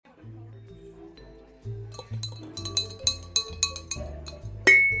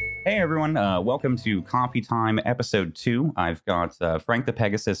Hey everyone, welcome to Coffee Time episode 2. I've got Frank the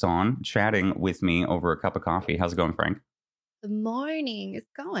Pegasus on chatting with me over a cup of coffee. How's it going, Frank? Good morning.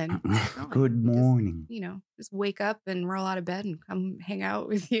 It's going. It's going. Good morning. Just wake up and roll out of bed and come hang out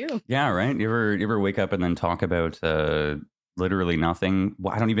with you. Yeah, right. You ever wake up and then talk about literally nothing?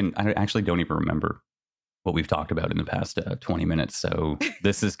 Well, I actually don't even remember what we've talked about in the past 20 minutes. So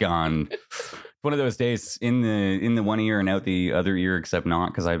this has gone one of those days in the one ear and out the other ear, except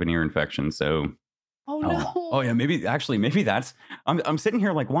not because I have an ear infection. So Oh no. oh yeah, maybe that's I'm sitting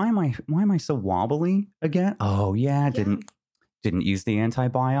here like, why am I so wobbly again? Oh yeah, didn't use the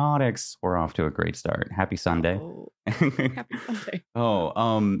antibiotics. We're off to a great start. Happy Sunday. Oh, happy Sunday.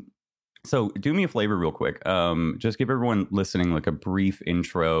 So do me a favor real quick. Just give everyone listening like a brief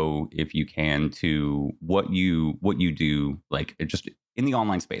intro, if you can, to what you do, like just in the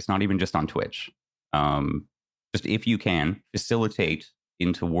online space, not even just on Twitch. Just if you can facilitate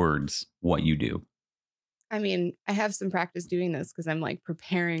into words what you do. I mean, I have some practice doing this because I'm like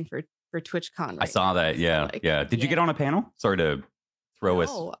preparing for TwitchCon. I saw that. Yeah. Did you get on a panel? Sorry to throw us.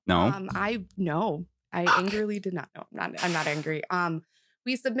 No. I angrily did not know. I'm not angry.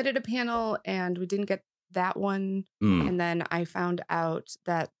 We submitted a panel and we didn't get that one. And then I found out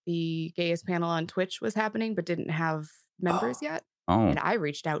that the gayest panel on Twitch was happening, but didn't have members yet. Oh. And I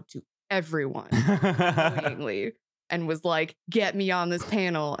reached out to everyone annoyingly and was like, get me on this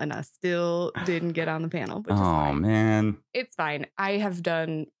panel. And I still didn't get on the panel. Which is fine. Man. It's fine. I have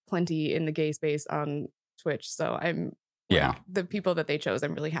done plenty in the gay space on Twitch. So I'm the people that they chose,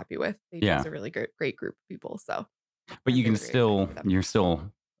 I'm really happy with. They chose a really great group of people. So but you can you're still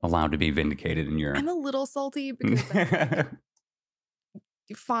allowed to be vindicated in your... I'm a little salty because like,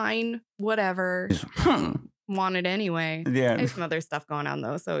 fine, whatever. Want it anyway. Yeah. I have some other stuff going on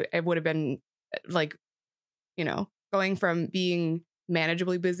though. So it would have been like, going from being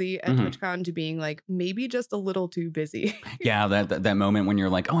manageably busy at TwitchCon to being like maybe just a little too busy. Yeah, that moment when you're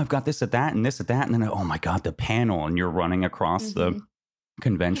like, oh, I've got this at that and this at that. And then, oh my God, the panel, and you're running across the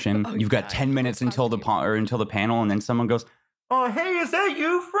convention. You've got 10 minutes until the panel, and then someone goes, oh, hey, is that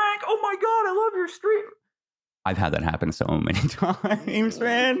you, Frank? Oh my God, I love your stream. I've had that happen so many times,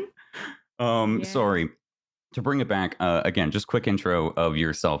 man. Sorry. To bring it back, again, just quick intro of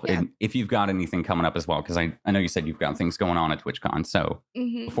yourself. Yeah. And if you've got anything coming up as well, because I know you said you've got things going on at TwitchCon. So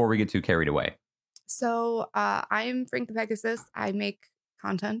before we get too carried away. So I'm Frank the Pegasus. I make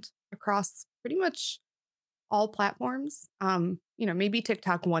content across pretty much all platforms. Maybe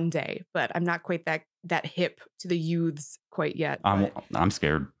TikTok one day, but I'm not quite that hip to the youths quite yet. I'm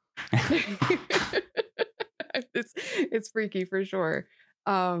scared. It's freaky for sure.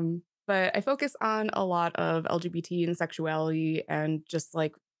 But I focus on a lot of LGBT and sexuality and just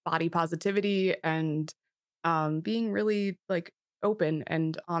like body positivity and being really like open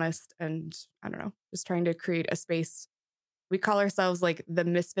and honest, and I don't know, just trying to create a space. We call ourselves like the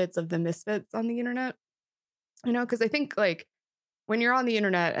misfits of the misfits on the internet, because I think like when you're on the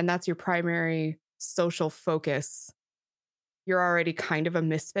internet and that's your primary social focus, you're already kind of a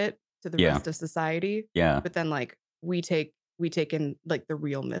misfit to the rest of society. Yeah. But then like we take in like the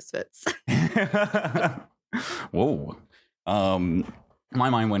real misfits. Whoa. My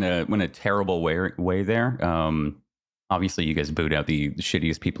mind went a terrible way there. Obviously you guys booed out the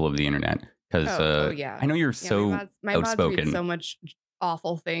shittiest people of the internet because I know you're so my outspoken. mods read so much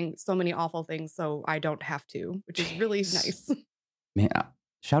awful things, so many awful things, so I don't have to, which is really nice. Man,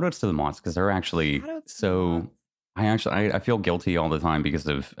 shout outs to the mods because they're actually so. I feel guilty all the time because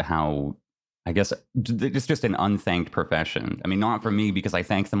of how, I guess it's just an unthanked profession. I mean, not for me because I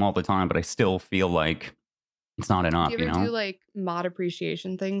thank them all the time, but I still feel like it's not enough. Do you ever do like mod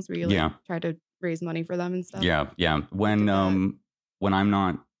appreciation things where you like try to raise money for them and stuff? Yeah. When I'm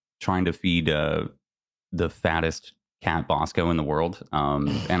not trying to feed the fattest cat Bosco in the world,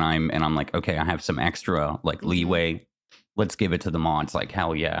 and I'm like, okay, I have some extra like leeway. Let's give it to the mods. Like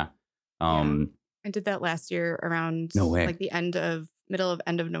hell yeah. I did that last year around like the end of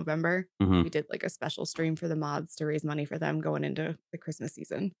November. We did like a special stream for the mods to raise money for them going into the Christmas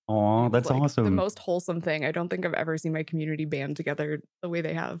season. Oh, that's like awesome. The most wholesome thing. I don't think I've ever seen my community band together the way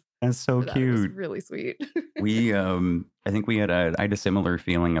they have. That's so cute. It was really sweet. We I think I had a similar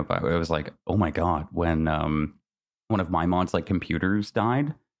feeling about it. Was like, oh my God, when one of my mods like computers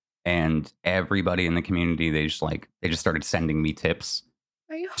died, and everybody in the community they just started sending me tips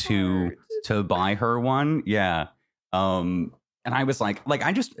to buy her one. Yeah. And I was like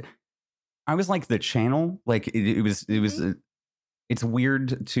I was like the channel, like it was it's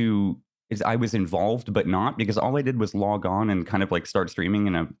weird I was involved, but not, because all I did was log on and kind of like start streaming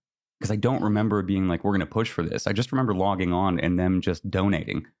because I don't remember being like, we're going to push for this. I just remember logging on and them just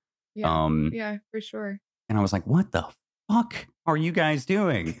donating. Yeah. Yeah, for sure. And I was like, what the fuck are you guys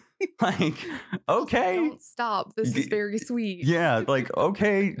doing? Like, okay. Don't stop. This is very sweet. Yeah, like,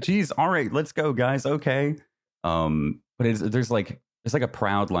 okay, geez, all right, let's go, guys. Okay. But there's like a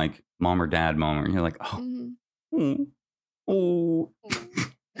proud like mom or dad moment where you're like, oh, Mhm. oh, oh.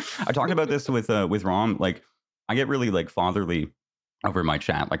 Mm. I talked about this with Rom. Like, I get really like fatherly over my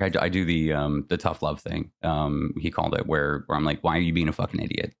chat. Like, I do the tough love thing. He called it where I'm like, why are you being a fucking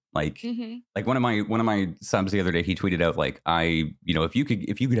idiot? Mhm. Like one of my subs the other day, he tweeted out like, if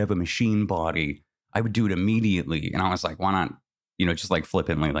you could have a machine body, I would do it immediately. And I was like, why not? Just like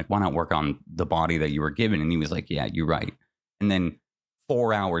flippantly, like, why not work on the body that you were given? And he was like, yeah, you're right. And then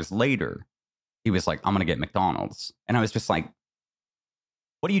 4 hours later, he was like, I'm gonna get McDonald's. And I was just like,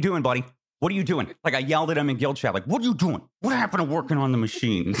 what are you doing, buddy? What are you doing? Like, I yelled at him in guild chat, like, what are you doing? What happened to working on the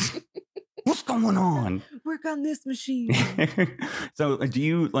machines? What's going on? Work on this machine. So do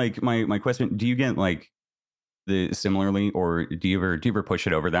you like my question, do you get like the similarly, or do you ever push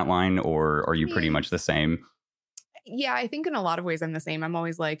it over that line, or are you pretty mean, much the same? Yeah, I think in a lot of ways I'm the same. I'm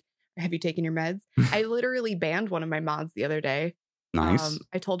always like, have you taken your meds? I literally banned one of my mods the other day. Nice.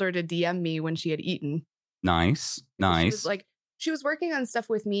 I told her to DM me when she had eaten. Nice. She was like, she was working on stuff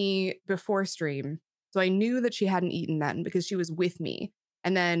with me before stream. So I knew that she hadn't eaten then because she was with me.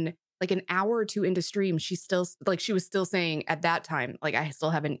 And then like an hour or two into stream, she was still saying at that time, like, I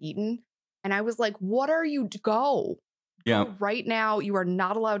still haven't eaten. And I was like, what are you? Go. Yeah. Go right now. You are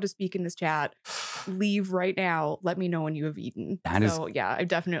not allowed to speak in this chat. Leave right now. Let me know when you have eaten. Yeah,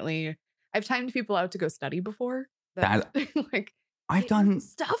 I've timed people out to go study before. That's like, I've done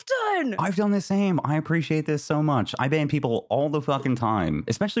stuff done. I've done the same. I appreciate this so much. I ban people all the fucking time,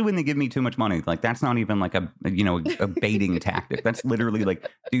 especially when they give me too much money. Like, that's not even like a baiting tactic. That's literally like,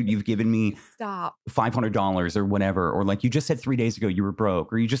 dude, you've given me $500 or whatever, or like, you just said 3 days ago you were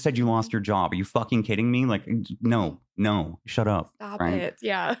broke, or you just said you lost your job. Are you fucking kidding me? Like, no, shut up. Stop it.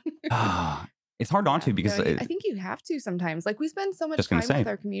 Yeah. It's hard not to, because I think you have to sometimes. Like, we spend so much time with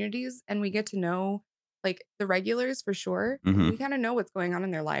our communities, and we get to know like the regulars for sure. Mm-hmm. We kind of know what's going on in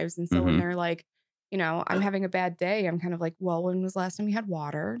their lives. And so when they're like, I'm having a bad day, I'm kind of like, well, when was the last time you had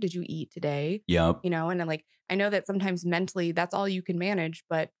water? Did you eat today? Yep. And then like, I know that sometimes mentally that's all you can manage,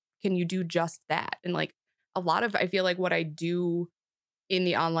 but can you do just that? And like I feel like what I do in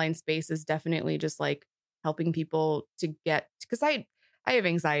the online space is definitely just like helping people to get, because I have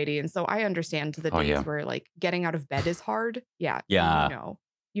anxiety. And so I understand the days where like getting out of bed is hard. Yeah. Yeah.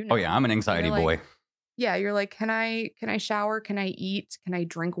 You know. Oh yeah. I'm an anxiety boy. Yeah, you're like, can I shower? Can I eat? Can I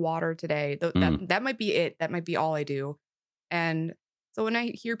drink water today? That might be it. That might be all I do. And so when I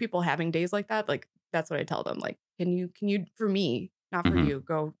hear people having days like that, like, that's what I tell them. Like, can you for me, not for you,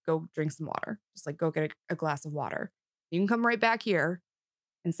 go drink some water. Just like go get a glass of water. You can come right back here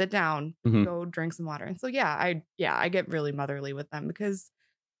and sit down, go drink some water. And so I get really motherly with them, because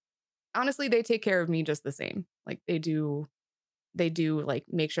honestly, they take care of me just the same. Like, they do like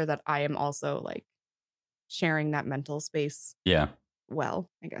make sure that I am also like sharing that mental space. Yeah. Well,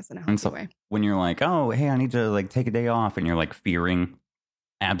 I guess in a healthy way. When you're like, oh, hey, I need to like take a day off, and you're like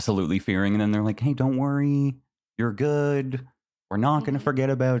absolutely fearing. And then they're like, hey, don't worry. You're good. We're not going to forget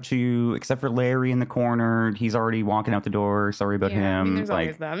about you, except for Larry in the corner. He's already walking out the door. Sorry about him. I mean, there's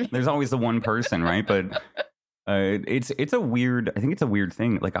always them. There's always the one person, right? But it's a weird, I think it's a weird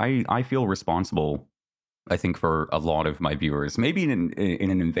thing. Like, I feel responsible, I think, for a lot of my viewers, maybe in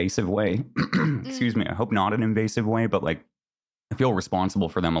an invasive way. Excuse me. I hope not an invasive way, but like, I feel responsible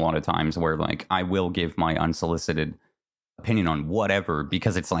for them a lot of times, where like I will give my unsolicited opinion on whatever,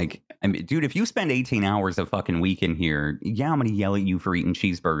 because it's like, I mean, dude, if you spend 18 hours a fucking week in here, I'm gonna yell at you for eating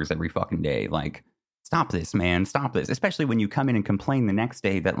cheeseburgers every fucking day. Like, stop this, man. Stop this. Especially when you come in and complain the next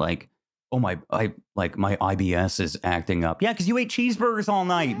day that like, oh, my IBS is acting up. Yeah, because you ate cheeseburgers all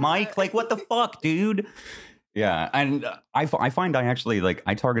night, Mike. Like, what the fuck, dude? Yeah, and I find I actually like,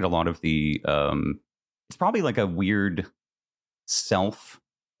 I target a lot of the it's probably like a weird self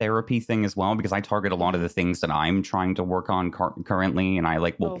therapy thing as well, because I target a lot of the things that I'm trying to work on currently, and I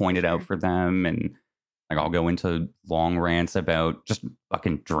like will point it out for them, and like I'll go into long rants about just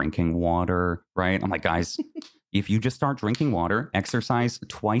fucking drinking water, right? I'm like, guys, if you just start drinking water, exercise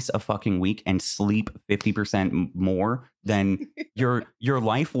twice a fucking week, and sleep 50% more, then your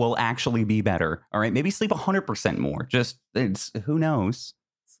life will actually be better. All right, maybe sleep 100% more. Just who knows?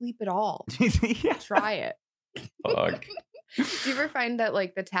 Sleep it all. Yeah. Try it. Fuck. Do you ever find that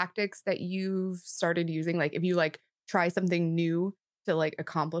like the tactics that you've started using, like if you like try something new to like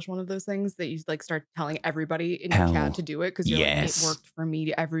accomplish one of those things, that you like start telling everybody in your chat to do it, because you're like, it worked for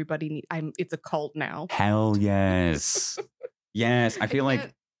me. Everybody it's a cult now. Hell yes. Yes. I feel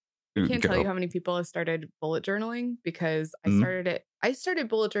like I can't tell you Go. how many people have started bullet journaling because Mhm. I started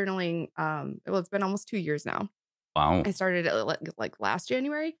bullet journaling. Well, it's been almost 2 years now. Wow. I started it like last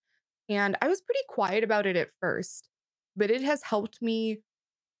January, and I was pretty quiet about it at first, but it has helped me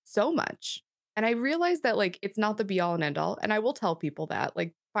so much. And I realized that like it's not the be all and end all. And I will tell people that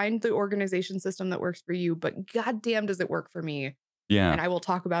like find the organization system that works for you, but goddamn does it work for me. Yeah. And I will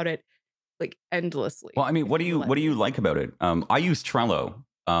talk about it like Well, endlessly I mean, if you will what let do you me. like about it? I use Trello.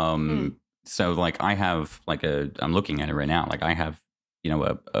 Mm, So like I have like I'm looking at it right now. Like I have,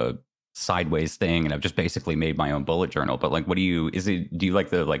 a sideways thing, and I've just basically made my own bullet journal. But like, do you like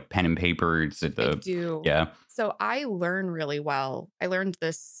the like pen and paper? Is it I the, do. yeah, So I learn really well. I learned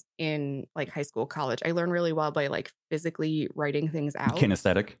this in like high school, college. I learn really well by like physically writing things out.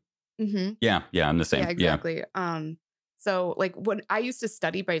 kinesthetic? Hmm. Yeah. Yeah. I'm the Yeah, same. Yeah. exactly. So like what I used to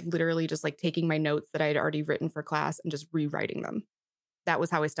study by literally just like taking my notes that I had already written for class and just rewriting them. That was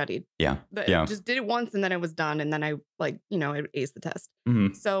how I studied. Yeah. But Yeah. just did it once and then I was done and then I like, I aced the test.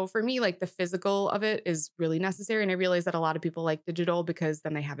 Hmm. So for me, like the physical of it is really necessary. And I realize that a lot of people like digital because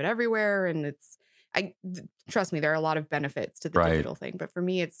then they have it everywhere and trust me, there are a lot of benefits to the Right. digital thing, but for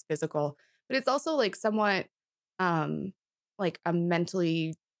me it's physical. But it's also like somewhat um like a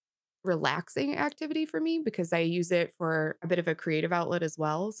mentally relaxing activity for me because I use it for a bit of a creative outlet as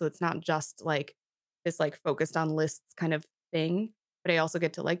well. So it's not just like this like focused on lists kind of thing, but I also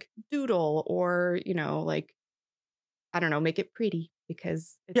get to like doodle or, like I don't know, make it pretty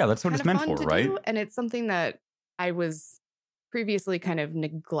because Yeah. it's That's what kind it's of meant fun for, to right? do and it's something that I was previously kind of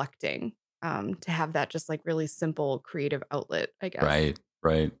neglecting to have that just like really simple creative outlet, I guess. Right.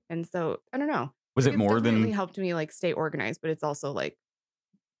 Right. And so I don't know. Was Like it it's more definitely than? helped me like stay organized, but it's also like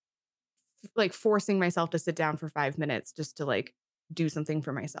forcing myself to sit down for 5 minutes just to like do something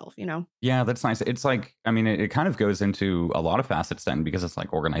for myself, you know? Yeah, that's nice. It's like, I mean, it kind of goes into a lot of facets then because it's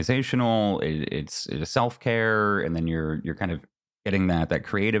like organizational, it's self care, and then you're kind of getting that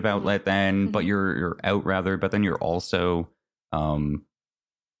creative Mhm, outlet then, but mhm, you're out rather, but then you're also, um,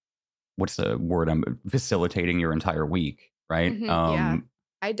 what's the word? I'm facilitating your entire week, right? mhm, yeah.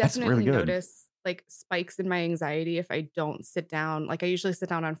 I That's really definitely good. notice like spikes in my anxiety if I don't sit down. Like I usually sit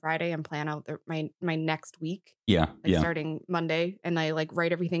down on Friday and plan out my next week, Yeah, like yeah. starting Monday, and I like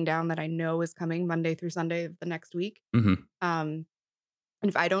write everything down that I know is coming Monday through Sunday of the next week. Hmm. Um, and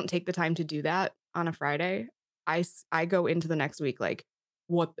if I don't take the time to do that on a Friday, I go into the next week like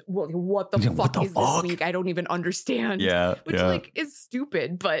what the What fuck the is this fuck? week? I don't even understand, Yeah, which yeah. like is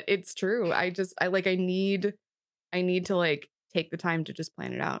stupid, but it's true. I need to like take the time to just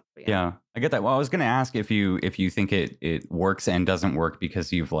plan it out. But yeah. Yeah, I get that. Well, I was going to ask if you think it works and doesn't work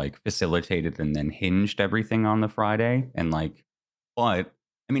because you've like facilitated and then hinged everything on the Friday and like, but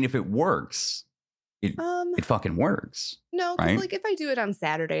I mean, if it works, it Um, it fucking works, no, because right? like if I do it on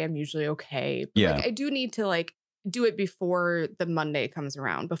Saturday, I'm usually okay. But like Yeah. I do need to like do it before the Monday comes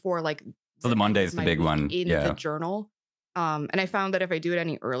around, before like So the the end of Monday's the my big week one. in the Yeah, journal. And I found that if I do it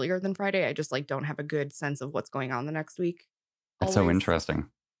any earlier than Friday, I just like don't have a good sense of what's going on the next week that's so always. interesting.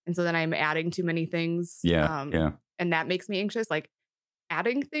 And so then I'm adding too many things. Yeah, yeah. And that makes me anxious. Like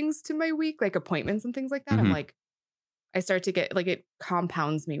adding things to my week, like appointments and things like that. I'm Hmm. like, I start to get like it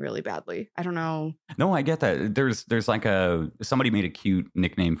compounds me really badly. I don't know. No, I get that. There's like somebody made a cute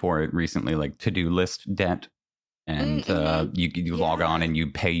nickname for it recently, like to do list debt, and Mm-hmm. you log on Yeah. and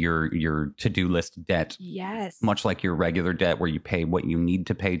you pay your to do list debt Yes. much like your regular debt where you pay what you need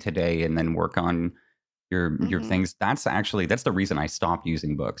to pay today and then work on your Mm-hmm. things. That's the reason I stopped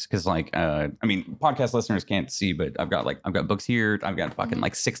using books because like I mean podcast listeners can't see, but I've got books here, I've got fucking Mm-hmm.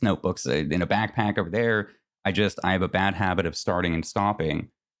 like 6 notebooks in a backpack over there. I have a bad habit of starting and stopping,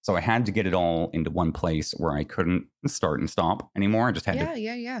 so I had to get it all into one place where I couldn't start and stop anymore. I just had to Yeah.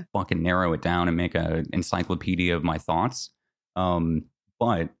 Yeah. Yeah. fucking narrow it down and make a encyclopedia of my thoughts.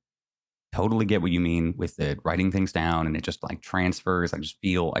 But totally get what you mean with the writing things down and it just like transfers. I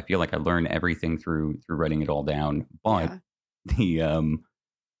feel like I learn everything through writing it all down. But Yeah. the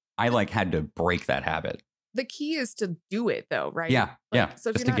I like had to break that habit. The key is to do it though, right? Yeah, yeah, Like, so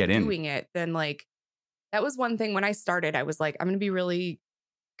if just you're to not get in. doing it, then like that was one thing when I started, I was like, I'm going to be really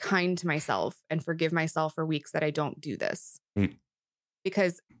kind to myself and forgive myself for weeks that I don't do this. Mm,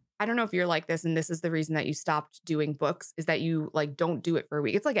 Because I don't know if you're like this, and this is the reason that you stopped doing books is that you like don't do it for a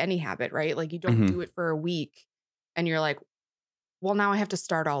week. It's like any habit, right? Like you don't mhm. do it for a week and you're like, well, now I have to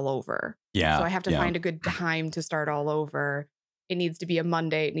start all over. So Yeah, I have to yeah. find a good time to start all over. It needs to be a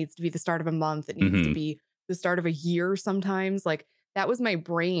Monday. It needs to be the start of a month. It needs to Hmm. be the start of a year sometimes. Like that was my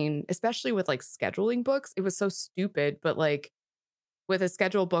brain, especially with like scheduling books. It was so stupid. But like with a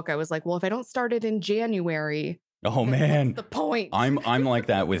schedule book, I was like, well, if I don't start it in January, Oh man, what's the point? I'm like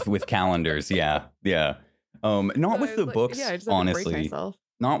that with calendars. Yeah. Not So with the like, books, yeah, I just have to break honestly. myself.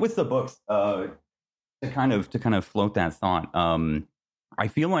 Not with the books. To kind of float that thought. I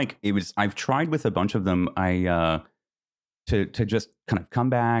feel like I've tried with a bunch of them. To just kind of come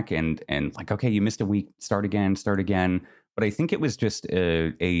back and like, okay, you missed a week, start again. But I think it was just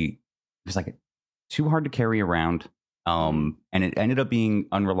it was like too hard to carry around. And it ended up being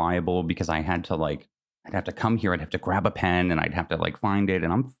unreliable because I'd have to come here, I'd have to grab a pen and I'd have to like find it.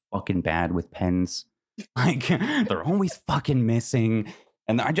 And I'm fucking bad with pens. Like they're always fucking missing.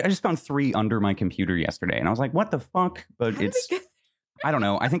 And I just found 3 under my computer yesterday. And I was like, what the fuck? But I don't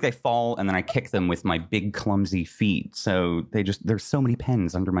know. I think they fall and then I kick them with my big clumsy feet. So there's so many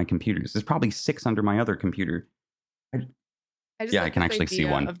pens under my computers. There's probably 6 under my other computer. I just Yeah, I like can this actually see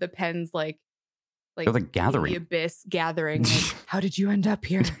idea one. of the pens They're like in the gathering. abyss gathering. Like, how did you end up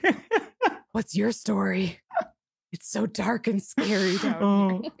here? What's your story? It's so dark and scary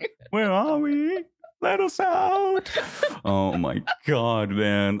down here. Where are we? Let us out. Oh my god,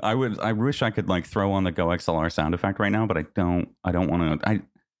 man. I wish I could like throw on the Go XLR sound effect right now, but I don't want to.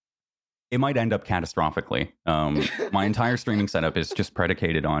 It might end up catastrophically. My entire streaming setup is just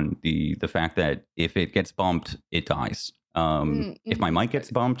predicated on the fact that if it gets bumped, it dies. If my mic gets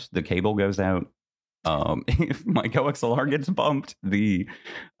bumped, the cable goes out. If my Go XLR gets bumped, the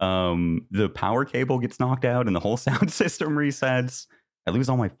power cable gets knocked out and the whole sound system resets. I lose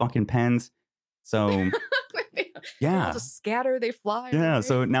all my fucking pens. So yeah, they'll just scatter, they fly. Yeah, away.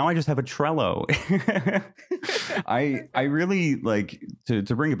 so now I just have a Trello. I really like to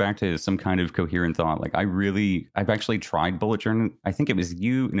bring it back to some kind of coherent thought. Like I've actually tried bullet journaling. I think it was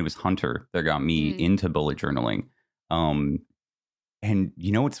you and it was Hunter that got me into bullet journaling. And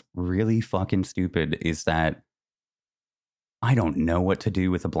you know what's really fucking stupid is that I don't know what to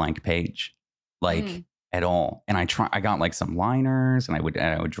do with a blank page, like at all. And I got like some liners, and I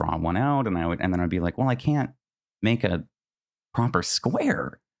would draw one out, and then I'd be like, well, I can't make a proper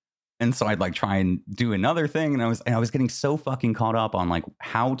square. And so I'd like try and do another thing, and I was getting so fucking caught up on like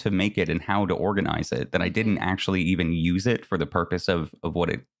how to make it and how to organize it that I didn't actually even use it for the purpose of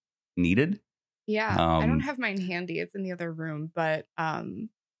what it needed. Yeah, I don't have mine handy. It's in the other room. But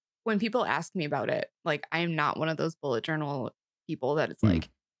when people ask me about it, like I am not one of those bullet journal people that it's like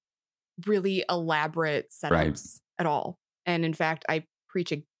really elaborate setups at all. And in fact, I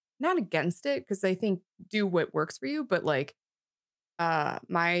preach not against it because I think do what works for you. But like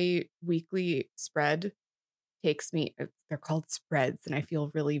my weekly spread takes me, they're called spreads. And I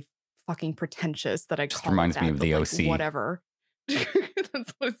feel really fucking pretentious that I just call reminds it me that, of the like, OC. whatever.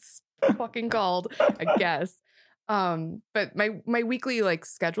 That's what it's fucking called, I guess. But my weekly like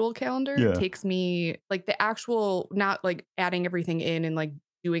schedule calendar takes me like the actual, not like adding everything in and like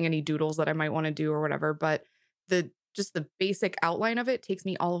doing any doodles that I might want to do or whatever, but just the basic outline of it takes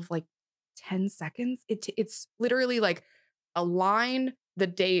me all of like 10 seconds. It's literally like a line, the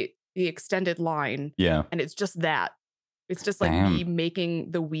date, the extended line. Yeah. And it's just that. It's just like me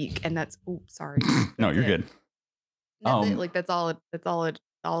making the week, and that's sorry. No, you're good. That's it. Like that's all it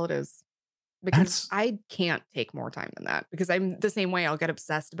is. Because I can't take more time than that, because I'm the same way. I'll get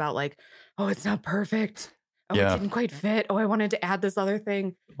obsessed about like, oh, it's not perfect. Oh, it didn't quite fit. Oh, I wanted to add this other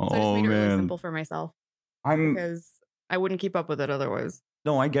thing. So I just made it really simple for myself. Because I wouldn't keep up with it otherwise.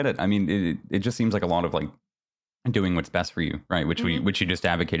 No, I get it. I mean, it just seems like a lot of like doing what's best for you, right? Which you just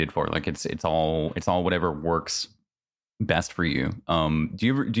advocated for. Like it's all whatever works best for you.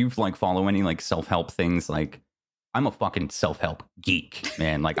 Do you like follow any like self-help things? Like I'm a fucking self-help geek,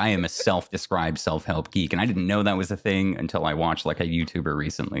 man. Like I am a self-described self-help geek, and I didn't know that was a thing until I watched like a YouTuber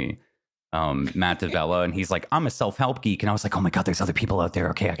recently, Matt Davella, and he's like, I'm a self-help geek, and I was like, oh my god, there's other people out there.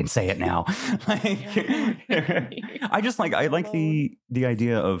 Okay, I can say it now. Like, I like the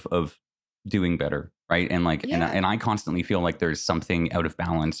idea of doing better, right? And like, and I constantly feel like there's something out of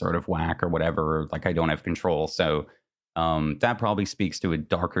balance or out of whack or whatever. Or like I don't have control, so. That probably speaks to a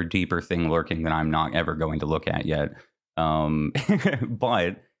darker, deeper thing lurking that I'm not ever going to look at yet.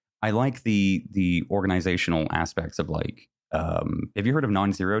 But I like the organizational aspects of like, have you heard of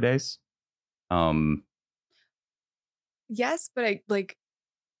non-zero days? Yes, but I like,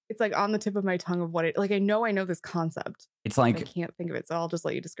 it's like on the tip of my tongue of what it, like, I know this concept. It's like, I can't think of it. So I'll just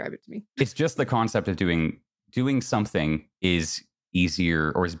let you describe it to me. It's just the concept of doing something is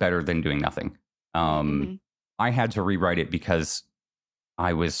easier or is better than doing nothing. I had to rewrite it because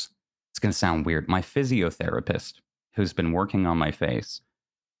it's going to sound weird. My physiotherapist, who's been working on my face,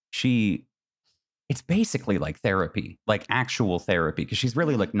 it's basically like therapy, like actual therapy, because she's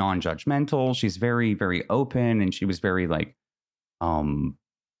really like non-judgmental. She's very, very open, and she was very like,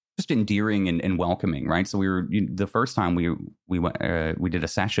 just endearing and welcoming, right? So the first time we went, we did a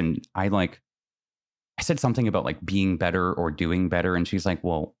session. I said something about like being better or doing better, and she's like,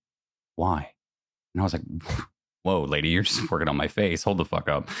 "Well, why?" And I was like, "Whoa, lady, you're just working on my face. Hold the fuck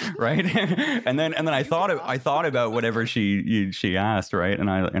up," right? and then I thought about whatever she asked, right? And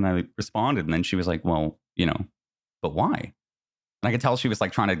I responded, and then she was like, "Well, but why?" And I could tell she was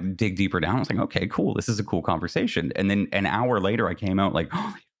like trying to dig deeper down. I was like, "Okay, cool. This is a cool conversation." And then an hour later, I came out like,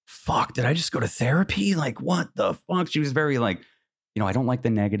 "Oh, fuck! Did I just go to therapy? Like, what the fuck?" She was very like, I don't like the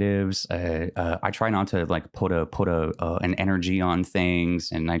negatives. I try not to like put an energy on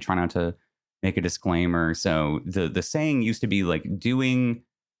things, and I try not to make a disclaimer. So the saying used to be like, doing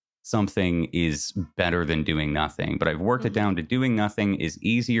something is better than doing nothing, but I've worked it down to doing nothing is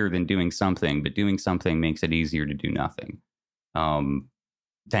easier than doing something, but doing something makes it easier to do nothing. I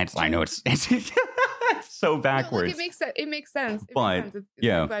know it's so backwards. No, like it makes sense. But makes sense.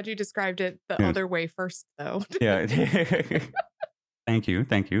 yeah, I'm glad you described it the other way first, though. Yeah. Thank you.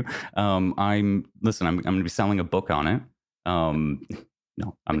 I'm going to be selling a book on it.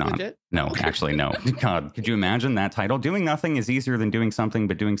 No, I'm not. Legit? No, actually, no. God, could you imagine that title? Doing nothing is easier than doing something,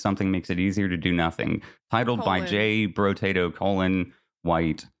 but doing something makes it easier to do nothing. Titled by Jay Brotato,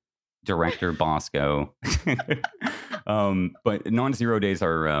 White, director Bosco. But non-zero days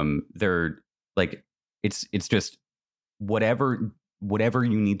are they're like it's just whatever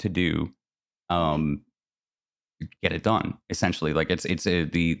you need to do, get it done. Essentially, like it's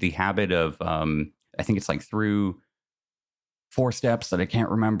the habit of I think it's like through 4 steps that I can't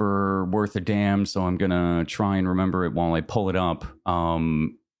remember worth a damn, so I'm gonna try and remember it while I pull it up.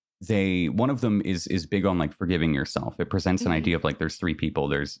 One of them is big on like forgiving yourself. It presents an idea of like there's 3 people.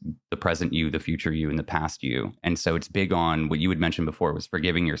 There's the present you, the future you, and the past you. And so it's big on what you had mentioned before was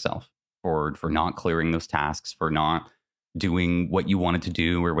forgiving yourself for not clearing those tasks, for not doing what you wanted to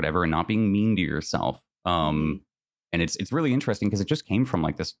do or whatever, and not being mean to yourself. And it's really interesting because it just came from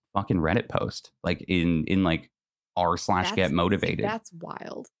like this fucking Reddit post, like in like r/get motivated. That's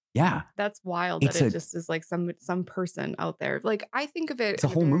wild. Yeah, that's wild. That it just is like some person out there. Like I think of it. It's a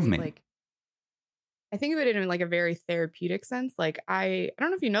whole movement. Like I think of it in like a very therapeutic sense. Like I don't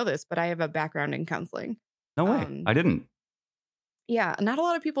know if you know this, but I have a background in counseling. No way. I didn't. Yeah, not a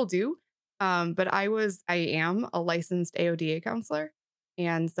lot of people do. But I am a licensed AODA counselor,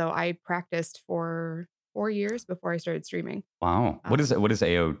 and so I practiced for 4 years before I started streaming. Wow. What is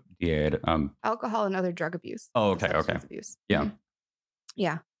AODA? Alcohol and other drug abuse. Oh, okay. Abuse. Yeah.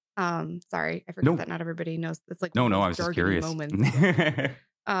 Yeah. Sorry, I forgot that not everybody knows. It's like no, I was just curious.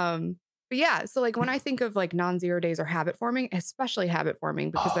 But yeah, so like when I think of like non-zero days or habit forming, especially habit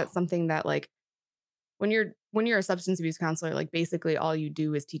forming, because that's something that like when you're a substance abuse counselor, like basically all you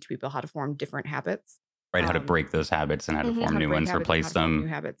do is teach people how to form different habits. Right, how to break those habits and how to form new ones, replace them. New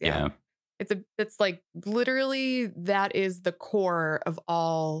habits, yeah. It's like literally that is the core of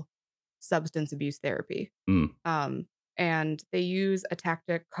all substance abuse therapy. And they use a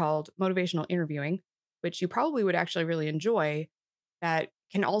tactic called motivational interviewing, which you probably would actually really enjoy, that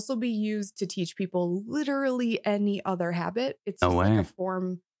can also be used to teach people literally any other habit. It's just like a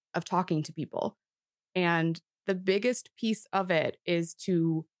form of talking to people. And the biggest piece of it is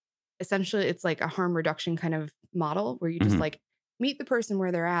to essentially, it's like a harm reduction kind of model where you just like meet the person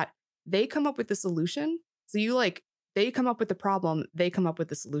where they're at. They come up with the solution. So they come up with the problem. They come up with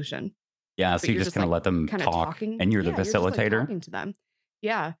the solution. Yeah. So you're just going to let them talk and you're the facilitator. You're just, like, talking to them.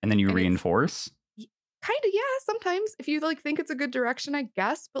 Yeah. And then you reinforce. Kind of, yeah. Sometimes if you like think it's a good direction, I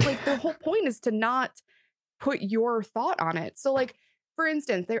guess. But like the whole point is to not put your thought on it. So like, for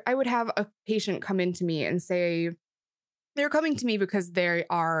instance, I would have a patient come into me and say, they're coming to me because they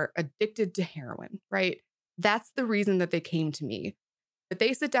are addicted to heroin, right? That's the reason that they came to me. But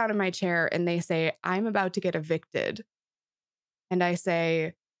they sit down in my chair and they say, I'm about to get evicted. And I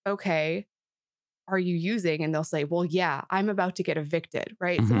say, okay, are you using? And they'll say, well, yeah, I'm about to get evicted,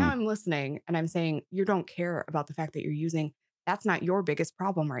 right? So now I'm listening and I'm saying, you don't care about the fact that you're using. That's not your biggest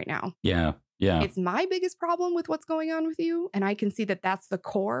problem right now. Yeah. Yeah. It's my biggest problem with what's going on with you. And I can see that that's the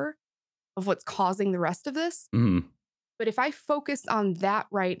core of what's causing the rest of this. But if I focus on that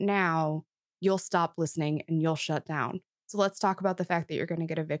right now, you'll stop listening and you'll shut down. So let's talk about the fact that you're going to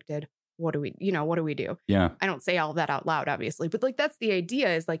get evicted. What do we do? Yeah. I don't say all that out loud, obviously, but like that's the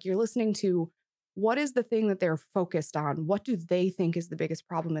idea, is like you're listening to what is the thing that they're focused on? What do they think is the biggest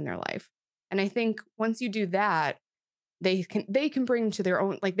problem in their life? And I think once you do that, they can bring to their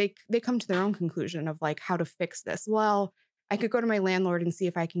own, like they come to their own conclusion of like how to fix this. Well, I could go to my landlord and see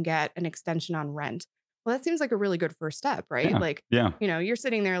if I can get an extension on rent. Well, that seems like a really good first step, right? Yeah. Like, yeah. You're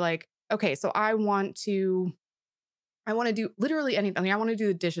sitting there like, okay, so I want to I want to do literally anything. I mean, I want to do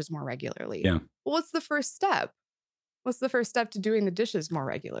the dishes more regularly. Yeah. Well, what's the first step? What's the first step to doing the dishes more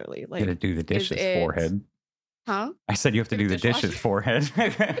regularly? You Like, gotta do the is dishes, it, forehead. huh? I said you have to Get a do the dishes, dishwasher?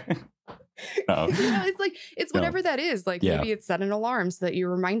 forehead. Oh. It's like, it's No. whatever that is. Like, Yeah. maybe it's set an alarm so that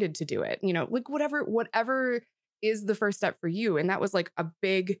you're reminded to do it. You know, like whatever is the first step for you. And that was like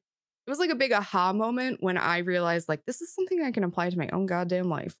it was like a big aha moment when I realized, like, this is something I can apply to my own goddamn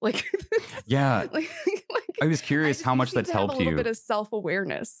life. Like, Yeah. like, I was I curious just how need much that's to have a helped little you. bit of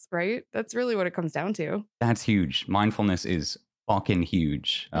self-awareness, right? That's really what it comes down to. That's huge. Mindfulness is fucking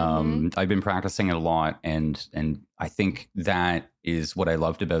huge. I've been practicing it a lot, and I think that is what I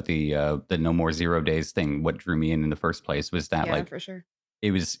loved about the No More 0 Days thing. What drew me in the first place was that, Yeah, like, for sure.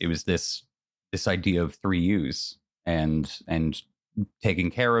 it was this idea of 3 U's and taking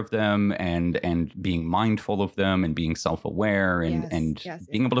care of them and being mindful of them and being self-aware and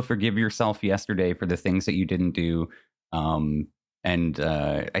being able to forgive yourself yesterday for the things that you didn't do. I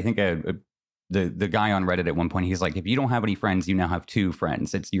think the guy on Reddit at one point, he's like, if you don't have any friends, you now have 2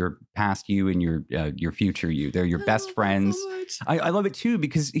 friends. It's your past you and your future you. They're your I best love that friends. so much. I love it too,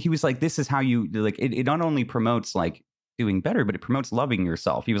 because he was like, this is how you, like, it not only promotes like doing better, but it promotes loving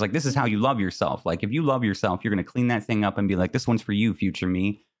yourself. He was like, this is how you love yourself. Like, if you love yourself, you're going to clean that thing up and be like, this one's for you, future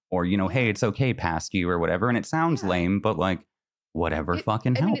me. Or, you know, hey, it's okay, past you, or whatever. And it sounds lame, but like, whatever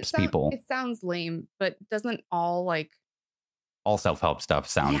fucking helps people. It sounds lame, but doesn't all like All self-help stuff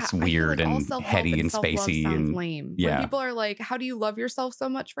sounds I feel weird like all and self-help heady and self-love spacey. sounds And lame. yeah. When people are like, how do you love yourself so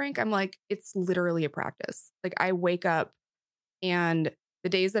much, Frank? I'm like, it's literally a practice. Like, I wake up, and the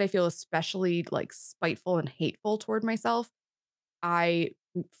days that I feel especially like spiteful and hateful toward myself, I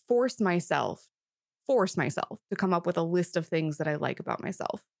force myself to come up with a list of things that I like about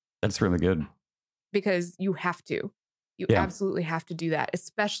myself, That's really good. because you have to. You Yeah. absolutely have to do that,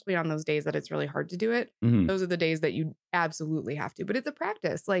 especially on those days that it's really hard to do it. Mhm. Those are the days that you absolutely have to. But it's a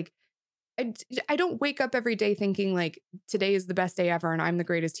practice. Like, I don't wake up every day thinking like today is the best day ever and I'm the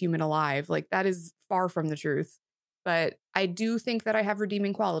greatest human alive. Like, that is far from the truth. But I do think that I have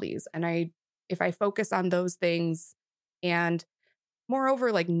redeeming qualities. And if I focus on those things, and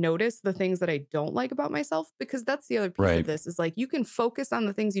moreover, like, notice the things that I don't like about myself, because that's the other piece Right. of this, is like, you can focus on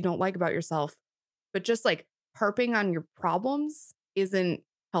the things you don't like about yourself, but just like harping on your problems isn't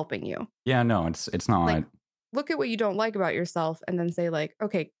helping you. Yeah, no, it's not. Like, look at what you don't like about yourself and then say like,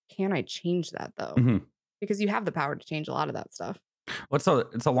 okay, can I change that though? Mhm. Because you have the power to change a lot of that stuff. It's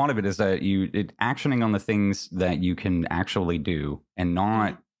a lot of it is that actioning on the things that you can actually do, and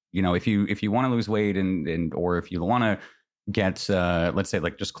not, you know, if you want to lose weight and or if you want to get let's say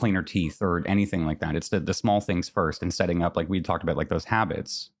like just cleaner teeth or anything like that, it's the small things first, and setting up, like we talked about, like those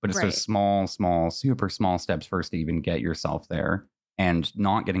habits. But it's Right. those small super small steps first to even get yourself there, and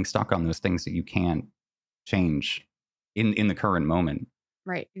not getting stuck on those things that you can't change in the current moment.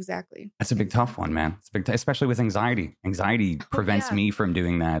 Right. Exactly. That's a big tough one, man. It's a big especially with anxiety. Anxiety prevents yeah. me from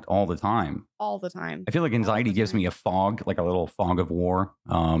doing that all the time. All the time. I feel like anxiety the gives time. me a fog, like a little fog of war,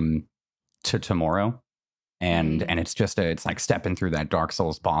 to tomorrow. And it's just it's like stepping through that Dark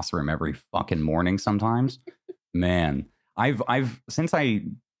Souls boss room every fucking morning sometimes. Man, I've since I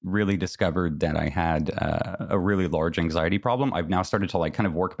really discovered that I had a really large anxiety problem, I've now started to like kind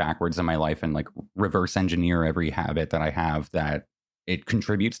of work backwards in my life and like reverse engineer every habit that I have that it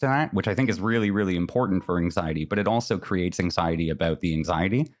contributes to that, which I think is really, really important for anxiety, but it also creates anxiety about the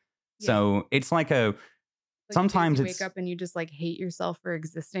anxiety. Yes. So it's like a, Like, sometimes you it's, wake up and you just like hate yourself for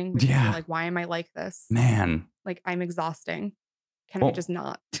existing. Because Yeah. You're like, why am I like this? man, Like, I'm exhausting. Can I Well, just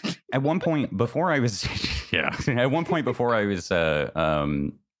not? at one point before I was, at one point before I was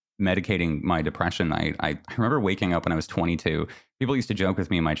medicating my depression, I remember waking up when I was 22. People used to joke with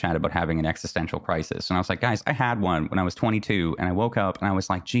me in my chat about having an existential crisis. And I was like, guys, I had one when I was 22, and I woke up and I was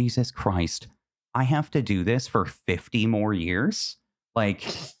like, Jesus Christ, I have to do this for 50 more years? Like,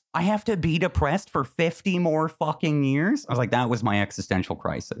 I have to be depressed for 50 more fucking years? I was like, that was my existential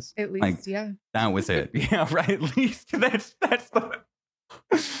crisis. At least, Like, yeah. that was it. Yeah, right. At least that's the.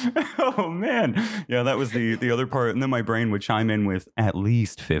 Oh man, yeah, that was the other part, and then my brain would chime in with at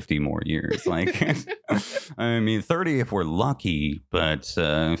least 50 more years. Like, I mean, 30 if we're lucky, but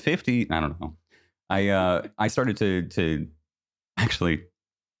 50, I don't know. I started to actually,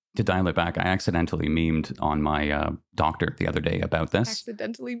 to dial it back, I accidentally memed on my doctor the other day about this.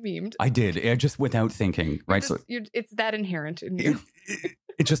 Accidentally memed. I did, just without thinking, right? So It's that inherent in you.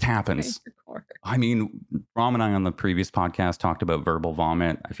 it just happens. Your core. I mean, Ram and I on the previous podcast talked about verbal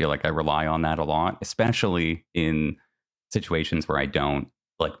vomit. I feel like I rely on that a lot, especially in situations where I don't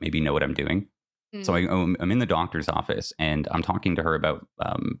like maybe know what I'm doing. So I'm in the doctor's office and I'm talking to her about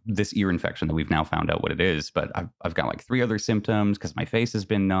this ear infection that we've now found out what it is. But I've got like 3 other symptoms because my face has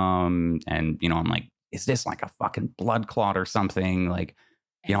been numb. And, I'm like, is this like a fucking blood clot or something? Like,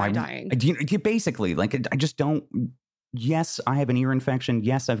 I'm dying. Basically, like, I just don't. Yes, I have an ear infection.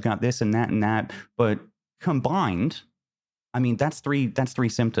 Yes, I've got this and that. But combined, I mean, that's three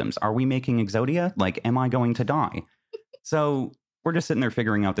symptoms. Are we making Exodia? Like, am I going to die? So we're just sitting there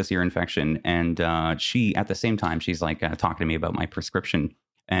figuring out this ear infection. And she, at the same time, she's like talking to me about my prescription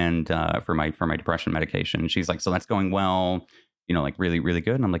and for my depression medication. She's like, so that's going well, like really, really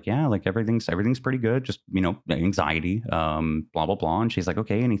good. And I'm like, yeah, like everything's pretty good. Just, anxiety, blah, blah, blah. And she's like,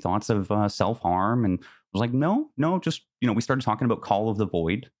 okay, any thoughts of self-harm? And I was like, no, just, we started talking about Call of the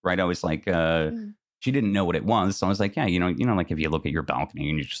Void, right? I was like, she didn't know what it was. So I was like, yeah, like if you look at your balcony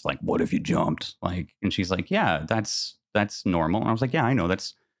and you're just like, what if you jumped? Like, and she's like, yeah, that's normal. And I was like, yeah, I know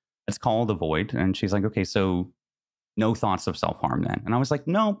that's Call of the Void. And she's like, okay, so no thoughts of self-harm then. And I was like,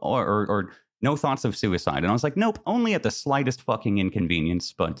 no, or no thoughts of suicide. And I was like, nope, only at the slightest fucking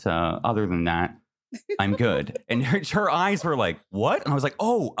inconvenience. But other than that, I'm good. And her eyes were like, what? And I was like,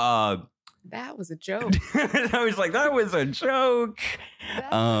 oh, that was a joke. I was like, that was a joke.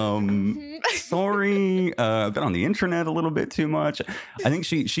 Sorry. I've been on the internet a little bit too much. I think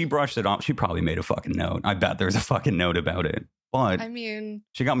she brushed it off. She probably made a fucking note. I bet there's a fucking note about it. But I mean,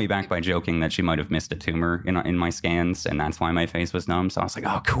 she got me back by joking that she might have missed a tumor in my scans, and that's why my face was numb. So I was like,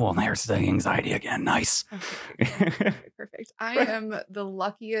 oh, cool. There's the anxiety again. Nice. Okay, perfect. I am the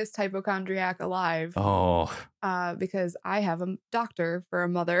luckiest hypochondriac alive. Oh. Because I have a doctor for a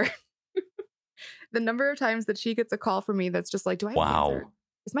mother. The number of times that she gets a call from me that's just like, do I have cancer?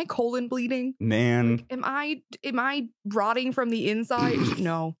 Is my colon bleeding? Man. Like, am I rotting from the inside?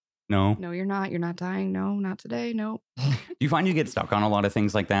 No, you're not. You're not dying. No, not today. No. Do you find you get stuck on a lot of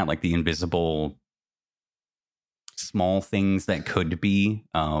things like that? Like the invisible small things that could be?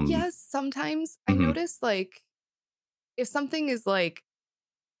 Yes, sometimes I notice like if something is like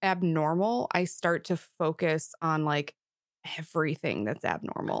abnormal, I start to focus on like everything that's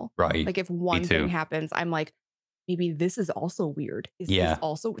abnormal. Right. Like if one thing happens, I'm like, maybe this is also weird.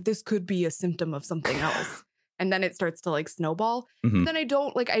 This could be a symptom of something else. And then it starts to like snowball. But then I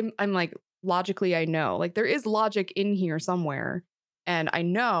don't like, I'm like, logically, I know like there is logic in here somewhere. And I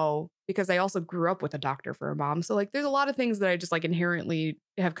know because I also grew up with a doctor for a mom. So like there's a lot of things that I just like inherently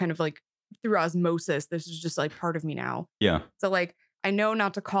have kind of like through osmosis. This is just like part of me now. Yeah. So like I know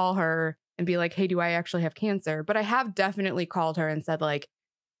not to call her and be like, hey, do I actually have cancer? But I have definitely called her and said like,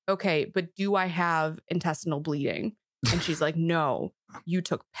 okay, but do I have intestinal bleeding? And she's like, no, you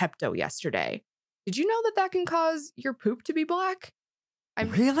took Pepto yesterday. Did you know that can cause your poop to be black?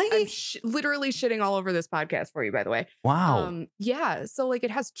 I'm literally shitting all over this podcast for you, by the way. Wow. Yeah. So like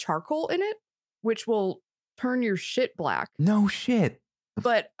it has charcoal in it, which will turn your shit black. No shit.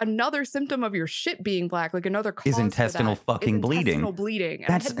 But another symptom of your shit being black, like another cause is intestinal fucking bleeding. Intestinal bleeding.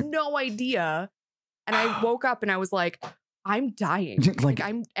 And I had no idea. And I woke up and I was like, I'm dying. Like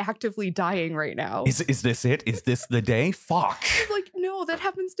I'm actively dying right now. Is this it? Is this the day? Fuck. Like, no, that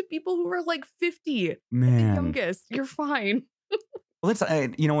happens to people who are like 50. Man. The youngest. You're fine. Well,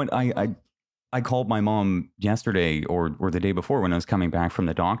 you know what? I called my mom yesterday or the day before when I was coming back from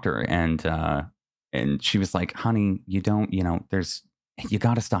the doctor, and she was like, honey, you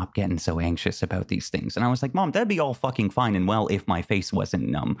got to stop getting so anxious about these things. And I was like, Mom, that'd be all fucking fine and well if my face wasn't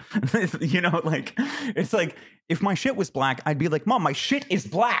numb. Like, it's like, if my shit was black, I'd be like, Mom, my shit is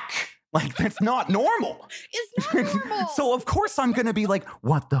black. Like, that's not normal. It's not normal. So, of course, I'm going to be like,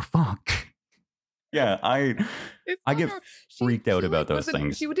 what the fuck? Yeah, I get freaked out about those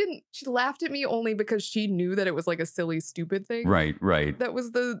things. She laughed at me only because she knew that it was like a silly, stupid thing. Right. That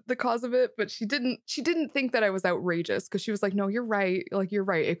was the cause of it. But she didn't think that I was outrageous because she was like, no, you're right. Like, you're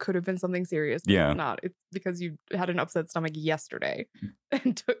right. It could have been something serious. But it's not. It's because you had an upset stomach yesterday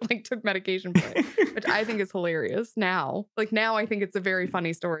and took medication for it, which I think is hilarious now. Like now I think it's a very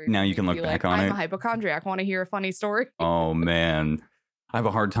funny story. Now you can look back on it. I'm a hypochondriac. Want to hear a funny story? Oh, man. I have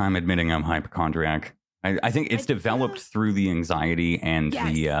a hard time admitting I'm hypochondriac. I think it's developed through the anxiety and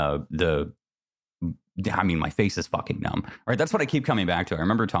my face is fucking numb. All right, that's what I keep coming back to. I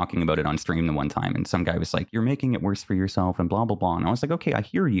remember talking about it on stream the one time, and some guy was like, you're making it worse for yourself and blah, blah, blah. And I was like, okay, I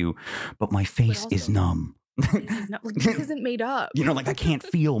hear you, but my face is numb. This isn't made up. Like I can't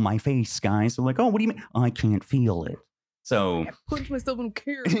feel my face, guys. So like, oh, what do you mean? I can't feel it. So I punch myself in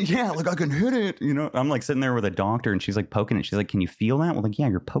care. Yeah, like I can hit it. I'm like sitting there with a doctor and she's like poking it. She's like, can you feel that? Well, like, yeah,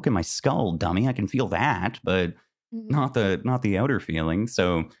 you're poking my skull, dummy. I can feel that, but not the outer feeling.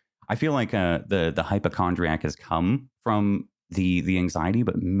 So I feel like the hypochondriac has come from the anxiety,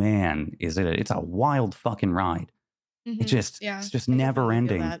 but man, it's a wild fucking ride. Mhm. Yeah, It's just I never definitely feel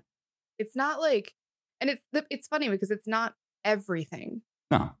ending. that. It's not like, and it's funny because it's not everything,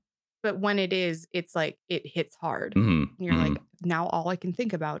 No. but when it is, it's like it hits hard. Hmm. And you're Hmm. like, now all I can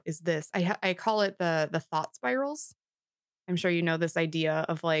think about is this. I call it the thought spirals. I'm sure you know this idea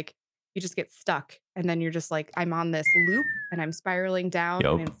of like you just get stuck and then you're just like, I'm on this loop and I'm spiraling down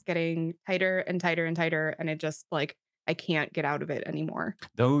and Yup. it's getting tighter and tighter and tighter and it just like I can't get out of it anymore.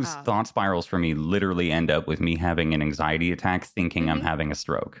 Those Um, thought spirals for me literally end up with me having an anxiety attack, thinking I'm mhm, having a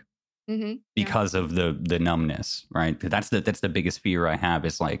stroke yeah. because of the numbness. Right. That's the biggest fear I have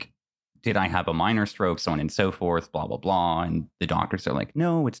is like, did I have a minor stroke, so on and so forth, blah blah blah. And the doctors are like,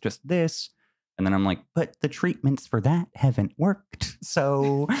 no, it's just this. And then I'm like, but the treatments for that haven't worked.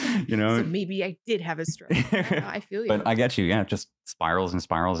 So, you So know, maybe I did have a stroke. Yeah, no, I feel but you. I get you. Yeah, just spirals and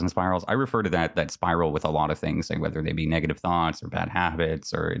spirals and spirals. I refer to that spiral with a lot of things, like whether they be negative thoughts or bad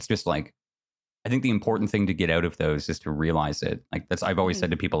habits, or it's just like I think the important thing to get out of those is to realize it. Like that's I've always Mhm.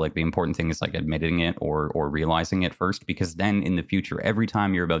 said to people, like the important thing is like admitting it or realizing it first, because then in the future, every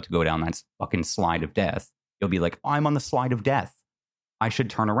time you're about to go down that fucking slide of death, you'll be like, oh, I'm on the slide of death. I should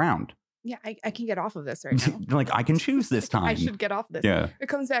turn around. Yeah, I can get off of this right now. Like I can choose this Like, I time. should get off this. Yeah. It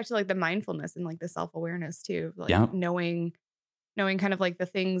comes back to like the mindfulness and like the self-awareness too, like Yeah. knowing kind of like the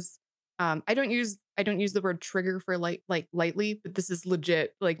things. I don't use the word trigger for lightly, but this is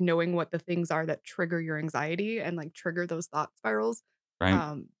legit like knowing what the things are that trigger your anxiety and like trigger those thought spirals.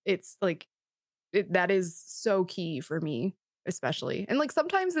 Right. It's like that is so key for me, especially. And like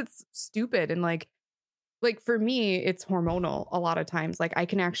sometimes it's stupid and like for me, it's hormonal a lot of times. Like I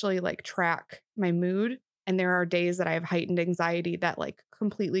can actually like track my mood. And there are days that I have heightened anxiety that like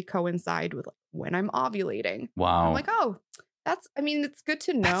completely coincide with like when I'm ovulating. I'm Wow. like, oh, I mean, it's good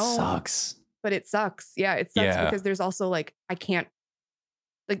to That know, sucks. but it sucks. Yeah, it sucks Yeah. because there's also like, I can't,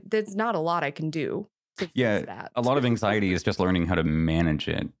 like, there's not a lot I can do to fix Yeah, that. a lot of anxiety is just learning how to manage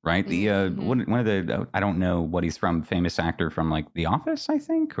it, right? The Mhm. one of the I don't know what he's from, famous actor from like The Office, I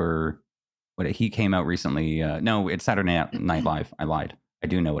think, or what he came out recently. No, it's Saturday Night Live. I lied. I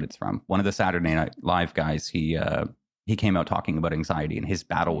do know what it's from. One of the Saturday Night Live guys. He came out talking about anxiety and his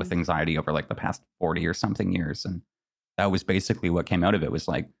battle with Mm, anxiety over like the past 40 or something years, and that was basically what came out of it. Was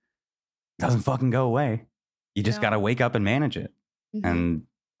like it doesn't fucking go away. You just got to no. wake up and manage it. Hmm. And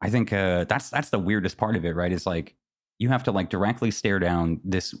I think that's the weirdest part of it, right? Is like you have to like directly stare down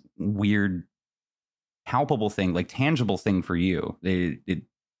this weird, palpable thing, like tangible thing for you. It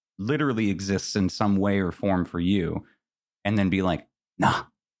literally exists in some way or form for you, and then be like, nah,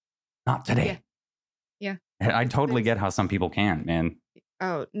 not Yeah. today. Yeah. And I totally There's, get how some people can, man.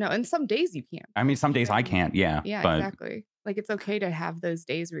 oh, no. And some days you can't. I mean, some days I And can't, yeah, yeah, but exactly. Like it's okay to have those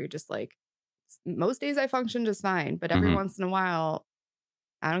days where you're just like, most days I function just fine, but every mhm, once in a while,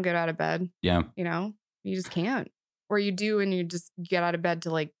 I don't get out of bed, yeah, you know? You just can't. Or you do and you just get out of bed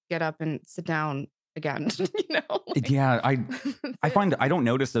to like get up and sit down again, you know? Like, yeah. that's I it. find I don't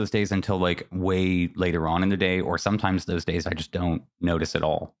notice those days until like way later on in the day, or sometimes those days I just don't notice at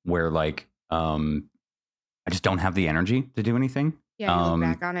all. Where like I just don't have the energy to do anything. Yeah, you look Um,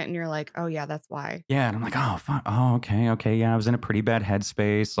 back on it and you're like, oh yeah, that's why. yeah, and I'm like, oh, fuck. Oh, okay, yeah, I was in a pretty bad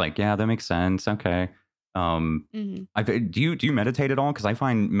headspace. Like, yeah, that makes sense. Okay. Hmm. Do you meditate at all? Because I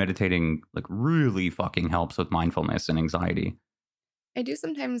find meditating like really fucking helps with mindfulness and anxiety. I do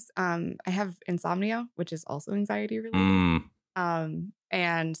sometimes I have insomnia, which is also anxiety related. Mm,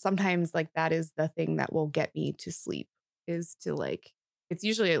 And sometimes like that is the thing that will get me to sleep is to like it's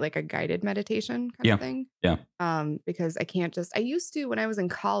usually like a guided meditation kind of yeah, thing. yeah. Because I can't just I used to when I was in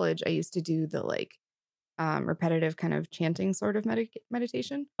college, I used to do the like repetitive kind of chanting sort of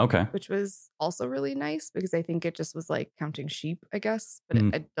meditation, Okay. which was also really nice because I think it just was like counting sheep, I guess, but it,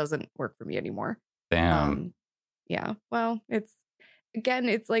 Mm, it doesn't work for me anymore. damn. Um, yeah, well, it's again,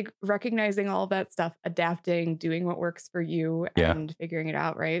 it's like recognizing all of that stuff, adapting, doing what works for you, Yeah. and figuring it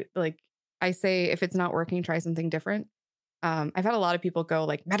out, right? Like I say, if it's not working, try something different. I've had a lot of people go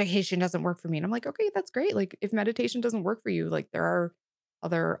like meditation doesn't work for me, and I'm like, okay, that's great. Like if meditation doesn't work for you, like there are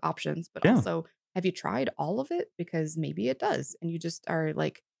other options, but Yeah. also have you tried all of it? Because maybe it does, and you just are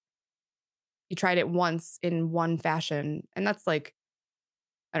like you tried it once in one fashion, and that's like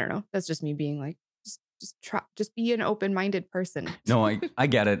I don't know. That's just me being like just try, just be an open minded person. No, I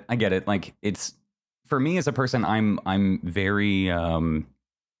get it. I get it. Like it's for me as a person, I'm very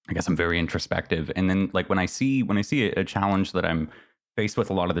I guess I'm very introspective. And then like when I see a challenge that I'm faced with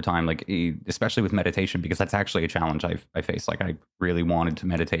a lot of the time, like especially with meditation, because that's actually a challenge I face. Like I really wanted to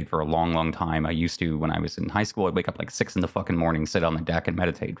meditate for a long, long time. I used to when I was in high school, I'd wake up like 6 in the fucking morning, sit on the deck and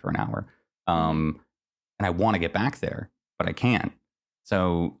meditate for an hour. Hmm. And I want to get back there, but I can't.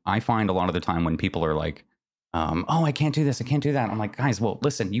 So I find a lot of the time when people are like, oh, I can't do this, I can't do that. I'm like, guys, well,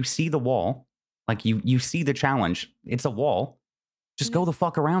 listen, you see the wall, like you see the challenge. It's a wall. Just go the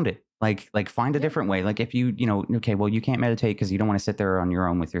fuck around it. Like find a different way. Like if you know, okay, well, you can't meditate because you don't want to sit there on your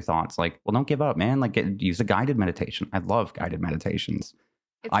own with your thoughts. Like, well, don't give up, man. Like use a guided meditation. I love guided meditations.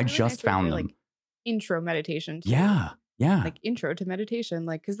 It's I really just nice found for, them. like, intro meditation too. Yeah. Like intro to meditation,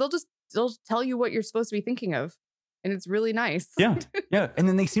 like, because they'll tell you what you're supposed to be thinking of, and it's really nice. Yeah. And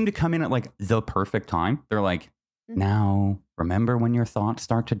then they seem to come in at like the perfect time. They're like, now remember when your thoughts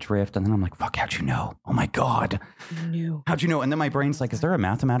start to drift, and then I'm like, fuck, how'd you know? Oh my god, how'd you know? And then my brain's like, is there a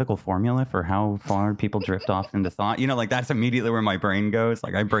mathematical formula for how far people drift off into thought? You know, like that's immediately where my brain goes.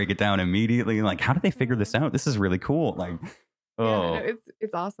 Like I break it down immediately. Like, how did they figure this out? This is really cool. Like, oh, yeah,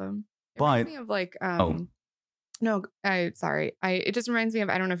 it's awesome. It but reminds me of like no, it just reminds me of,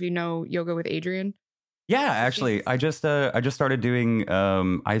 I don't know if you know Yoga with Adriene. yeah, actually, I just started doing.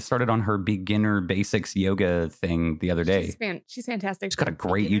 I started on her beginner basics yoga thing the other day. She's fantastic. She's got a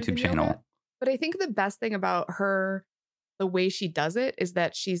great YouTube channel. Yoga. But I think the best thing about her, the way she does it, is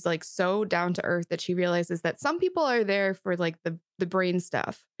that she's like so down to earth that she realizes that some people are there for like the brain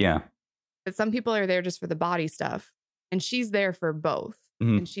stuff. Yeah. That some people are there just for the body stuff, and she's there for both.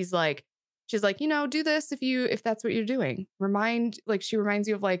 And she's like, you know, do this if that's what you're doing. She reminds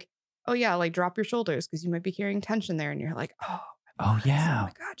you of like, oh yeah, like drop your shoulders because you might be carrying tension there, and you're like, oh yeah, oh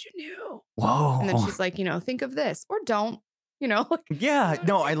my god, you knew. Whoa. And then she's like, you know, think of this or don't, you know. Like, yeah,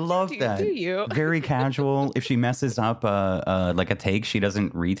 no, I love that. Do you? Very casual. If she messes up like a take, she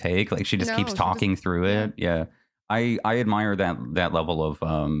doesn't retake. Like she just keeps talking through it. Yeah. I admire that level of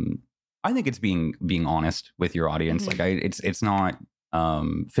I think it's being honest with your audience. Like it's not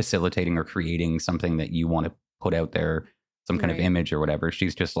facilitating or creating something that you want to put out there, some kind of image or whatever.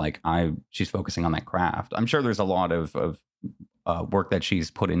 She's just like, she's focusing on that craft. I'm sure there's a lot of work that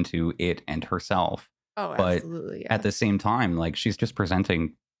she's put into it and herself. Oh, but absolutely. At the same time, like she's just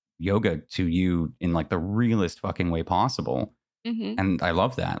presenting yoga to you in like the realest fucking way possible. And I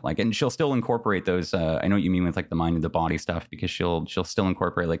love that. Like, and she'll still incorporate those. I know what you mean with like the mind and the body stuff, because she'll still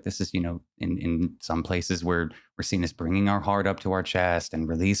incorporate like, this is, you know, in some places where we're seen as bringing our heart up to our chest and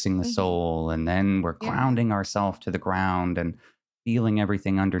releasing the soul, and then we're grounding ourselves to the ground and feeling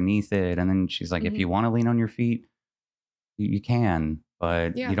everything underneath it. And then she's like, if you want to lean on your feet, you can,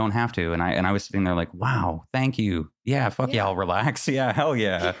 but you don't have to. And I was sitting there like, wow, thank you. Yeah, fuck yeah, I'll relax. Yeah, hell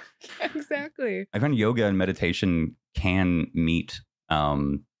yeah. Exactly. I find yoga and meditation can meet. I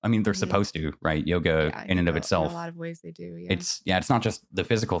mean, they're supposed to, right? Yoga in and of itself. In a lot of ways they do. Yeah. It's not just the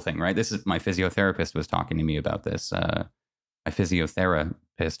physical thing, right? This is my physiotherapist was talking to me about this. My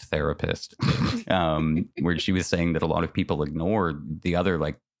therapist, where she was saying that a lot of people ignore the other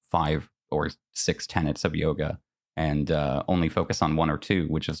like 5 or 6 tenets of yoga and only focus on 1 or 2,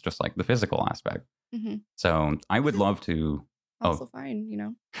 which is just like the physical aspect. So I would love to also fine, you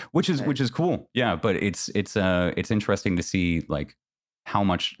know, which is cool. Yeah. But it's interesting to see like how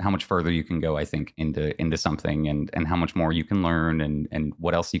much further you can go, I think, into something and how much more you can learn and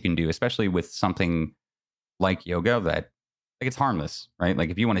what else you can do, especially with something like yoga that like it's harmless, right?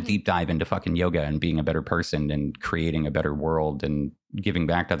 Like if you want to deep dive into fucking yoga and being a better person and creating a better world and giving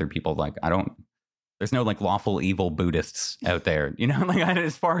back to other people, like there's no like lawful evil Buddhists out there, you know, like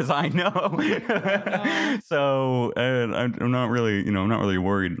as far as I know. So I'm not really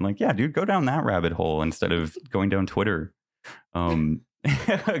worried. Like, yeah, dude, go down that rabbit hole instead of going down Twitter.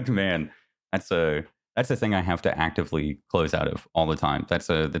 Man, that's a thing I have to actively close out of all the time. That's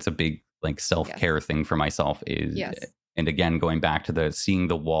a big like self-care thing for myself is, and again, going back to the seeing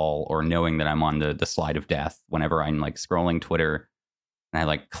the wall or knowing that I'm on the slide of death whenever I'm like scrolling Twitter. And I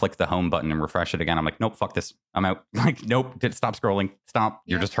like click the home button and refresh it again. I'm like, nope, fuck this. I'm out. Like, nope, stop scrolling. Stop.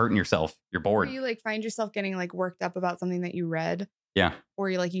 You're just hurting yourself. You're bored. Or you like find yourself getting like worked up about something that you read. Yeah. Or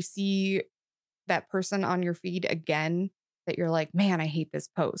you see that person on your feed again that you're like, man, I hate this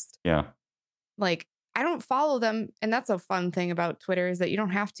post. Yeah. Like, I don't follow them. And that's a fun thing about Twitter is that you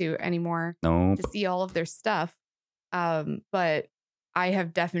don't have to anymore to see all of their stuff. But I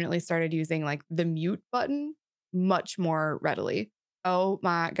have definitely started using like the mute button much more readily. Oh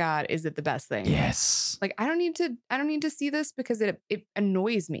my God, is it the best thing? Yes. Like I don't need to see this because it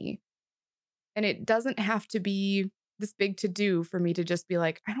annoys me. And it doesn't have to be this big to do for me to just be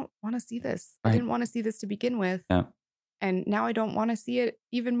like, I don't want to see this. Right. I didn't want to see this to begin with. Yeah. And now I don't want to see it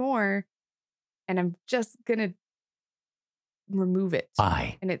even more. And I'm just gonna remove it.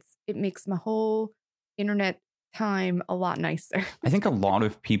 Bye. And it makes my whole internet time a lot nicer. I think a lot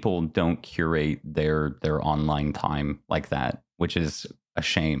of people don't curate their online time like that, which is a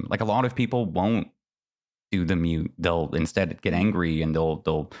shame. Like a lot of people won't do the mute. They'll instead get angry and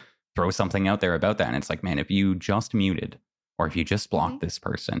they'll throw something out there about that. And it's like, man, if you just muted or if you just blocked this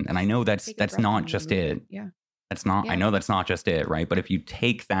person, and I know that's not just it. Yeah. That's not, I know that's not just it, right? But if you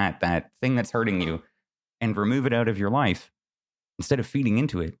take that thing that's hurting you and remove it out of your life, instead of feeding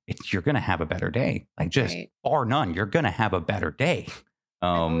into it, you're going to have a better day. Like just bar none, you're going to have a better day.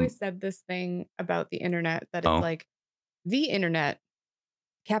 I've always said this thing about the internet that it's like the internet,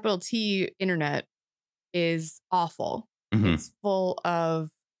 capital T internet, is awful. It's full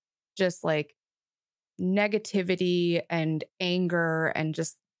of just like negativity and anger and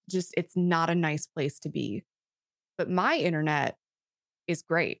just it's not a nice place to be. But my internet is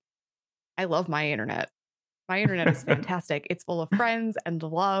great. I love my internet. My internet is fantastic. It's full of friends and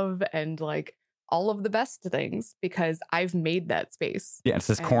love and like all of the best things because I've made that space. Yeah, it's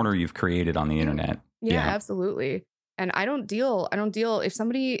this corner you've created on the internet. Yeah, absolutely. And I don't deal if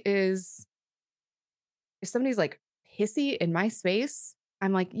somebody's like pissy in my space,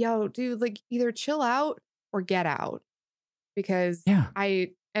 I'm like, yo, dude, like either chill out or get out. Because I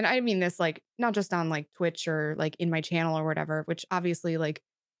mean this like not just on like Twitch or like in my channel or whatever, which obviously like,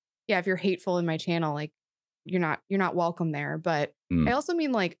 yeah, if you're hateful in my channel, like you're not welcome there. But I also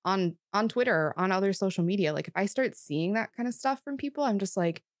mean like on Twitter, on other social media, like if I start seeing that kind of stuff from people, I'm just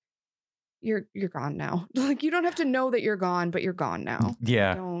like, you're gone now. Like you don't have to know that you're gone, but you're gone now.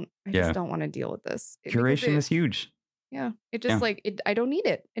 Yeah. I just don't want to deal with this. Curation is huge. Yeah. It just I don't need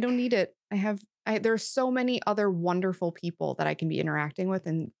it. I don't need it. There are so many other wonderful people that I can be interacting with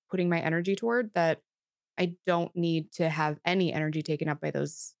and putting my energy toward that I don't need to have any energy taken up by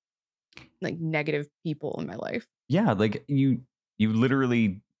those like negative people in my life. Yeah. Like you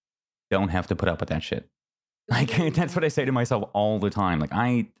literally don't have to put up with that shit. Like that's what I say to myself all the time. Like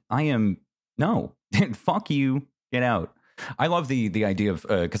I am, no, fuck you, get out. I love the idea of,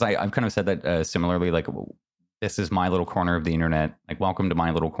 cause I've kind of said that similarly, like, this is my little corner of the internet. Like, welcome to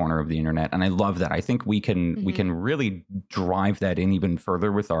my little corner of the internet. And I love that. I think we can really drive that in even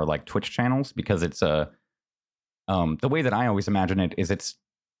further with our like Twitch channels, because it's the way that I always imagine it is it's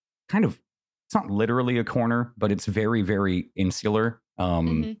kind of, it's not literally a corner, but it's very, very insular.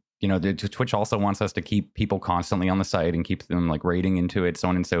 You know, Twitch also wants us to keep people constantly on the site and keep them like rating into it, so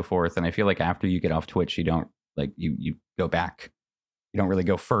on and so forth. And I feel like after you get off Twitch, you don't like you go back. You don't really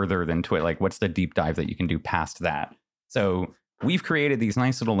go further than Twitch. Like, what's the deep dive that you can do past that? So we've created these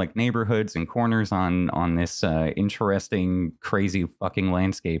nice little like neighborhoods and corners on this interesting, crazy fucking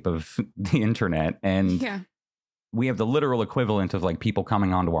landscape of the internet. And we have the literal equivalent of like people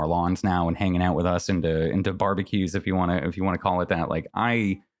coming onto our lawns now and hanging out with us into barbecues, if you want to call it that. Like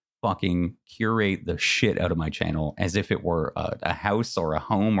I fucking curate the shit out of my channel as if it were a house or a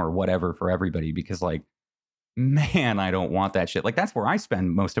home or whatever for everybody, because like, man, I don't want that shit. Like that's where I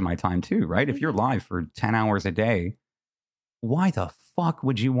spend most of my time too, right? If you're live for 10 hours a day, why the fuck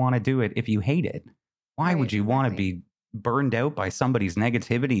would you want to do it if you hate it? Why would you want to be burned out by somebody's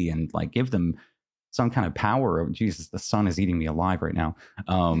negativity and like give them some kind of power? Of Jesus, the sun is eating me alive right now.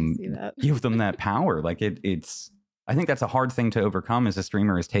 Give them that power. Like it's I think that's a hard thing to overcome as a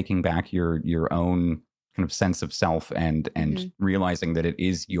streamer, is taking back your own kind of sense of self and realizing that it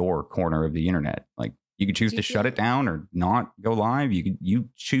is your corner of the internet. Like you could choose to shut it down or not go live. You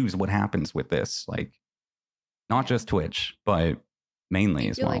choose what happens with this, like not just Twitch, but mainly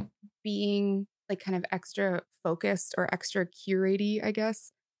as well. Like being like kind of extra focused or extra curaty, I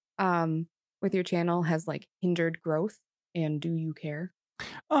guess, with your channel has like hindered growth. And do you care?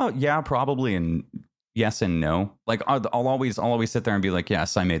 Oh yeah, probably. And yes and no. Like I'll always sit there and be like,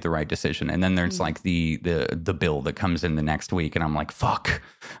 yes, I made the right decision. And then there's like the bill that comes in the next week, and I'm like, fuck.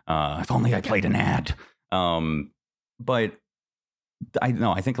 If only I played an ad. But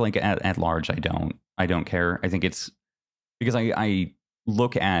I think like at large, I don't care. I think it's because I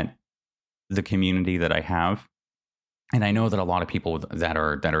look at the community that I have, and I know that a lot of people that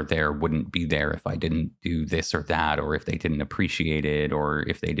are there wouldn't be there if I didn't do this or that, or if they didn't appreciate it, or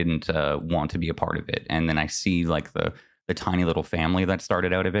if they didn't want to be a part of it. And then I see like the tiny little family that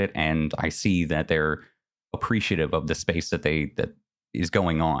started out of it, and I see that they're appreciative of the space that is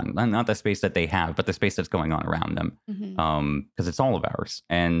going on, not the space that they have, but the space that's going on around them, because it's all of ours.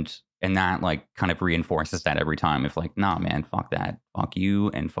 And that like kind of reinforces that every time. If like, nah, man, fuck that, fuck you,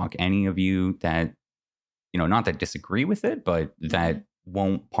 and fuck any of you that, you know, not that disagree with it, but that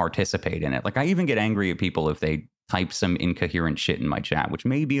won't participate in it. Like I even get angry at people if they type some incoherent shit in my chat, which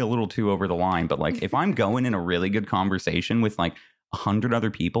may be a little too over the line. But like if I'm going in a really good conversation with like 100 other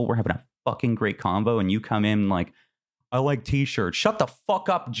people, we're having a fucking great convo, and you come in like, I like t-shirts. Shut the fuck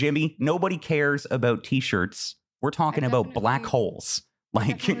up, Jimmy. Nobody cares about t-shirts. We're talking about black holes. Like,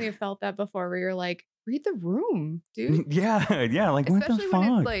 I definitely felt that before, where you're like, read the room, dude. Yeah, yeah. Like what the Especially when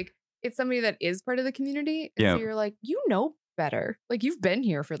it's fuck? like it's somebody that is part of the community, and so Yeah, you're like, "You know better. Like, you've been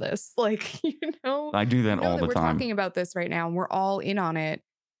here for this. Like, I do that you know all that the we're time. talking about this right now, and we're all in on it,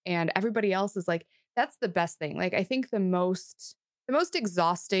 and everybody else is like." That's the best thing. Like, I think the most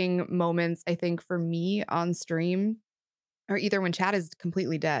exhausting moments, I think, for me on stream are either when chat is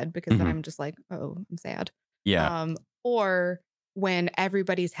completely dead, because then Hmm. I'm just like, "Oh, I'm sad." Yeah. Um, or when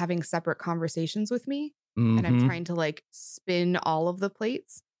everybody's having separate conversations with me, and I'm Hmm. trying to, like, spin all of the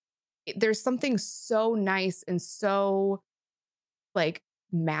plates. There's something so nice and so, like,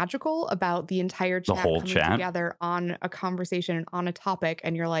 magical about the entire The chat whole coming chat. together on a conversation and on a topic,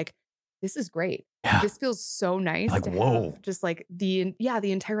 and you're like, "This is great. Yeah. This feels so nice Like to have whoa. just, like, the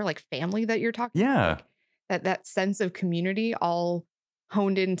entire, like, family that you're talking to, Yeah. like, that sense of community all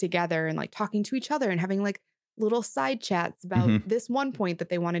honed in together and, like, talking to each other and having, like, little side chats about Hmm. this one point that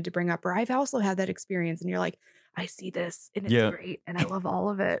they wanted to bring up, or I've also had that experience, and you're like, "I see this, and it's Yeah. great, and I love all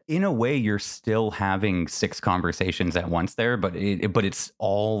of it." In a way, you're still having six conversations at once there, but it's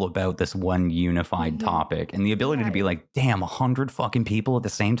all about this one unified Mhm. topic, and the ability to Yeah, be like, damn, 100 fucking people at the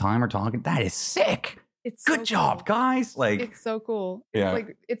same time are talking. That is sick. it's Good so job, cool. guys. Like, It's so cool. It's yeah.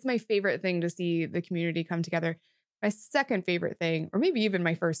 like it's my favorite thing to see the community come together. My second favorite thing, or maybe even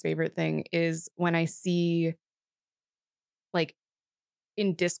my first favorite thing, is when I see, like,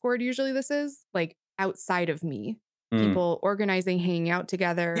 in Discord, usually this is like outside of me, Mm. people organizing, hanging out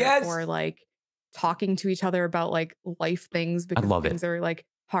together, Yes. or like talking to each other about like life things I because love it. things are like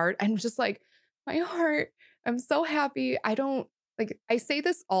hard. I'm just like, my heart, I'm so happy. I don't like I say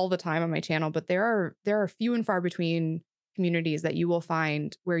this all the time on my channel, but there are few and far between communities that you will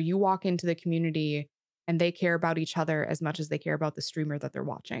find where you walk into the community and they care about each other as much as they care about the streamer that they're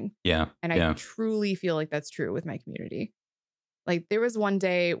watching. Yeah. And I Yeah. truly feel like that's true with my community. Like, there was one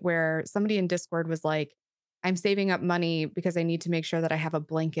day where somebody in Discord was like, "I'm saving up money because I need to make sure that I have a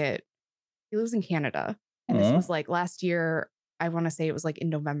blanket." He lives in Canada. And this Aw. was like last year. I want to say it was like in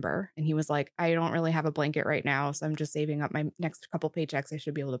November. And he was like, "I don't really have a blanket right now. So I'm just saving up my next couple paychecks. I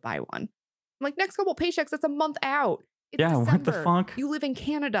should be able to buy one." I'm like, "Next couple paychecks, that's a month out. It's Yeah. What the December. fuck? You live in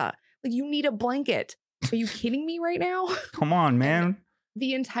Canada. Like, you need a blanket. Are you kidding me right now?" Come on, And man.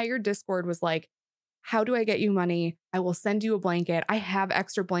 the entire Discord was like, "How do I get you money? I will send you a blanket. I have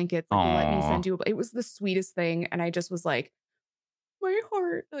extra blankets. Like, let me Aw. send you it was the sweetest thing." And I just was like, my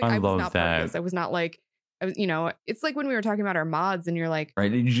heart. Like, I I was love not part of that. this. I was not like, it's like when we were talking about our mods and you're like,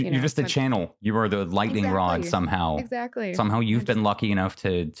 Right? You're just the when channel. You are the lightning rod exactly. somehow. Exactly. Somehow And I you've just been lucky enough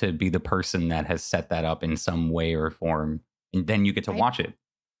to be the person that has set that up in some way or form. And then you get to I watch it.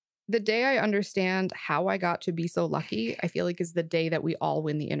 the day I understand how I got to be so lucky, I feel like is the day that we all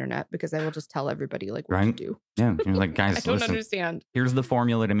win the internet, because I will just tell everybody like what to Right? do. Yeah. You're like, I guys, don't listen, understand. here's the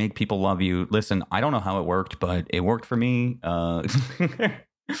formula to make people love you. Listen, I don't know how it worked, but it worked for me.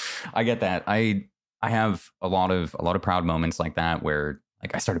 I get that. I have a lot of proud moments like that where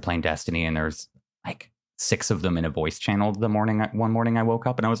like I started playing Destiny and there's like six of them in a voice channel one morning I woke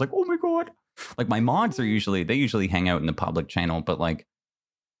up and I was like, oh my God. Like my mods are usually hang out in the public channel, but like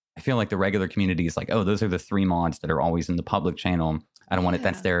I feel like the regular community is like, oh, those are the three mods that are always in the public channel. I don't want it.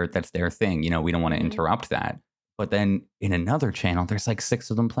 Yeah. That's their thing. You know, we don't want to Mhm. interrupt that. But then in another channel, there's like six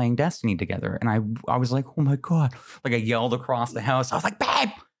of them playing Destiny together, and I was like, oh my God! Like I yelled across the house. I was like, babe,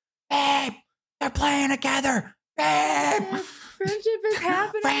 they're playing together, babe, Friendship is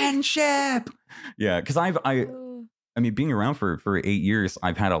happening. friendship. Yeah, because Oh, I mean, being around for 8 years,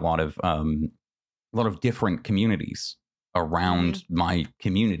 I've had a lot of different communities around my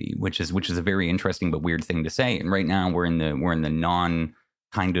community, which is a very interesting but weird thing to say. And right now we're in the non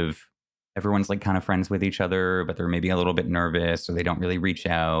kind of everyone's like kind of friends with each other, but they're maybe a little bit nervous or they don't really reach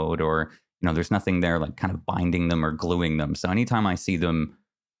out or there's nothing there like kind of binding them or gluing them. So anytime I see them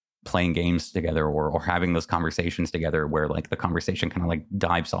playing games together or having those conversations together where like the conversation kind of like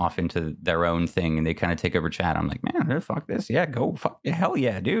dives off into their own thing and they kind of take over chat, I'm like, man, fuck this. Yeah, go. Fuck. Hell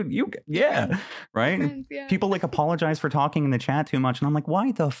yeah, dude. Yeah. Right. And friends, yeah. people like apologize for talking in the chat too much. And I'm like,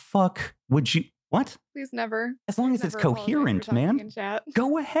 why the fuck would you? What? Please never. As long Please as it's never apologize for coherent, talking man. in chat.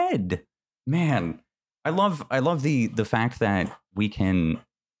 Go ahead. Man. I love the fact that we can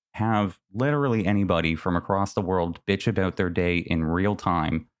have literally anybody from across the world bitch about their day in real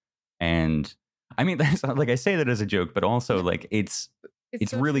time. And I mean, that's like I say that as a joke, but also like it's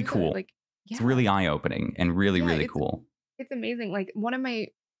It's so really true, though. cool. Like, It's yeah, really eye opening and really yeah, really cool. it's amazing. Like, one of my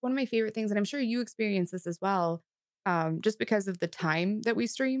favorite things, and I'm sure you experience this as well, just because of the time that we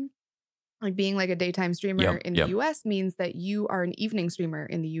stream. Like, being like a daytime streamer Yep. in the Yep. US means that you are an evening streamer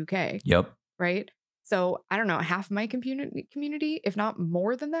in the UK, Yep. right? So I don't know, half my community, if not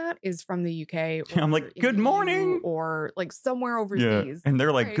more than that, is from the UK or I'm like, in good the EU morning. or like somewhere Yeah. overseas. And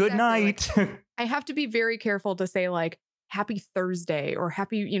they're like, Right, good exactly. Like night. I have to be very careful to say like happy Thursday or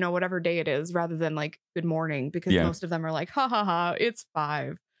happy, whatever day it is, rather than like good morning, because Yeah. most of them are like, ha ha ha, it's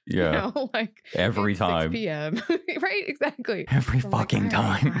 5. Yeah. Like Every it's 6 time. p.m. Right, exactly. Every So I'm like, fucking all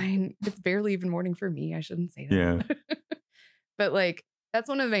right, time. fine. It's barely even morning for me. I shouldn't say that. Yeah. But like that's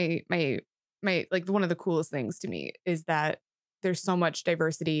one of my like one of the coolest things to me is that there's so much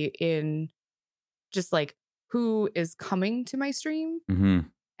diversity in just like who is coming to my stream. hmm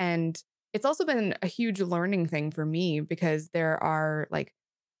And it's also been a huge learning thing for me because there are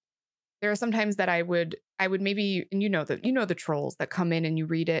some times that I would maybe, and the trolls that come in and you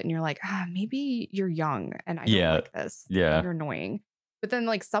read it and you're like, maybe you're young and I don't Yeah. like this. Yeah. You're annoying. But then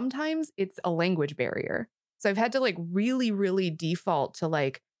like sometimes it's a language barrier. So I've had to like really, really default to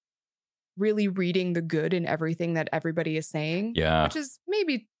like really reading the good in everything that everybody is saying. Yeah. Which is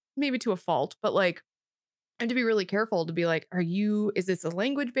maybe to a fault, but like and to be really careful to be like, is this a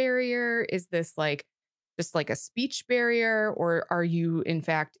language barrier? Is this like just like a speech barrier? Or are you in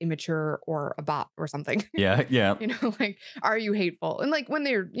fact immature or a bot or something? Yeah. Yeah. Like, are you hateful? And like when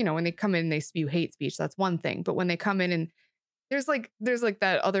when they come in and they spew hate speech, that's one thing. But when they come in and there's like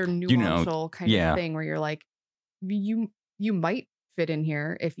that other nuancial kind yeah. of thing where you're like, you might fit in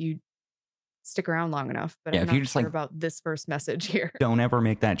here if you stick around long enough, but Yeah, I'm if you not just, sure like, about this first message here. Don't ever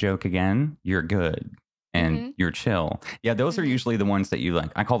make that joke again, you're good. And Mhm. you're chill. Yeah, those are Mhm. usually the ones that you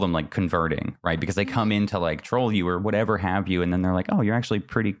like. I call them like converting, right? Because they come Mhm. in to like troll you or whatever have you, and then they're like, "Oh, you're actually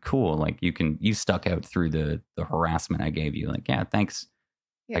pretty cool. Like you stuck out through the harassment I gave you. Like, yeah, thanks.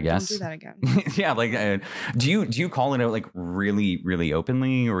 Yeah, I don't guess." do that again. Yeah, like do you call it out like really really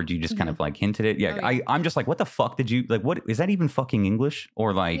openly, or do you just kind Mhm. of like hint at it? Yeah, Oh, yeah. I'm just like, what the fuck did you like? What is that even fucking English?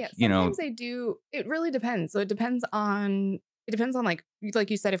 Or like Yeah, sometimes I do. It really depends. So it depends on like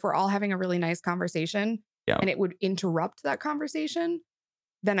you said, if we're all having a really nice conversation Yeah. and it would interrupt that conversation,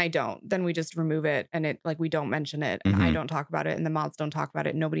 then I don't. Then we just remove it and it like we don't mention it and I Mhm. don't talk about it and the mods don't talk about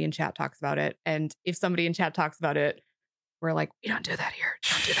it. Nobody in chat talks about it. And if somebody in chat talks about it, we're like, we don't do that here.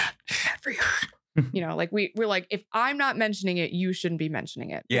 Don't do that. It's bad for you. Like we're like, if I'm not mentioning it, you shouldn't be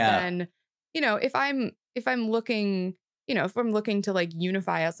mentioning it. But Yeah. then, if I'm looking, if I'm looking to like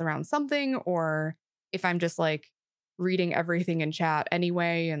unify us around something, or if I'm just like reading everything in chat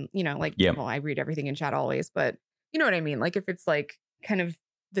anyway, and like, Yep. well, I read everything in chat always, but you know what I mean? Like if it's like kind of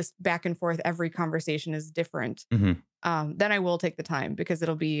this back and forth, every conversation is different. Mhm. Then I will take the time, because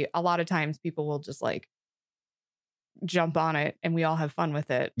it'll be a lot of times people will just like jump on it and we all have fun with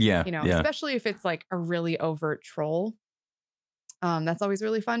it. Yeah. Yeah. Especially if it's like a really overt troll. That's always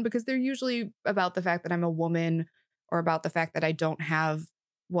really fun because they're usually about the fact that I'm a woman, or about the fact that I don't have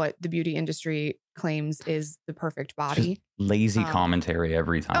what the beauty industry claims is the perfect body. Lazy Um, commentary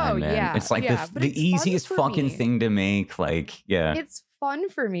every time, oh, man. yeah, It's like yeah, but it's the fun easiest for fucking me. thing to make. Like, yeah. It's fun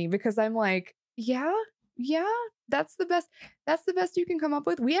for me because I'm like, yeah, that's the best. That's the best you can come up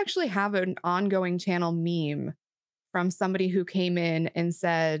with. We actually have an ongoing channel meme from somebody who came in and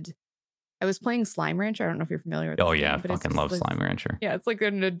said, I was playing Slime Rancher. I don't know if you're familiar with this Oh yeah, game, but it's fucking just love like, Slime Rancher. yeah, it's like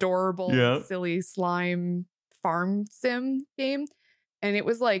an adorable, Yeah. silly slime farm sim game. And it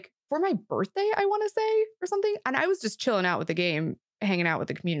was like for my birthday, I want to say, or something. And I was just chilling out with the game, hanging out with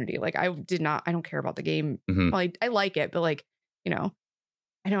the community. Like I don't care about the game. Mhm. Well, I like it, but like,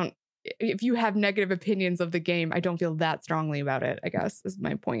 I don't, if you have negative opinions of the game, I don't feel that strongly about it, I guess is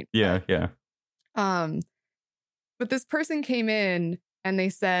my point. Yeah, yeah. But this person came in and they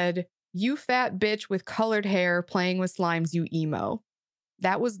said, "You fat bitch with colored hair playing with slimes, you emo."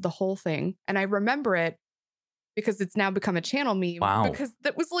 That was the whole thing. And I remember it because it's now become a channel meme. Wow. Because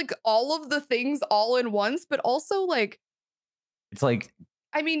that was like all of the things all in once, but also like, It's like,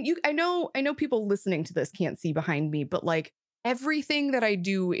 I mean, I know people listening to this can't see behind me, but like everything that I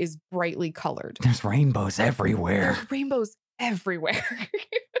do is brightly colored. there's rainbows everywhere. There's rainbows everywhere.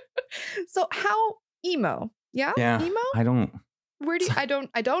 So how emo? Yeah? Yeah. Emo? I don't. Where do you, I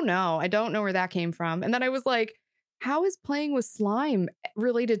don't know. I don't know where that came from. And then I was like, how is playing with slime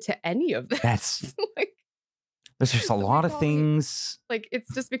related to any of this? That's like, there's just a so we lot of call me- things. like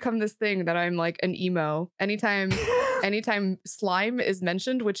it's just become this thing that I'm like an emo. Anytime slime is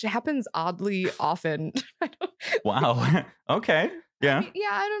mentioned, which happens oddly often. I don't, Wow. Okay. Yeah. I mean, yeah,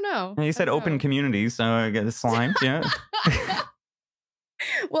 I don't know. And you said I don't open know. community, so I guess slime. Yeah.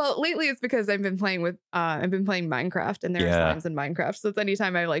 Well, lately it's because I've been playing Minecraft, and there Yeah. are slimes in Minecraft. So it's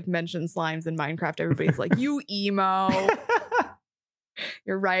anytime I like mention slimes in Minecraft, everybody's like, "You emo."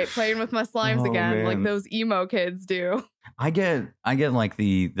 You're right. Playing with my slimes Oh, again, like man. those emo kids do. I get like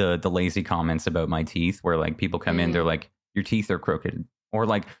the lazy comments about my teeth where like people come in, they're Mm. like, your teeth are crooked. Or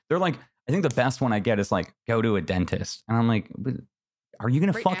like, they're like, I think the best one I get is like, go to a dentist. And I'm like, "But are you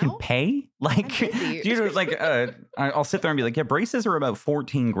going to Right fucking now? pay? Like, busy. you know, like, I'll sit there and be like, yeah, braces are about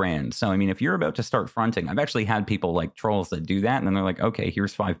 14 grand. So, I mean, if you're about to start fronting, I've actually had people like trolls that do that. And then they're like, okay,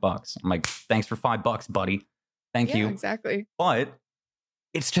 here's $5. I'm like, thanks for $5, buddy. Thank Yeah, you. exactly. But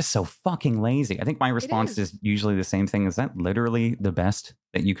it's just so fucking lazy. I think my response is usually the same thing. Is that literally the best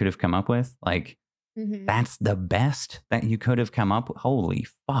that you could have come up with? Like, Mhm. that's the best that you could have come up with? Holy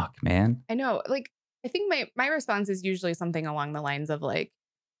fuck, man. I know. Like, I think my response is usually something along the lines of like,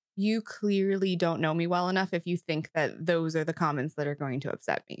 you clearly don't know me well enough if you think that those are the comments that are going to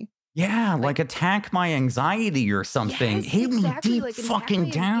upset me. Yeah, like attack my anxiety or something. Yes, Hit me deep like fucking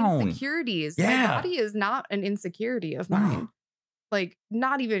attack my down. insecurities. Yeah. My body is not an insecurity of No. mine. Like,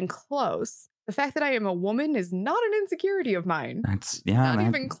 not even close. The fact that I am a woman is not an insecurity of mine. That's, yeah. Not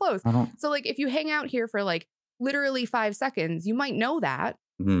even close. I don't. So, like, if you hang out here for like literally 5 seconds, you might know that.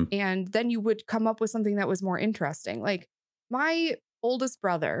 Mm. And then you would come up with something that was more interesting. Like, my oldest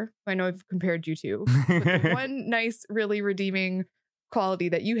brother, who I know I've compared you to, but the one nice, really redeeming quality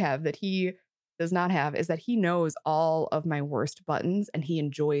that you have that he does not have is that he knows all of my worst buttons and he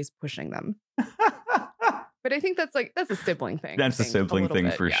enjoys pushing them. But I think that's a sibling thing. That's a sibling thing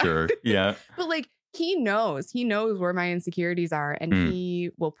bit, for yeah. sure. Yeah. But like he knows where my insecurities are and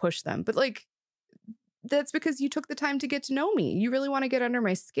he will push them. But like that's because you took the time to get to know me. You really want to get under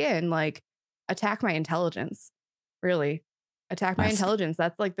my skin, like attack my intelligence. Really. Attack my intelligence.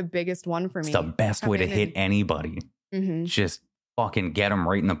 That's like the biggest one for me. It's the best way to hit anybody. Mm-hmm. Just fucking get them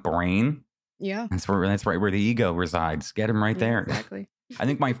right in the brain. Yeah. That's right where the ego resides. Get them right there. Exactly. I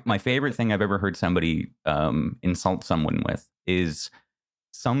think my favorite thing I've ever heard somebody insult someone with is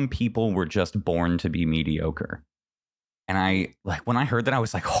some people were just born to be mediocre. And I like when I heard that, I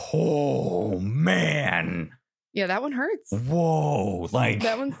was like, oh man. Yeah, that one hurts. Whoa. Like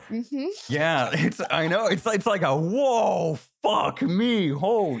that one's yeah, I know. It's like a whoa, fuck me.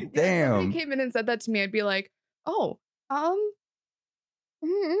 Oh damn. If somebody came in and said that to me, I'd be like, oh,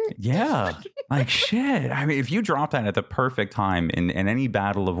 yeah, like shit. I mean, if you drop that at the perfect time in any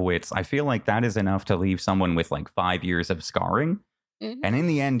battle of wits, I feel like that is enough to leave someone with like 5 years of scarring. Mm-hmm. And in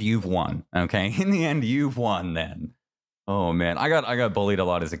the end, you've won. Okay, in the end, you've won. Then, oh man, I got bullied a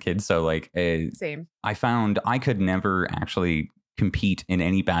lot as a kid. So like, same. I found I could never actually compete in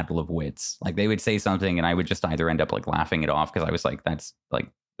any battle of wits. Like they would say something, and I would just either end up like laughing it off because I was like, that's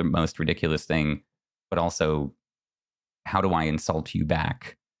like the most ridiculous thing, but also, how do I insult you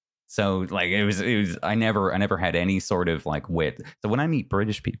back? So like it was I never had any sort of like wit. So when I meet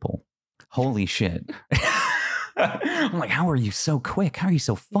British people, holy shit. I'm like, how are you so quick? How are you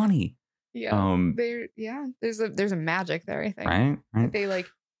so funny? Yeah. There's a magic there, I think. Right?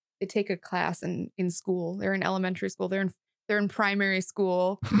 They take a class in school. They're in elementary school. They're in primary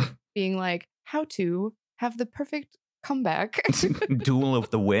school being like how to have the perfect comeback. Duel of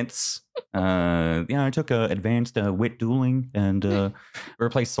the wits. I took advanced wit dueling and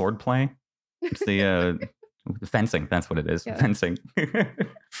replaced sword play. It's the fencing. That's what it is. Yeah. Fencing.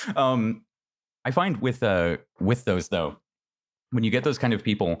 I find with those though, when you get those kind of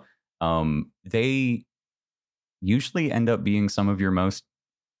people, they usually end up being some of your most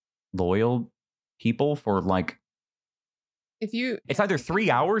loyal people for like. It's either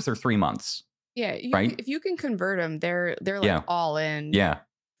 3 hours or 3 months. Yeah, right? If you can convert them, they're like all in. Yeah,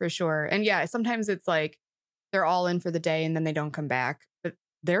 for sure. And yeah, sometimes it's like they're all in for the day and then they don't come back, but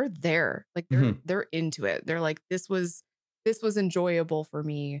they're there. Like they're into it. They're like, this was enjoyable for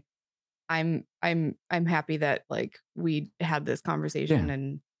me. I'm happy that like we had this conversation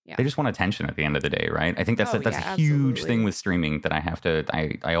and they just want attention at the end of the day, right? I think that's a huge thing with streaming that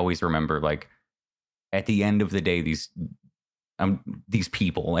I always remember. Like at the end of the day, these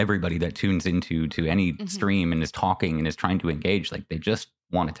people, everybody that tunes into any stream and is talking and is trying to engage, like they just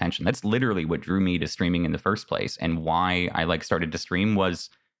want attention. That's literally what drew me to streaming in the first place, and why I like started to stream was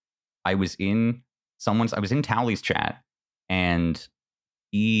I was in Towley's chat, and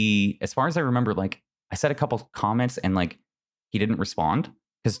he, as far as I remember, like I said a couple comments and like he didn't respond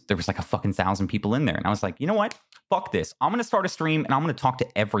because there was like a fucking 1,000 people in there, and I was like, you know what? Fuck this. I'm gonna start a stream and I'm gonna talk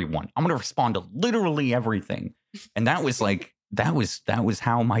to everyone. I'm gonna respond to literally everything, and that was like. That was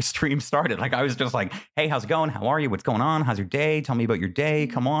how my stream started. Like I was just like, hey, how's it going? How are you? What's going on? How's your day? Tell me about your day.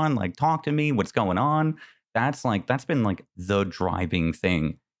 Come on, like talk to me. What's going on? That's been like the driving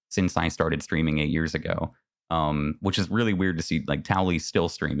thing since I started streaming 8 years ago. Which is really weird to see like Towley still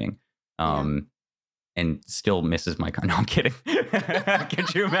streaming. and still misses my no, I'm kidding.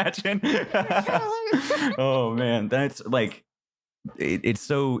 Could you imagine? Oh man, that's like it's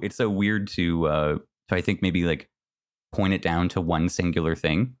so weird to I think maybe like point it down to one singular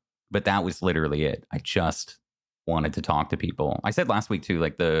thing, but that was literally it. I just wanted to talk to people. I said last week too,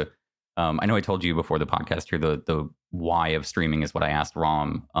 like I know I told you before the podcast here, the why of streaming is what I asked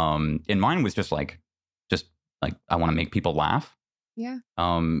Rom. And mine was just like I want to make people laugh. Yeah.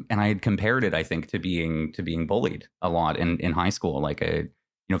 And I had compared it, I think, to being bullied a lot in high school. Like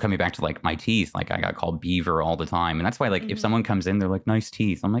coming back to like my teeth, like I got called Beaver all the time, and that's why like if someone comes in, they're like, nice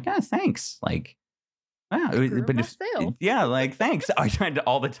teeth. I'm like, thanks. Like, wow, but yeah, like thanks. I tried to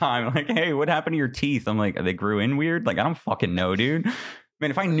all the time, like, hey, what happened to your teeth? I'm like, they grew in weird. Like, I don't fucking know, dude.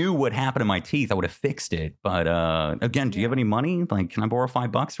 Man, if I knew what happened to my teeth, I would have fixed it. But again, do you have any money? Like, can I borrow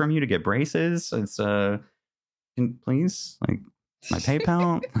 $5 from you to get braces? It's please, like my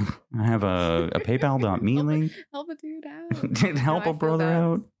PayPal. I have a PayPal.me link. Help a dude out. Help a brother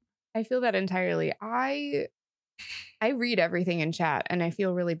out. I feel that entirely. I read everything in chat, and I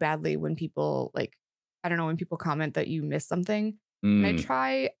feel really badly when people like, I don't know, when people comment that you missed something. And I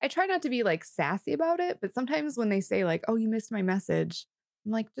try not to be like sassy about it, but sometimes when they say like, oh, you missed my message,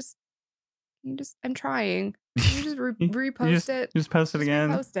 I'm like, I'm trying. Can you just repost it? Just post it again.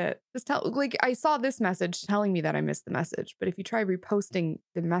 Post it. Just tell, like, I saw this message telling me that I missed the message, but if you try reposting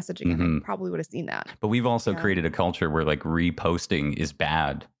the message again, I probably would have seen that. But we've also created a culture where like reposting is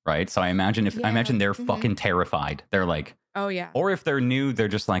bad, right? So I imagine they're fucking terrified. They're like, oh yeah. Or if they're new, they're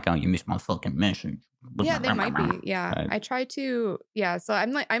just like, oh, you missed my fucking message. Yeah, they might be. Yeah, right. I try to. Yeah, so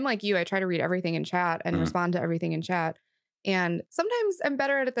I'm like you. I try to read everything in chat and respond to everything in chat. And sometimes I'm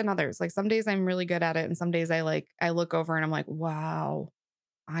better at it than others. Like some days I'm really good at it, and some days I look over and I'm like, wow,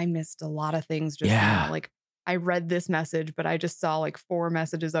 I missed a lot of things just now. Like I read this message, but I just saw like 4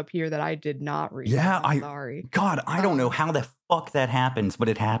 messages up here that I did not read. Yeah, I'm sorry. God, I don't know how the fuck that happens, but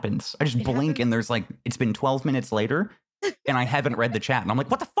it happens. I just blink and there's like it's been 12 minutes later, and I haven't read the chat, and I'm like,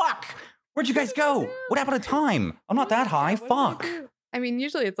 what the fuck? Where'd you guys go? What happened to time? I'm not that high. Fuck. I mean,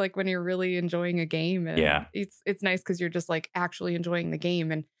 usually it's like when you're really enjoying a game, and it's nice because you're just like actually enjoying the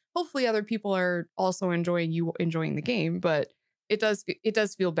game, and hopefully other people are also enjoying the game. But it does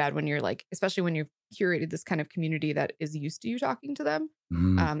feel bad when you're like, especially when you've curated this kind of community that is used to you talking to them.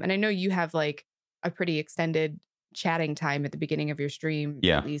 And I know you have like a pretty extended chatting time at the beginning of your stream,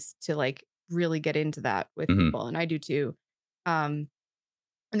 at least to like really get into that with people, and I do too. And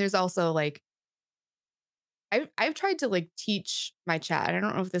there's also like, I've tried to like teach my chat. I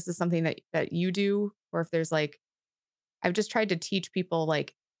don't know if this is something that you do, or if there's like, I've just tried to teach people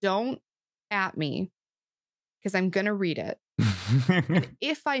like, don't at me because I'm going to read it. And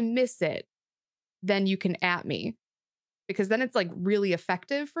if I miss it, then you can at me, because then it's like really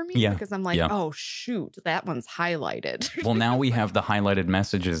effective for me, because I'm like, oh shoot, that one's highlighted. Well, now we have the highlighted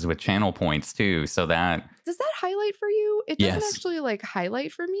messages with channel points too. So that does that highlight for you? It doesn't actually like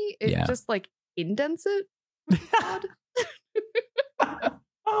highlight for me. It just like indents it.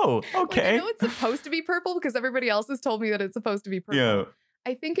 Oh, okay. Like, I know it's supposed to be purple because everybody else has told me that it's supposed to be purple. Yeah.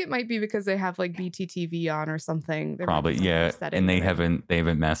 I think it might be because they have like BTTV on or something. Probably, yeah. And they haven't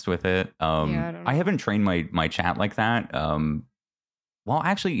messed with it. I haven't trained my chat like that. Well,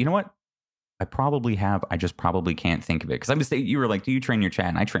 actually, you know what? I probably have. I just probably can't think of it, because you were like, do you train your chat?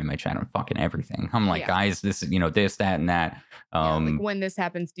 And I train my chat on fucking everything. I'm like, guys, this is, this, that, and that. Like when this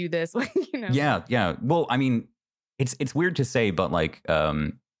happens, do this. Yeah. Well, I mean, it's weird to say, but like,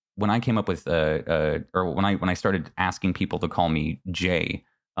 when I came up with, or when I started asking people to call me Jay,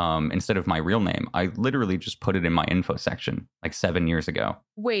 instead of my real name, I literally just put it in my info section like 7 years ago.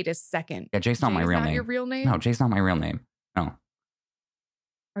 Wait a second. Yeah, Jay's not my real name. Your real name? No, Jay's not my real name. No.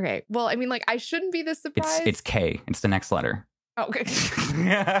 Okay. Well, I mean, like, I shouldn't be this surprised. It's K. It's the next letter. Oh, okay.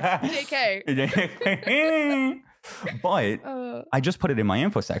 JK. But I just put it in my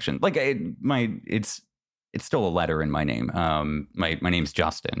info section. Like it's still a letter in my name. My name's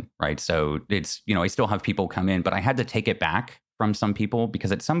Justin, right? So it's, I still have people come in, but I had to take it back from some people,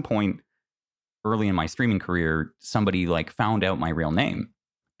 because at some point early in my streaming career, somebody like found out my real name,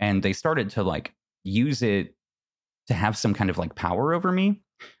 and they started to like use it to have some kind of like power over me.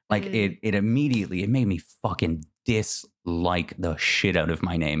 Like it immediately, it made me fucking dislike the shit out of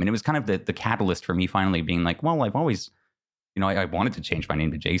my name. And it was kind of the catalyst for me finally being like, well, I've always, I wanted to change my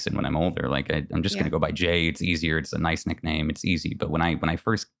name to Jason when I'm older. Like I'm just going to go by Jay. It's easier. It's a nice nickname. It's easy. But when I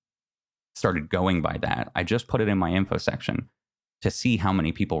first started going by that, I just put it in my info section to see how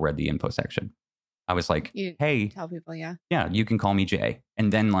many people read the info section. I was like, hey, tell people, yeah, you can call me Jay.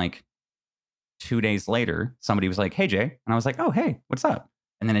 And then like 2 days later, somebody was like, hey, Jay. And I was like, oh, hey, what's up?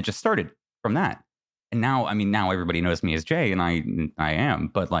 And then it just started from that. And now, I mean, now everybody knows me as Jay, and I am.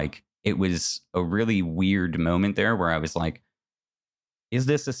 But like, it was a really weird moment there where I was like, is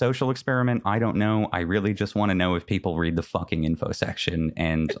this a social experiment? I don't know. I really just want to know if people read the fucking info section.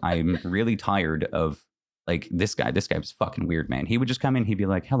 And I'm really tired of like this guy. This guy was fucking weird, man. He would just come in. He'd be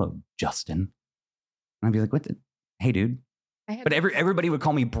like, hello, Justin. And I'd be like, what the? Hey, dude. But everybody would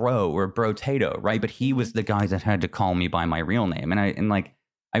call me bro or bro-tato, right? But he was the guy that had to call me by my real name. And like,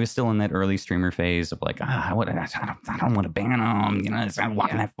 I was still in that early streamer phase of like, I don't want to ban him. You know, it's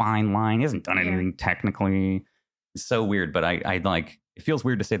walking that fine line. He hasn't done anything technically. It's so weird. But I like, it feels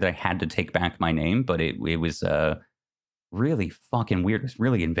weird to say that I had to take back my name, but it was really fucking weird. It's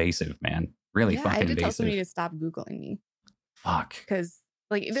really invasive, man. Really fucking invasive. I had to tell somebody to stop Googling me. Fuck. Because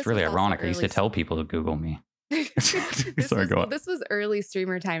like, it's really ironic. I used to tell people to Google me. Sorry, go on. This was early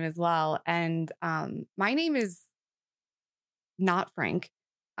streamer time as well. And my name is not Frank.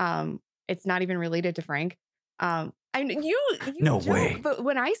 It's not even related to Frank. You no joke, way. But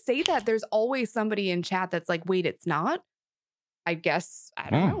when I say that, there's always somebody in chat that's like, wait, it's not. I guess I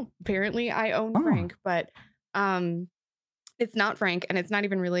don't know. Apparently, I own Frank, but it's not Frank, and it's not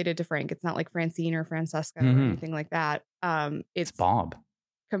even related to Frank. It's not like Francine or Francesca or anything like that. It's Bob.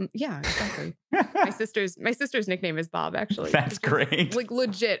 Yeah, exactly. my sister's nickname is Bob. Actually, that's great. Like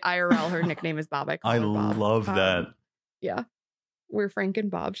legit IRL, her nickname is Bob. I love that. Yeah. We're Frank and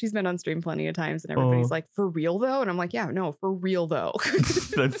Bob. She's been on stream plenty of times, and everybody's like, "For real though?" And I'm like, "Yeah, no, for real though."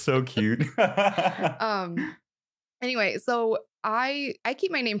 That's so cute. Anyway, so I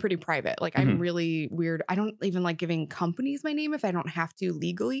keep my name pretty private. Like, I'm really weird. I don't even like giving companies my name if I don't have to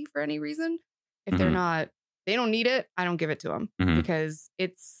legally for any reason. If they don't need it, I don't give it to them because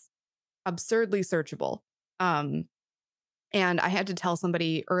it's absurdly searchable. And I had to tell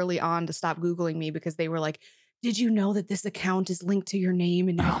somebody early on to stop Googling me because they were like, did you know that this account is linked to your name?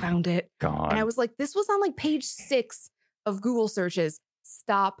 And I found it. God. And I was like, this was on like page 6 of Google searches.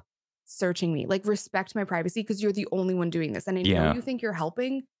 Stop searching me. Like, respect my privacy because you're the only one doing this. And I know you think you're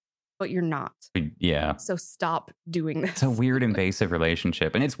helping, but you're not. Yeah. So stop doing this. It's a weird invasive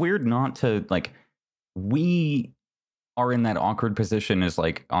relationship. And it's weird not to like, we are in that awkward position as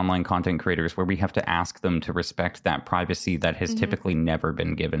like online content creators where we have to ask them to respect that privacy that has typically never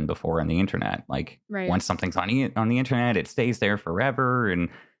been given before on the internet. Like once something's on the internet, it stays there forever, and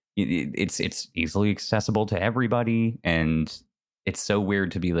it's easily accessible to everybody. And it's so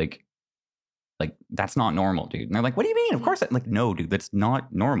weird to be like that's not normal, dude. And they're like, what do you mean? Of course, like, no, dude, that's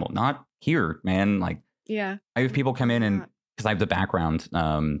not normal. Not here, man. Like, yeah, I have people come in and because I have the background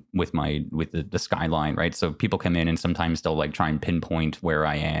with the skyline, right? So people come in and sometimes they'll like try and pinpoint where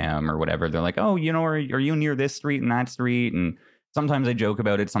I am or whatever. They're like, oh, you know, are you near this street and that street? And sometimes I joke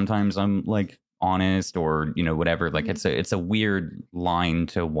about it. Sometimes I'm like honest or, you know, whatever. Like it's a weird line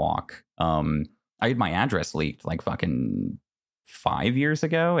to walk. I had my address leaked like fucking 5 years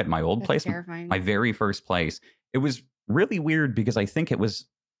ago at my old place, terrifying. My very first place. It was really weird because I think it was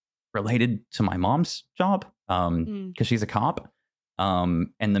related to my mom's job because she's a cop. And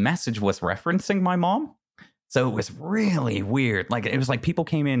the message was referencing my mom. So it was really weird. Like, it was like people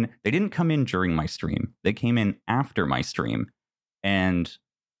came in, they didn't come in during my stream. They came in after my stream and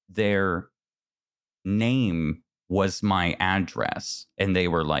their name was my address. And they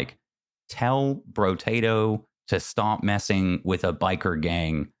were like, tell Bro-tato to stop messing with a biker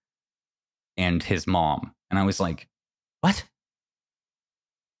gang and his mom. And I was like, what?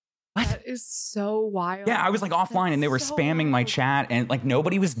 That is so wild. Yeah, I was like offline and they were spamming my chat and like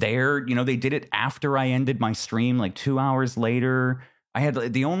nobody was there. You know, they did it after I ended my stream, like 2 hours later. I had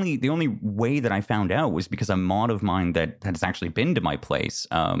the only way that I found out was because a mod of mine that has actually been to my place.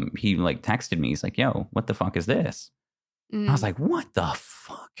 He like texted me. He's like, yo, what the fuck is this? I was like, what the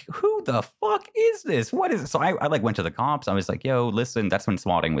fuck? Who the fuck is this? What is it? So I like went to the cops. I was like, yo, listen, that's when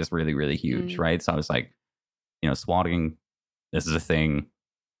swatting was really, really huge, right? So I was like, you know, swatting, this is a thing.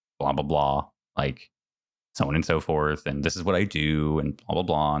 Blah, blah, blah, like so on and so forth. And this is what I do and blah, blah,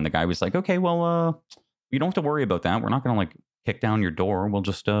 blah. And the guy was like, okay, well, you don't have to worry about that. We're not going to like kick down your door. We'll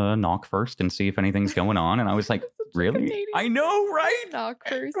just knock first and see if anything's going on. And I was like, really? I know, right? Knock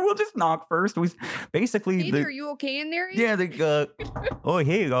first. We'll just knock first. We basically, hey, are you okay in there? Yeah. Oh,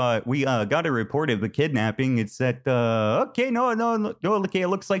 hey, we got a report of a kidnapping. It's that, okay, no, okay, it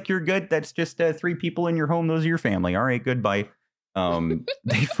looks like you're good. That's just 3 people in your home. Those are your family. All right, goodbye.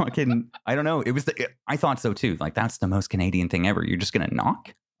 They fucking, I don't know. I thought so too. Like, that's the most Canadian thing ever. You're just going to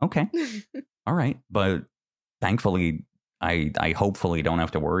knock. Okay. All right. But thankfully, I hopefully don't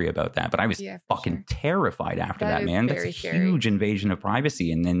have to worry about that. But I was fucking terrified after that, man. That's a huge invasion of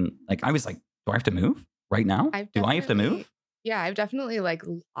privacy. And then like, I was like, do I have to move right now? Do I have to move? Yeah, I've definitely like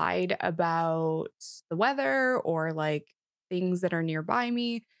lied about the weather or like things that are nearby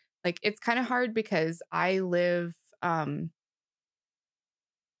me. Like it's kind of hard because I live in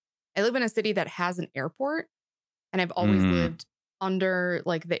a city that has an airport and I've always Mm, lived under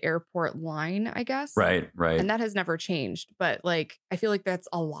like the airport line, I guess. right, right. And that has never changed. But like I feel like that's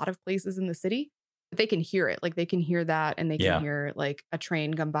a lot of places in the city. But they can hear it. Like they can hear that and they can Yeah, hear like a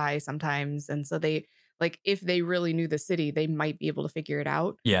train come by sometimes. And so they like if they really knew the city, they might be able to figure it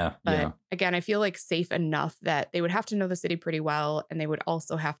out. yeah, But yeah. again, I feel like safe enough that they would have to know the city pretty well and they would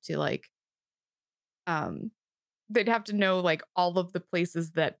also have to like um they'd have to know like all of the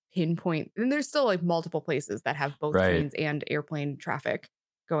places that pinpoint, and there's still like multiple places that have both Right. trains and airplane traffic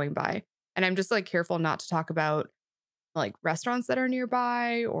going by. And I'm just like careful not to talk about like restaurants that are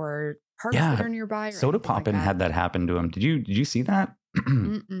nearby or parks that Yeah. are nearby or Soda anything like Poppin that. had that happen to him. Did you see that?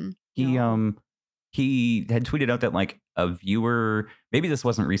 Mm-mm. he No. um he had tweeted out that like a viewer, maybe this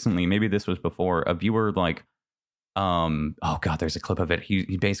wasn't recently, maybe this was before, a viewer like oh god, there's a clip of it.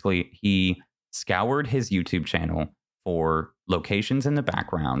 He basically he scoured his YouTube channel for locations in the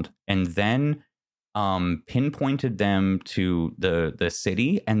background and then pinpointed them to the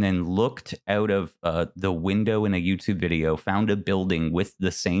city and then looked out of the window in a YouTube video, found a building with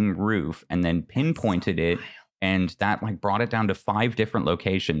the same roof and then That's so pinpointed it, wild. and that like brought it down to 5 different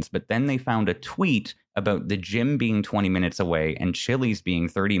locations. But then they found a tweet about the gym being 20 minutes away and Chili's being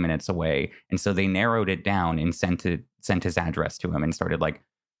 30 minutes away, and so they narrowed it down and sent his address to him and started like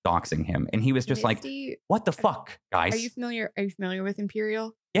doxing him, and he was just like, Misty, what the fuck, are you guys? familiar with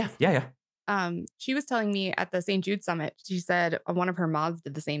Imperial? Yeah, yeah, yeah. She was telling me at the St. Jude Summit, she said one of her mods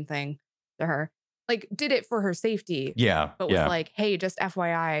did the same thing to her. Like did it for her safety, Yeah, but was yeah. like, "Hey, just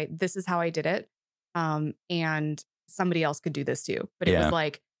FYI, this is how I did it." And somebody else could do this too. But it was Yeah.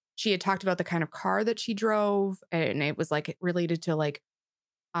 like she had talked about the kind of car that she drove and it was like related to like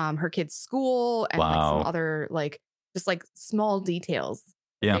her kid's school and like some Wow. other like just like small details.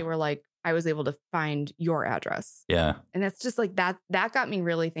 Yeah. They were like, I was able to find your address. Yeah. And that's just like that got me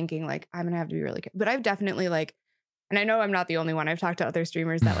really thinking like I'm gonna have to be really but I've definitely like, and I know I'm not the only one. I've talked to other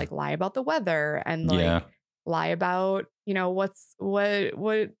streamers that like lie about the weather and Yeah. like lie about,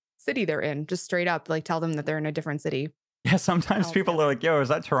 what city they're in, just straight up like tell them that they're in a different city Yeah. Sometimes people are altogether. like, yo, is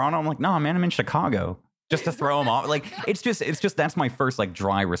that Toronto? I'm like, no, man, I'm in Chicago. Just to throw them off. Like, it's just, that's my first like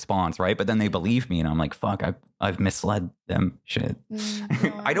dry response, right? But then they believe me and I'm like, fuck, I've misled them. Shit.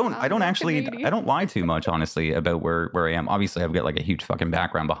 I don't, I'm not actually, I Canadian. don't lie too much, honestly, about where I am. Obviously, I've got like a huge fucking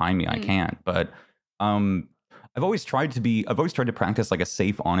background behind me. I Mm, can't, but, um, I've always tried to practice like a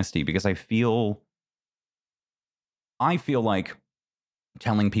safe honesty because I feel like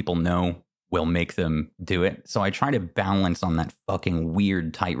telling people no will make them do it. So I try to balance on that fucking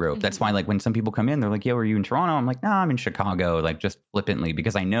weird tightrope. That's mhm. why, like, when some people come in, they're like, yo, are you in Toronto? I'm like, no, I'm in Chicago, like, just flippantly,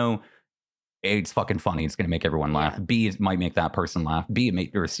 because I know A, it's fucking funny. It's going to make everyone laugh. Yeah. B, it might make that person laugh. B,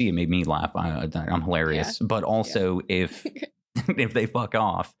 or C, it made me laugh. I'm Yeah. hilarious. But Yeah. also, if if they fuck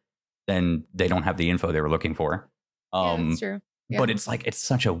off, then they don't have the info they were looking for. Yeah, that's true. But Yeah. it's like, it's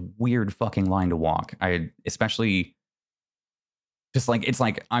such a weird fucking line to walk. Especially just like, it's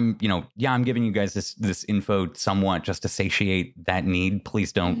like, I'm giving you guys this info somewhat just to satiate that need.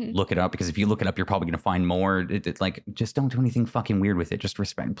 Please don't Mhm. look it up, because if you look it up, you're probably going to find more. Like, just don't do anything fucking weird with it. Just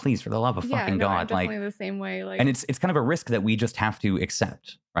respect, please, for the love of Yeah, fucking no, I'm God. Like, definitely the same way. Like, and it's kind of a risk that we just have to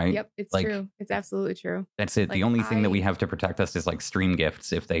accept, right? yep, it's Like, true. It's absolutely true. that's it. The Like only thing that we I have to protect us is like stream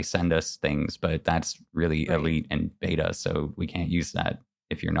gifts if they send us things, but that's really right. elite and beta, so we can't use that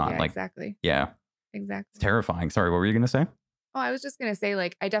if you're not Yeah, like, exactly. yeah, it's Exactly. terrifying. Sorry, what were you going to say? Oh, I was just gonna say,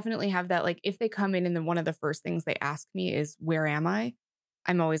 like, I definitely have that. Like, if they come in and then one of the first things they ask me is, "Where am I?"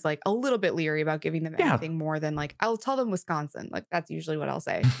 I'm always like a little bit leery about giving them Yeah. anything more than like I'll tell them Wisconsin. Like that's usually what I'll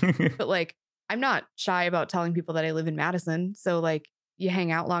say. But like I'm not shy about telling people that I live in Madison. So like you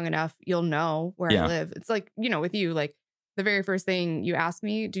hang out long enough, you'll know where I Yeah. live. It's like, with you, like the very first thing you ask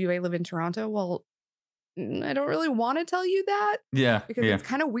me, do I live in Toronto? Well, I don't really want to tell you that Yeah. because Yeah. it's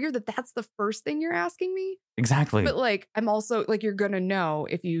kind of weird that that's the first thing you're asking me. Exactly. But like, I'm also like, you're going to know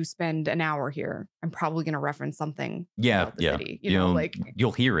if you spend an hour here, I'm probably going to reference something Yeah. about the Yeah. city,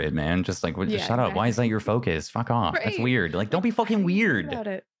 You'll hear it, man. Just like, yeah, shut up. Why is that exactly. your focus? Fuck off. That's Right. weird. Like, don't be Like, why fucking are you weird weird. about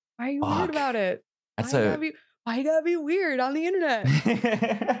it? Why are you weird Fuck. about it? That's Why you gotta be weird on the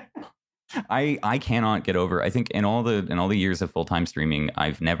internet? I cannot get over. I think in all the years of full-time streaming,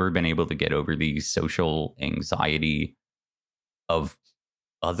 I've never been able to get over the social anxiety of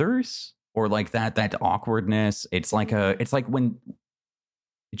others, or like that awkwardness. It's like when,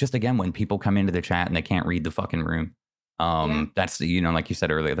 just again, when people come into the chat and they can't read the fucking room. Yeah. That's, like you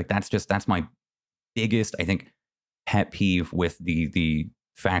said earlier, like that's my biggest, I think, pet peeve with the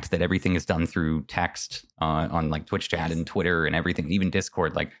fact that everything is done through text on like Twitch chat Yes. and Twitter and everything, even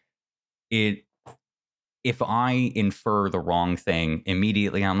Discord. Like it, if I infer the wrong thing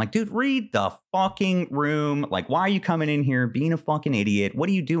immediately, I'm like, dude, read the fucking room. Like, why are you coming in here being a fucking idiot? What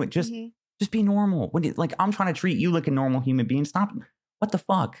are you doing? Just be normal. Like, I'm trying to treat you like a normal human being. Stop. What the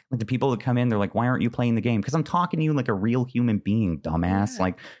fuck? Like the people that come in, they're like, why aren't you playing the game? Because I'm talking to you like a real human being, dumbass. Yeah.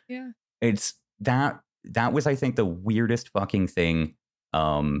 Like, Yeah. it's that was, I think, the weirdest fucking thing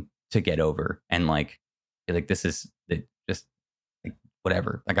to get over. And like this is just like,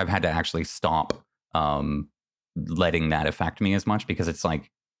 whatever. Like I've had to actually stop letting that affect me as much, because it's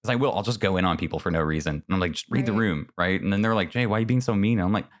like, because I'll just go in on people for no reason. And I'm like, just read the room, right? And then they're like, Jay, why are you being so mean? And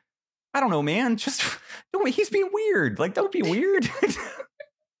I'm like, I don't know, man. Just don't. He's being weird. Like, don't be weird.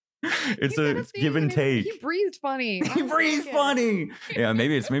 It's a give and take. He breathed funny. He breathed funny. Yeah,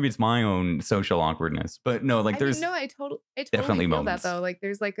 maybe it's my own social awkwardness, but no, like there's I totally definitely feel moments. that though. Like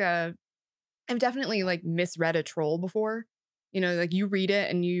there's like I've definitely like misread a troll before. You know, like you read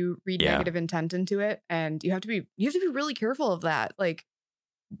it and you read negative intent into it, and you have to be really careful of that. Like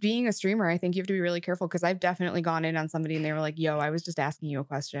being a streamer, I think you have to be really careful, because I've definitely gone in on somebody and they were like, "Yo, I was just asking you a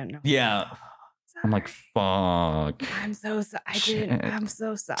question." Yeah. I'm like, fuck. I'm so sorry. I'm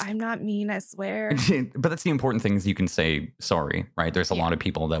so sorry. I'm not mean, I swear. But that's the important thing, is you can say sorry, right? There's a lot of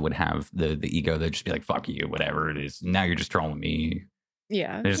people that would have the ego that just be like, fuck you, whatever it is. Now you're just trolling me.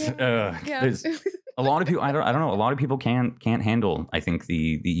 Yeah. There's a lot of people. I don't know. A lot of people can't handle, I think,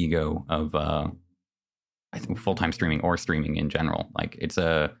 the ego of I think full-time streaming or streaming in general. Like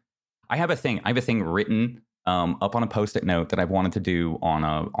I have a thing written up on a post-it note that I've wanted to do on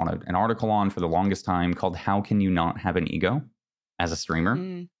an article on for the longest time, called "How Can You Not Have an Ego as a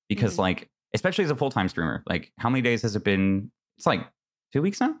Streamer?" Because like, especially as a full-time streamer, like how many days has it been? It's like 2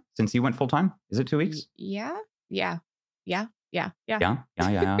 weeks now since you went full-time. Is it 2 weeks? Yeah. How's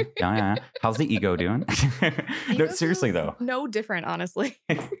the ego doing? No, seriously though. No different, honestly.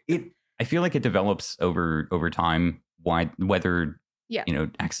 I feel like it develops over time. Whether you know,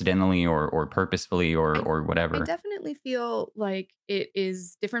 accidentally or purposefully or whatever. I definitely feel like it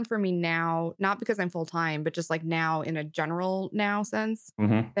is different for me now, not because I'm full time, but just like now in a general now sense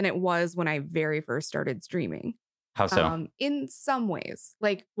than it was when I very first started streaming. How so? In some ways,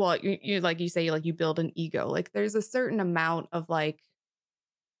 like, well, you like you say, like you build an ego. Like there's a certain amount of like,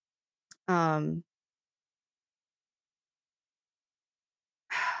 I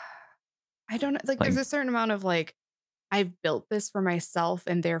don't know, like there's a certain amount of like, I've built this for myself,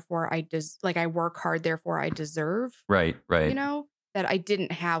 and therefore I I work hard, therefore I deserve. Right. You know, that I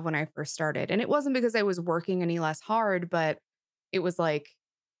didn't have when I first started. And it wasn't because I was working any less hard, but it was like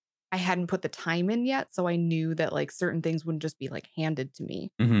I hadn't put the time in yet. So I knew that like certain things wouldn't just be like handed to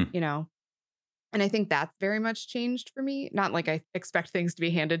me, you know? And I think that's very much changed for me. Not like I expect things to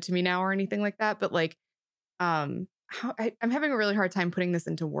be handed to me now or anything like that, but like, I'm having a really hard time putting this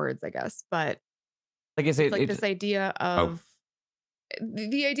into words, I guess. But like, it's like this idea of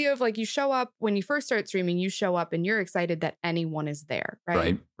the idea of like, you show up when you first start streaming, you show up and you're excited that anyone is there.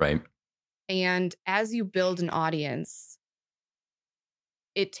 Right. And as you build an audience,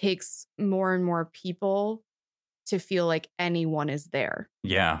 it takes more and more people to feel like anyone is there.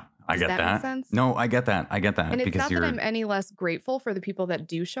 Yeah, I get that. Make sense? No, I get that. And it's not that I'm any less grateful for the people that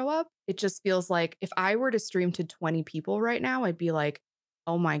do show up. It just feels like if I were to stream to 20 people right now, I'd be like,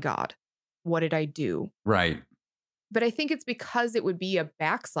 oh my God, what did I do? Right. But I think it's because it would be a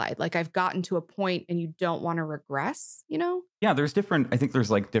backslide. Like I've gotten to a point and you don't want to regress, you know? Yeah, I think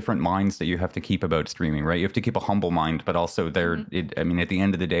there's like different minds that you have to keep about streaming, right? You have to keep a humble mind, but also at the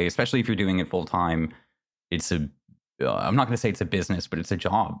end of the day, especially if you're doing it full time, it's I'm not going to say it's a business, but it's a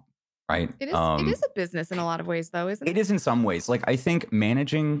job, right? It is a business in a lot of ways though, isn't it? It is in some ways. Like I think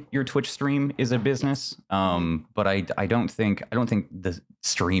managing your Twitch stream is a business. But I don't think the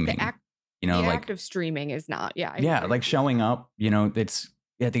streaming, the act of streaming is not. Yeah. Like showing up, you know, it's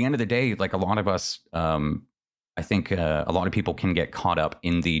at the end of the day, like a lot of us, I think a lot of people can get caught up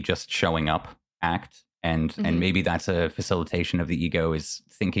in the just showing up act. And maybe that's a facilitation of the ego, is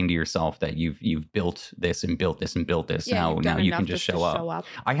thinking to yourself that you've built this and built this and built this. Yeah, now you can just show up.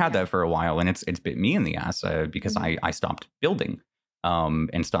 I had that for a while, and it's bit me in the ass because I stopped building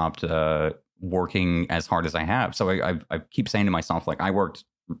and stopped working as hard as I have. So I keep saying to myself, like, I worked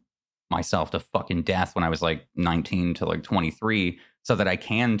myself to fucking death when I was like 19 to like 23, so that I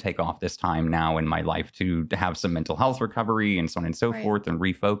can take off this time now in my life to have some mental health recovery and so on and so forth, and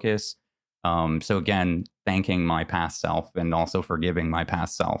refocus. So again, thanking my past self and also forgiving my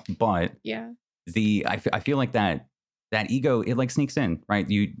past self. But I feel like that that ego, it like sneaks in, right?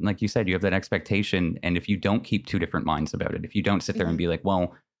 You, like you said, you have that expectation. And if you don't keep two different minds about it, if you don't sit there and Mhm. be like,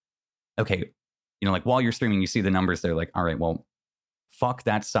 well, okay, like while you're streaming, you see the numbers, they're like, all right, well, fuck,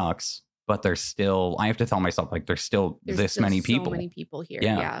 that sucks. But there's still, I have to tell myself, like, there's still There's this still many so people. many people here.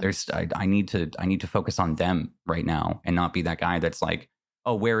 Yeah. Yeah. I need to focus on them right now and not be that guy that's like,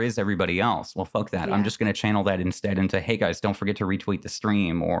 oh, where is everybody else? Well, fuck that. I'm Yeah. just going to channel that instead into, hey guys, don't forget to retweet the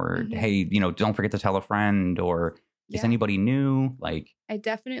stream, or Mhm. hey, don't forget to tell a friend, or is Yeah. anybody new? Like, I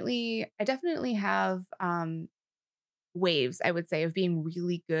definitely have waves, I would say, of being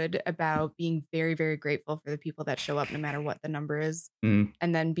really good about being very, very grateful for the people that show up no matter what the number is. mm,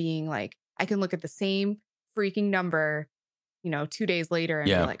 And then being like, I can look at the same freaking number, 2 days later and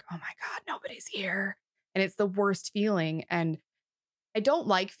be yeah, like, oh my God, nobody's here. And it's the worst feeling. And I don't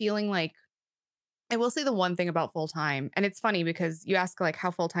like feeling like, I will say the one thing about full time, and it's funny because you ask like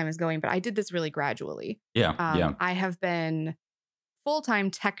how full time is going, but I did this really gradually. yeah, yeah. I have been full time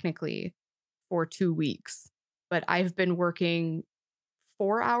technically for 2 weeks, but I've been working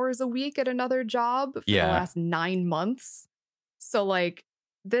 4 hours a week at another job for the Yeah. last 9 months. So like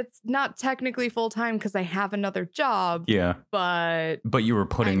that's not technically full time because I have another job, Yeah. but But you were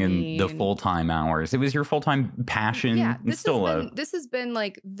putting in the mean, full-time hours. It was your full-time passion. yeah, and still this has been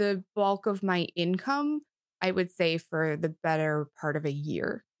like the bulk of my income, I would say, for the better part of a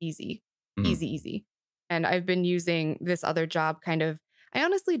year. Easy, Mhm. easy. And I've been using this other job kind of, I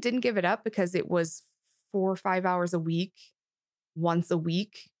honestly didn't give it up because it was 4 or 5 hours a week, once a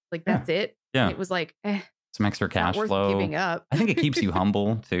week. Like Yeah. that's it. Yeah. And it was like, Some extra it's not cash worth flow. giving up. I think it keeps you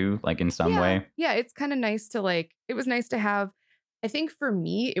humble too, like in some way. Yeah, it's kind of nice to like, it was nice to have, I think for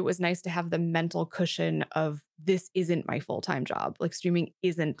me, it was nice to have the mental cushion of this isn't my full-time job. Like streaming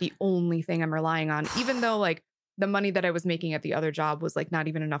isn't the only thing I'm relying on, even though like the money that I was making at the other job was like not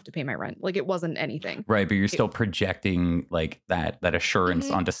even enough to pay my rent. Like it wasn't anything. Right, but you're It- still projecting like that assurance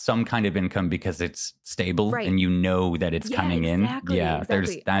Mhm. onto some kind of income because it's stable Right. and you know that it's Yeah, coming in. exactly, Yeah, there's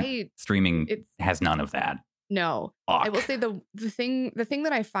exactly. that. Streaming It's has none of that. no. I will Fuck. say the thing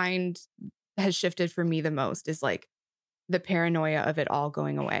that I find has shifted for me the most is like the paranoia of it all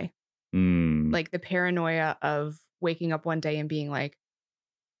going away. Mm, Like the paranoia of waking up one day and being like,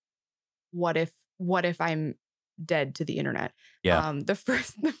 what if I'm dead to the internet? yeah. The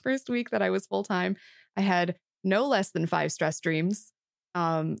first week that I was full time, I had no less than 5 stress dreams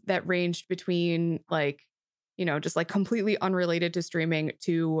that ranged between like, just like completely unrelated to streaming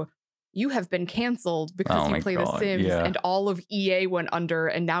to you have been canceled because Oh you my play The God, Sims yeah. and all of EA went under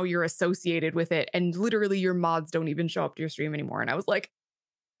and now you're associated with it and literally your mods don't even show up to your stream anymore. And I was like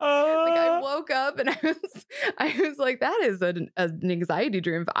I woke up and I was like, that is an anxiety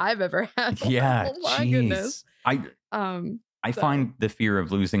dream if I've ever had one. Yeah, Oh my goodness. jeez. I So find the fear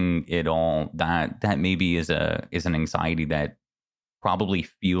of losing it all, that maybe is an anxiety that probably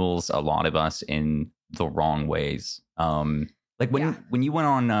fuels a lot of us in the wrong ways. Like yeah. when you went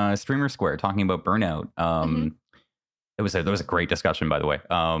on Streamer Square talking about burnout, Mhm. it was a great discussion, by the way.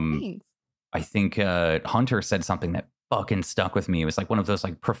 Thanks. I think Hunter said something that fucking stuck with me. It was like one of those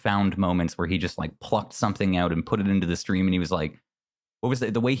like profound moments where he just like plucked something out and put it into the stream, and he was like, what was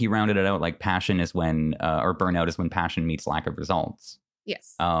the way he rounded it out? Like passion is when, or burnout is when passion meets lack of results.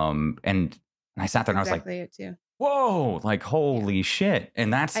 Yes. And I sat there and I was like, exactly it too. whoa, like holy shit.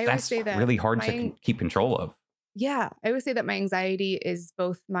 And I always say that really hard to my- keep control of. Yeah. I always say that my anxiety is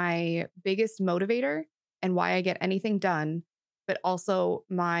both my biggest motivator and why I get anything done, but also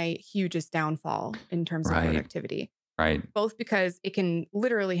my hugest downfall in terms of Right. productivity. Right. Both because it can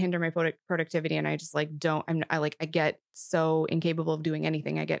literally hinder my productivity and I just like I get so incapable of doing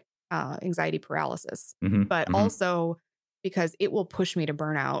anything. I get anxiety paralysis, Mhm, but mhm. also because it will push me to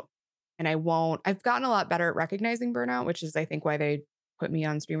burnout and I've gotten a lot better at recognizing burnout, which is I think why they put me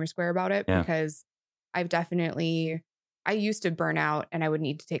on Streamer Square about it, Yeah. because I used to burn out and I would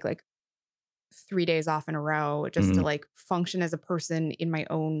need to take like 3 days off in a row just to Mhm. like function as a person in my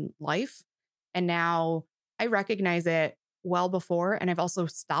own life. And now I recognize it well before. And I've also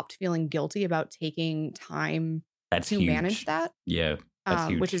stopped feeling guilty about taking time That's to huge. manage that, Yeah. That's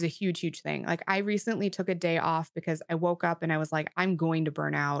huge. which is a huge, huge thing. Like I recently took a day off because I woke up and I was like, I'm going to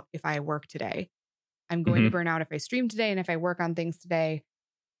burn out if I work today. I'm going to Mhm. burn out if I stream today and if I work on things today,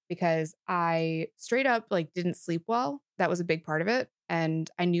 because I straight up like didn't sleep well. That was a big part of it. And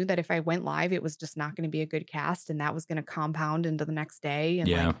I knew that if I went live, it was just not going to be a good cast and that was going to compound into the next day. And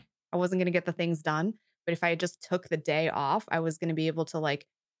Yeah. like I wasn't going to get the things done. But if I just took the day off, I was going to be able to like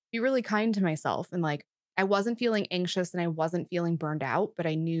be really kind to myself. And like I wasn't feeling anxious and I wasn't feeling burned out, but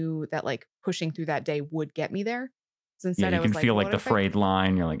I knew that like pushing through that day would get me there. So Yeah, instead, you I was can like, feel like what the if I frayed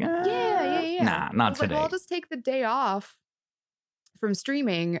line. You're like, yeah. Yeah. nah, I not was like, well, I'll today. just take the day off from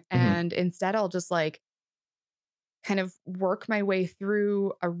streaming Mhm. and instead I'll just like kind of work my way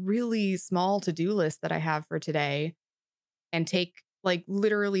through a really small to-do list that I have for today and take like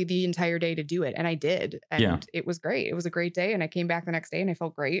literally the entire day to do it. And I did. Yeah. And it was great. It was a great day. And I came back the next day and I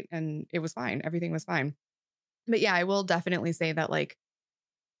felt great and it was fine. Everything was fine. But yeah, I will definitely say that like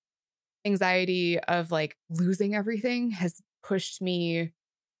anxiety of like losing everything has pushed me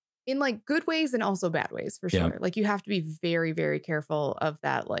in like good ways and also bad ways for Yeah. sure. Like you have to be very, very careful of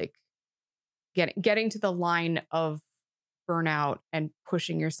that, like getting to the line of burnout and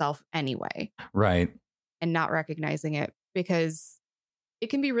pushing yourself anyway Right. and not recognizing it because it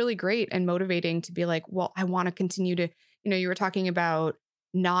can be really great and motivating to be like, well, I want to continue to, you were talking about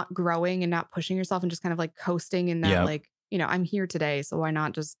not growing and not pushing yourself and just kind of like coasting in that, Yeah. like, I'm here today. So why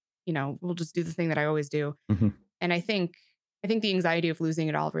not just, we'll just do the thing that I always do. Mhm. And I think the anxiety of losing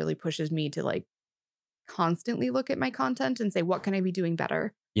it all really pushes me to like constantly look at my content and say, what can I be doing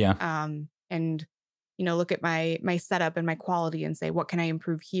better? Yeah. And look at my setup and my quality and say, what can I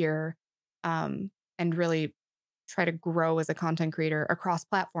improve here? And really try to grow as a content creator across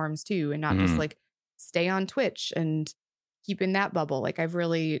platforms too, and not just Mhm. like stay on Twitch and keep in that bubble. Like I've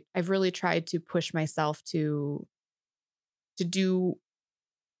really tried to push myself to do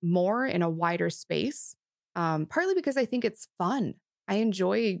more in a wider space. Partly because I think it's fun. I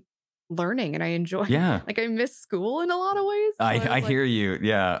enjoy learning and I enjoy Yeah. like I miss school in a lot of ways. So I I was like, hear you.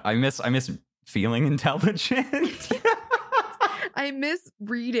 Yeah. I miss feeling intelligent. I miss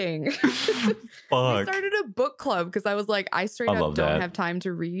reading. We Fuck. started a book club because I was like, I straight I up love don't that. have time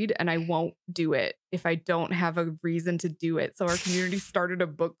to read and I won't do it if I don't have a reason to do it. So our community started a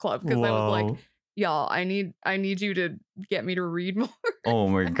book club because I was like, Whoa. y'all, I need you to get me to read more. Oh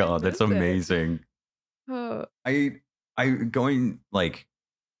my I god, that's miss it. amazing. Uh, I I going like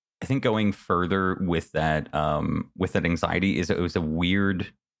I think going further with that anxiety is it was a weird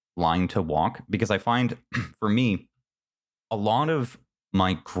line to walk because I find for me a lot of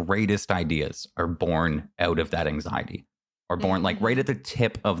my greatest ideas are born out of that anxiety or born like right mhm. at the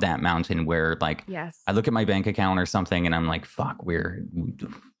tip of that mountain where like Yes. I look at my bank account or something and I'm like, fuck, we need to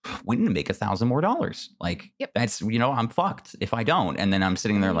make $1,000 more. Like Yep. that's, I'm fucked if I don't. And then I'm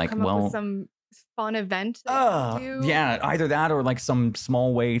sitting And there then you like, come up with well, some fun event that you could do. yeah, either that or like some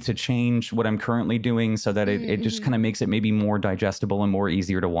small way to change what I'm currently doing so that it just Mm-hmm. kind of makes it maybe more digestible and more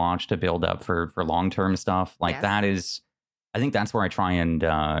easier to watch to build up for long-term stuff. Like Yes. that is I think that's where I try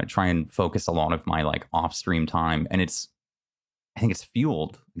and focus a lot of my like off-stream time. And I think it's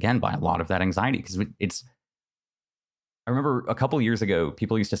fueled again by a lot of that anxiety because it's I remember a couple years ago,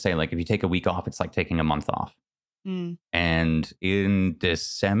 people used to say like if you take a week off, it's like taking a month off. Mm. And in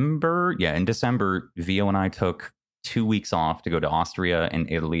December, Vio and I took 2 weeks off to go to Austria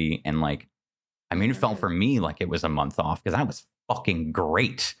and Italy. And like, I mean, it felt for me like it was a month off because that was fucking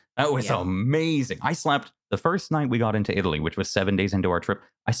great. That was Yeah. amazing. I slept the first night we got into Italy, which was 7 days into our trip.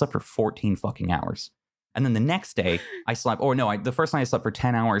 I slept for 14 fucking hours. And then the next day I slept, or no, the first night I slept for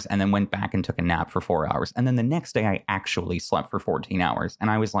 10 hours and then went back and took a nap for 4 hours. And then the next day I actually slept for 14 hours. And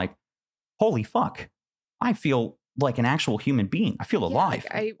I was like, holy fuck, I feel like an actual human being. I feel Yeah, alive.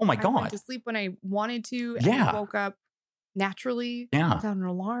 like I Oh my I went God. to sleep when I wanted to, and I Yeah. woke up naturally Yeah. without an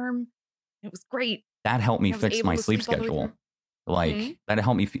alarm. It was great. That helped me I was fix able my to sleep sleep all the way schedule. through. Mhm. Like, that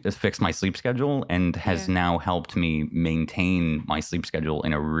helped me fix my sleep schedule and has Yeah. now helped me maintain my sleep schedule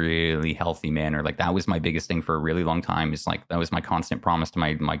in a really healthy manner. Like, that was my biggest thing for a really long time. Is like, that was my constant promise to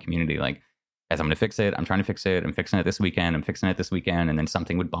my community. Like, as I'm going to fix it, I'm trying to fix it. I'm fixing it this weekend. I'm fixing it this weekend. And then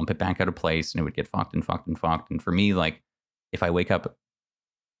something would bump it back out of place and it would get fucked and fucked and fucked. And for me, like, if I wake up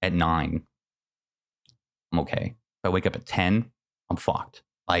at 9, I'm okay. If I wake up at 10, I'm fucked.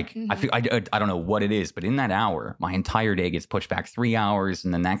 Like I Mhm. feel, I don't know what it is, but in that hour, my entire day gets pushed back 3 hours,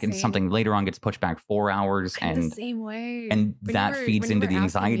 and then that gets Same. something later on gets pushed back 4 hours, I'm the and same way. and When you that were feeds when you into were the asking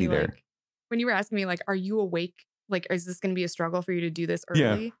anxiety me there. like when you were asking me like, are you awake? Like, is this going to be a struggle for you to do this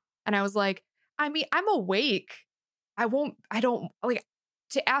Yeah. early? And I was like, I mean, I'm awake. I don't like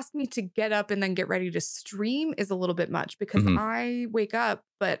to ask me to get up and then get ready to stream is a little bit much because Hmm. I wake up,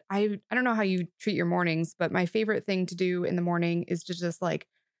 but I don't know how you treat your mornings, but my favorite thing to do in the morning is to just like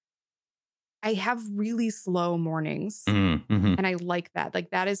I have really slow mornings Mm-hmm. and I like that. Like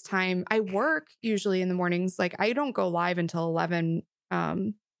that is time I work usually in the mornings. Like I don't go live until 11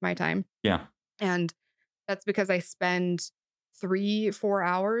 my time. Yeah. And that's because I spend 3-4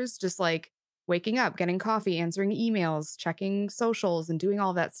 hours just like waking up, getting coffee, answering emails, checking socials, and doing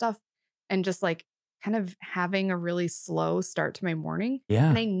all that stuff. And just like kind of having a really slow start to my morning.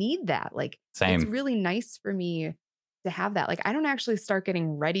 And Yeah. I need that. Like it's Same. really nice for me to have that. Like I don't actually start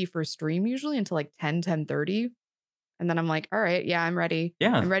getting ready for stream usually until like 10:30. And then I'm like, all right, yeah, I'm ready.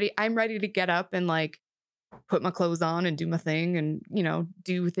 Yeah. I'm ready to get up and like put my clothes on and do my thing and,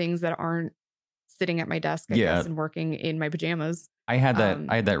 do things that aren't sitting at my desk, I Yeah. guess, and working in my pajamas. I had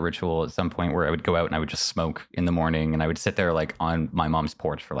that ritual at some point where I would go out and I would just smoke in the morning, and I would sit there like on my mom's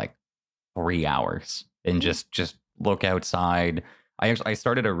porch for like 3 hours and just look outside. I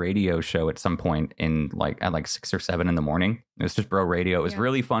started a radio show at some point at like 6 or 7 in the morning. It was just bro radio. It was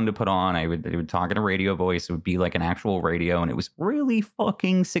really fun to put on. I would talk in a radio voice. It would be like an actual radio, and it was really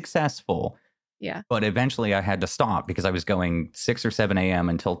fucking successful. Yeah. But eventually I had to stop because I was going 6 or 7 a.m.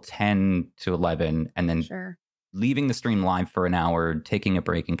 until 10 to 11, and then leaving the stream live for an hour, taking a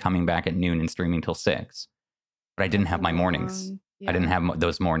break, and coming back at noon and streaming till 6. But I didn't have my mornings. Yeah. I didn't have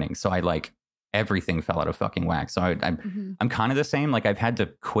those mornings. So everything fell out of fucking whack. So I'm kind of the same. Like I've had to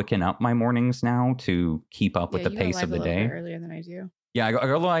quicken up my mornings now to keep up with the pace of the day. Earlier than I do. Yeah, I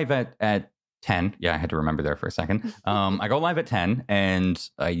go live at 10. Yeah, I had to remember there for a second. I go live at 10, and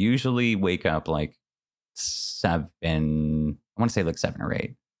I usually wake up like 7. I want to say like 7 or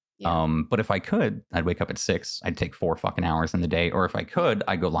 8. Yeah. But if I could, I'd wake up at 6. I'd take 4 fucking hours in the day. Or if I could,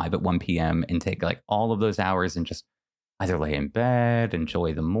 I'd go live at 1 p.m. and take like all of those hours and just either lay in bed,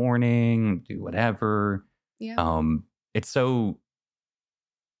 enjoy the morning, do whatever. Yeah. It's so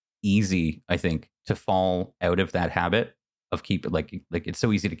easy, I think, to fall out of that habit of like it's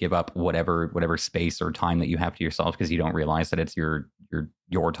so easy to give up whatever space or time that you have to yourself because you don't realize that it's your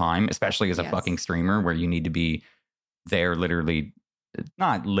time, especially as a fucking streamer where you need to be there literally,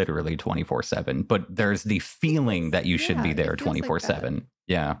 not literally 24/7, but there's the feeling that you should be there 24/7. Like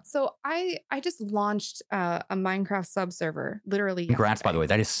yeah. So I just launched a Minecraft sub server literally. Congrats, yesterday. by the way.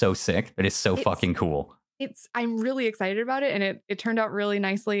 That is so sick. That is so fucking cool. I'm really excited about it, and it turned out really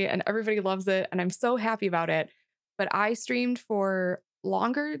nicely, and everybody loves it, and I'm so happy about it. But I streamed for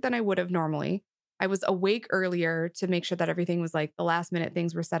longer than I would have normally. I was awake earlier to make sure that everything was like the last minute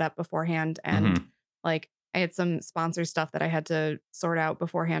things were set up beforehand. And like I had some sponsor stuff that I had to sort out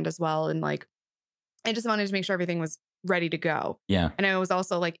beforehand as well. And like, I just wanted to make sure everything was ready to go. Yeah. And I was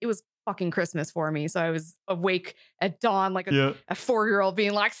also like, it was fucking Christmas for me. So I was awake at dawn, like a 4-year-old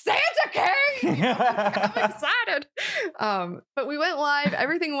being like, Santa came! I'm excited. But we went live,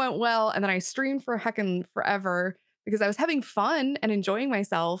 everything went well. And then I streamed for heckin' forever because I was having fun and enjoying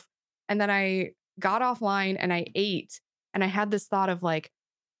myself. And then I got offline and I ate. And I had this thought of like,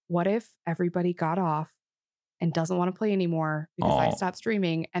 what if everybody got off and doesn't want to play anymore because I stopped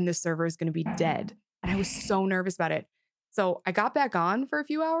streaming and the server is going to be dead? And I was so nervous about it. So I got back on for a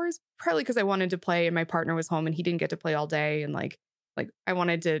few hours, partly because I wanted to play and my partner was home and he didn't get to play all day. And like I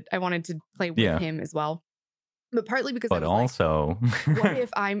wanted to play with him as well. But partly because but also like,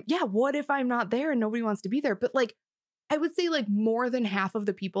 what if I'm not there and nobody wants to be there? But like, I would say like more than half of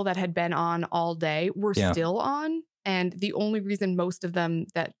the people that had been on all day were still on. And the only reason most of them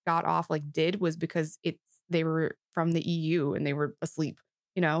that got off did was because they were from the EU and they were asleep,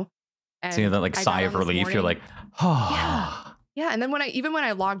 And so that like sigh of relief, you're like, oh. Yeah. And then when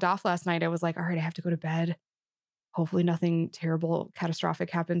I logged off last night, I was like, all right, I have to go to bed. Hopefully nothing terrible, catastrophic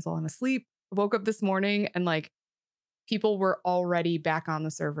happens while I'm asleep. I woke up this morning and like people were already back on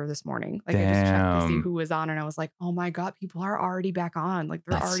the server this morning. Like I just checked to see who was on and I was like, oh my God, people are already back on. Like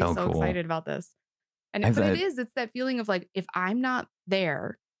they're already so cool. Excited about this. And it's that feeling of like, if I'm not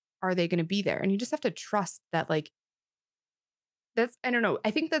there, are they going to be there? And you just have to trust that I don't know.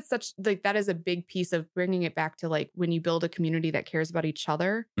 I think that's that is a big piece of bringing it back to like when you build a community that cares about each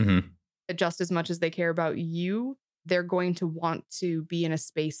other just as much as they care about you, they're going to want to be in a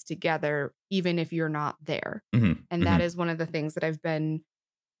space together, even if you're not there. And that is one of the things that I've been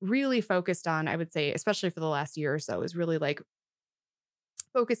really focused on, I would say, especially for the last year or so, is really like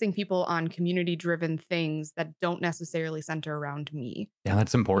focusing people on community driven things that don't necessarily center around me. Yeah,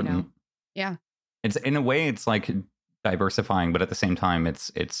 that's important. Yeah. It's in a way, it's like diversifying, but at the same time,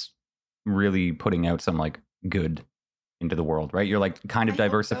 it's really putting out some like good into the world, right? You're like kind of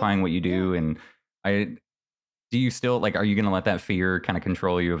diversifying what you do. And do you still like, are you going to let that fear kind of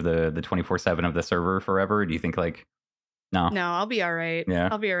control you of the 24/7 of the server forever? Do you think like, no, I'll be all right. Yeah.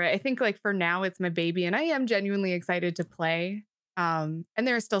 I'll be all right. I think like for now it's my baby and I am genuinely excited to play. And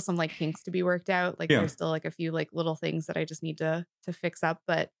there are still some like kinks to be worked out. Like there's still like a few like little things that I just need to fix up.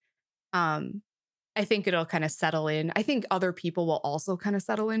 But I think it'll kind of settle in. I think other people will also kind of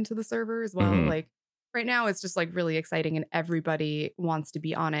settle into the server as well. Like right now it's just like really exciting and everybody wants to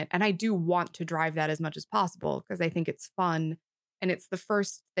be on it. And I do want to drive that as much as possible because I think it's fun. And it's the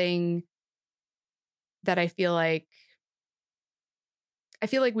first thing that I feel like I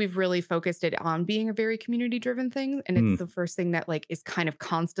feel like we've really focused it on being a very community driven thing. And it's the first thing that like is kind of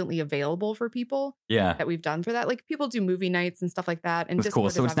constantly available for people Yeah. that we've done for that. Like people do movie nights and stuff like that. And That's cool.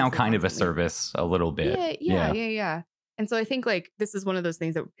 Discord So is it's now obviously kind of a constantly- service a little bit. Yeah. And so I think like this is one of those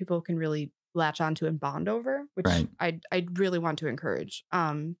things that people can really latch onto and bond over, which Right. I really want to encourage.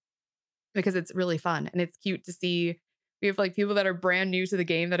 Because it's really fun and it's cute to see. We have like people that are brand new to the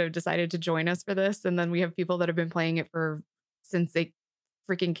game that have decided to join us for this. And then we have people that have been playing it since they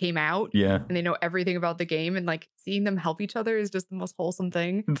freaking came out. Yeah. And they know everything about the game, and like seeing them help each other is just the most wholesome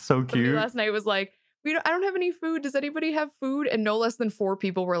thing. It's so Somebody cute. last night was like, I don't have any food. Does anybody have food? And no less than 4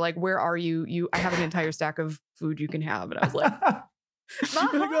 people were like, where are you? I have an entire stack of food you can have. And I was like, my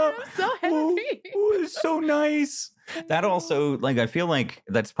heart, I'm so happy. It's so nice. That also, like, I feel like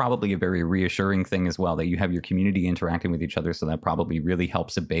that's probably a very reassuring thing as well, that you have your community interacting with each other. So that probably really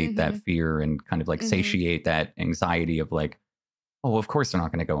helps abate that fear and kind of like satiate that anxiety of like, oh, of course they're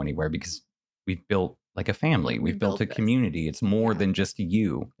not going to go anywhere because we've built like a family. We've built a community. It's more than just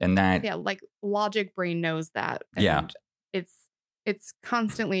you. And that, like logic brain knows that. And it's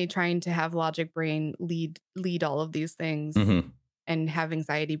constantly trying to have logic brain lead all of these things and have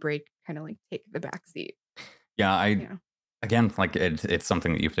anxiety brain kind of like take the back seat. Again, like it's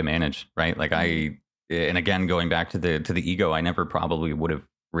something that you have to manage, right? Like and again, going back to the ego, I never probably would have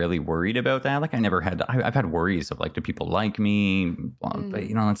really worried about that. Like I've had worries of like, do people like me? But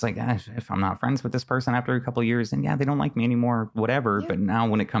you know, it's like, if I'm not friends with this person after a couple of years, and they don't like me anymore, whatever. Yeah. But now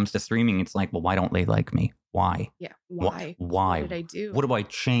when it comes to streaming, it's like, well, why don't they like me? Why? Yeah. Why? Why? What did I do? What do I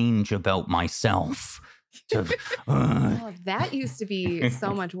change about myself? That used to be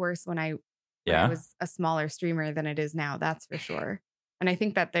so much worse when I was a smaller streamer than it is now. That's for sure. And I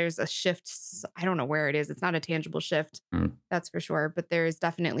think that there's a shift. I don't know where it is. It's not a tangible shift. That's for sure. But there is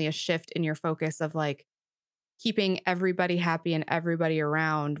definitely a shift in your focus of like keeping everybody happy and everybody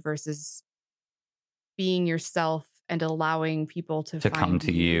around versus being yourself and allowing people to come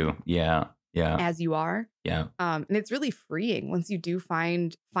to you. Yeah. As you are. Yeah. And it's really freeing once you do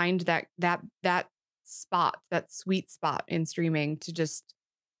find that spot, that sweet spot in streaming to just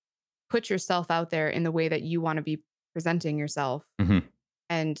put yourself out there in the way that you want to be presenting yourself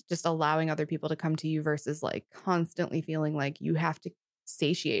and just allowing other people to come to you versus like constantly feeling like you have to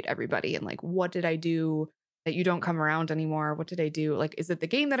satiate everybody and like, what did I do that you don't come around anymore? What did I do? Like, is it the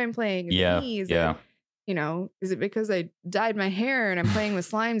game that I'm playing? Is it me? Is it, you know, is it because I dyed my hair and I'm playing with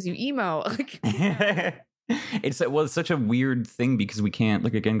slimes, you emo? Like, it's such a weird thing because we can't,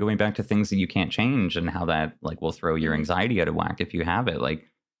 like, again, going back to things that you can't change and how that like will throw your anxiety out of whack if you have it. Like,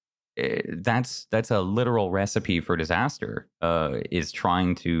 that's a literal recipe for disaster, is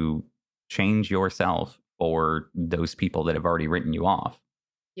trying to change yourself for those people that have already written you off.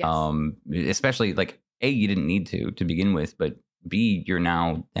 Especially like A, you didn't need to begin with, but B, you're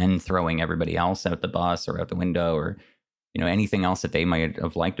now then throwing everybody else out the bus or out the window or, you know, anything else that they might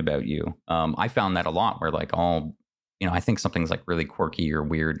have liked about you. I found that a lot where like I think something's like really quirky or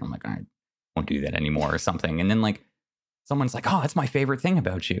weird. I'm like, I won't do that anymore or something. And then like, someone's like, oh, that's my favorite thing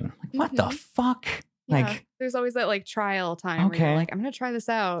about you. I'm like, what the fuck? Yeah. Like, there's always that like trial time where you're like, I'm going to try this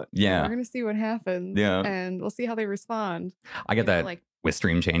out. Yeah. We're going to see what happens. Yeah. And we'll see how they respond. I get that like with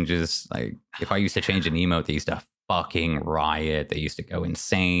stream changes. Like if I used to change an emote, they used to fucking riot. They used to go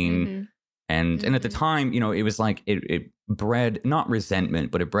insane. And at the time, you know, it was like it bred not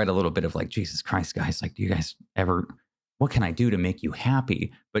resentment, but it bred a little bit of like, Jesus Christ, guys, like, do you guys ever, what can I do to make you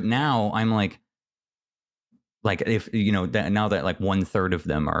happy? But now I'm like if you know that now that like 1/3 of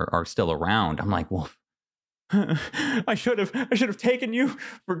them are still around, I'm like, well, I should have taken you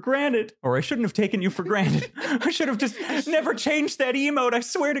for granted, or I shouldn't have taken you for granted. I should have just never changed that emote. I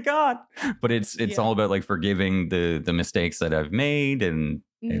swear to God. But it's all about like forgiving the mistakes that I've made, and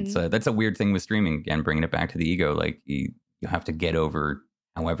it's that's a weird thing with streaming. Again, bringing it back to the ego, like you have to get over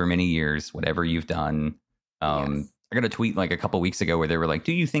however many years, whatever you've done. I got a tweet like a couple weeks ago where they were like,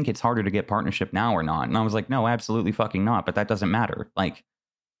 do you think it's harder to get partnership now or not? And I was like, no, absolutely fucking not. But that doesn't matter. Like,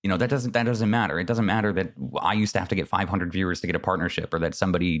 you know, that doesn't matter. It doesn't matter that I used to have to get 500 viewers to get a partnership or that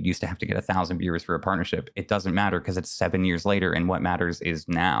somebody used to have to get 1,000 viewers for a partnership. It doesn't matter because it's 7 years later and what matters is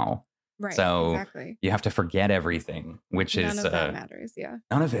now. Right. So exactly. You have to forget everything, which none of that matters. Yeah.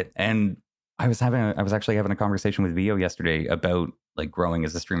 None of it. And I was actually having a conversation with Vio yesterday about like growing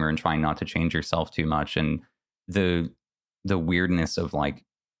as a streamer and trying not to change yourself too much. And the weirdness of like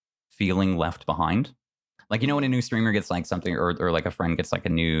feeling left behind. Like, you know, when a new streamer gets like something or like a friend gets like a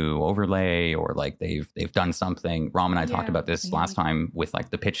new overlay or like they've done something. Ram and I talked about this last time with like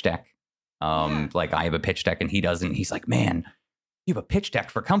the pitch deck. Like I have a pitch deck and he doesn't. He's like, man, you have a pitch deck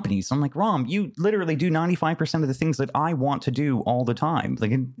for companies. I'm like, Rom, you literally do 95% of the things that I want to do all the time.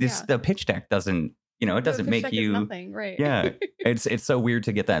 Like the pitch deck doesn't, it doesn't make you nothing, right? Yeah. It's so weird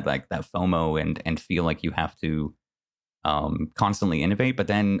to get that like that FOMO and feel like you have to constantly innovate. But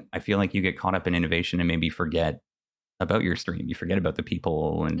then I feel like you get caught up in innovation and maybe forget about your stream. You forget about the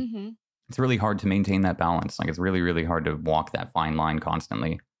people, and it's really hard to maintain that balance. Like it's really, really hard to walk that fine line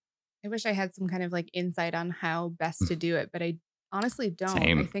constantly. I wish I had some kind of like insight on how best to do it, but I honestly don't.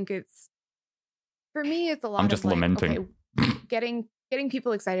 Same. I think for me, it's a lot I'm just of like, lamenting. Okay, getting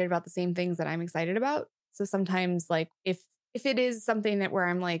people excited about the same things that I'm excited about. So sometimes like if it is something that where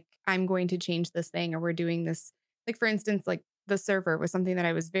I'm like, I'm going to change this thing, or we're doing this, like for instance, like the server was something that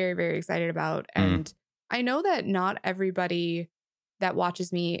I was very, very excited about. And I know that not everybody that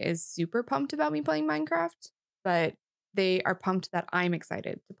watches me is super pumped about me playing Minecraft, but they are pumped that I'm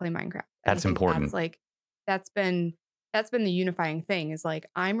excited to play Minecraft. That's important. That's like, that's been the unifying thing, is like,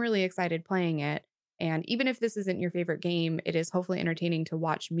 I'm really excited playing it. And even if this isn't your favorite game, it is hopefully entertaining to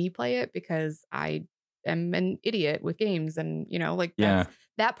watch me play it, because I am an idiot with games. And, like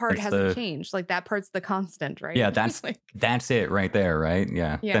that part hasn't changed. Like that part's the constant, right? Yeah, that's like, that's it right there, right?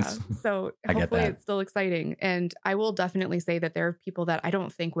 Yeah. Yeah. So hopefully it's still exciting. And I will definitely say that there are people that I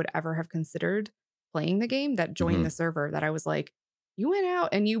don't think would ever have considered playing the game that joined the server, that I was like, you went out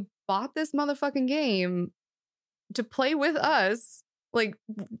and you bought this motherfucking game to play with us. Like,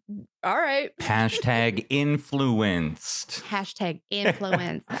 all right. Hashtag influenced. Hashtag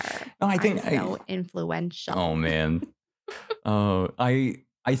influencer. No, I think I'm so influential. Oh man.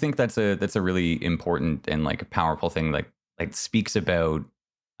 I think that's a really important and like a powerful thing. Like speaks about.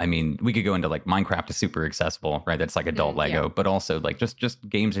 I mean, we could go into like Minecraft is super accessible, right? That's like adult Lego, but also like just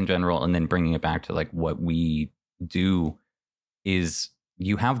games in general, and then bringing it back to like what we do is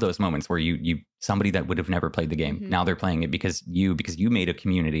you have those moments where you somebody that would have never played the game, now they're playing it because you made a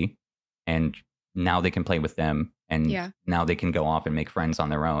community, and now they can play with them, and now they can go off and make friends on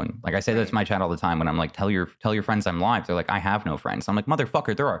their own. Like I say that to my chat all the time when I'm like, tell your friends I'm live. They're like, I have no friends. I'm like,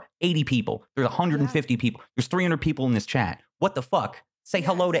 motherfucker, there are 80 people. There's 150 people. There's 300 people in this chat. What the fuck? Say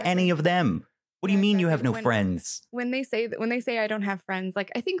hello to any of them. What do you mean you have no friends? When they say I don't have friends,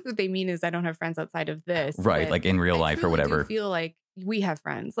 like I think what they mean is I don't have friends outside of this. Right, like in real life or whatever. I feel like we have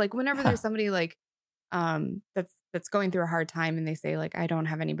friends. Like whenever there's somebody like that's going through a hard time, and they say like, I don't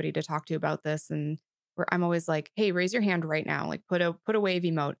have anybody to talk to about this, and where I'm always like, hey, raise your hand right now. Like put a wave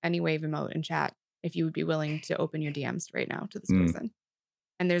emote, any wave emote in chat if you would be willing to open your DMs right now to this person.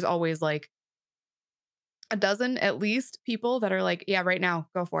 And there's always like a dozen at least people that are like, yeah, right now,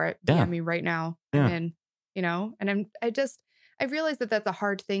 go for it. DM me right now. And then, and I realized that that's a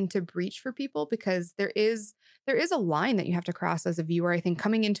hard thing to breach for people, because there is a line that you have to cross as a viewer. I think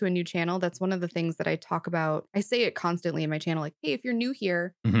coming into a new channel, that's one of the things that I talk about. I say it constantly in my channel, like, hey, if you're new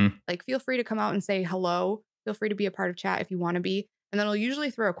here, like feel free to come out and say hello. Feel free to be a part of chat if you want to be. And then I'll usually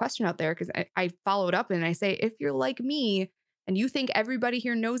throw a question out there, because I follow it up and I say, if you're like me, and you think everybody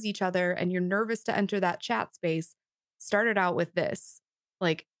here knows each other, and you're nervous to enter that chat space, start it out with this.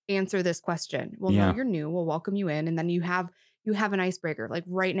 Like, answer this question. Well, no, you're new. We'll welcome you in. And then you have an icebreaker. Like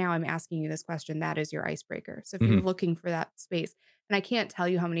right now, I'm asking you this question. That is your icebreaker. So if you're looking for that space, and I can't tell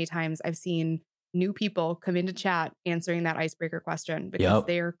you how many times I've seen new people come into chat answering that icebreaker question, because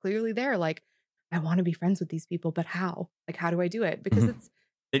they are clearly there. Like, I want to be friends with these people, but how? Like, how do I do it? Because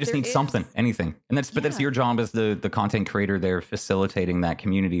they just need something, anything. And that's your job as the content creator there, facilitating that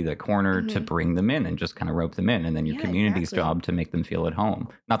community, that corner, to bring them in and just kind of rope them in. And then your community's job to make them feel at home.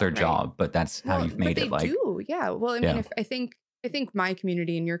 Not their job, but that's how you've made it. They do. Yeah. Well, I mean, I think my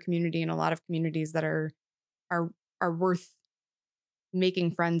community and your community and a lot of communities that are worth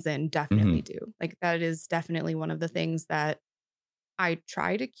making friends in definitely do. Like that is definitely one of the things that I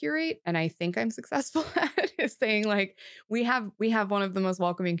try to curate, and I think I'm successful at, is saying like, we have one of the most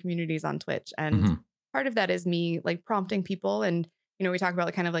welcoming communities on Twitch. And part of that is me like prompting people. And, we talk about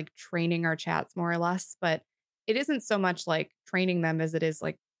like kind of like training our chats more or less, but it isn't so much like training them as it is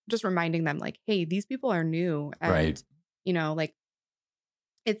like just reminding them like, hey, these people are new. And, like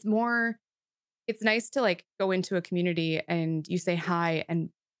it's nice to like go into a community and you say hi, and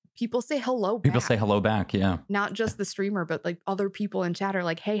people say hello back. People say hello back, yeah. Not just the streamer, but like other people in chat are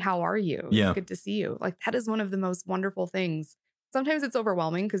like, hey, how are you? Yeah. It's good to see you. Like that is one of the most wonderful things. Sometimes it's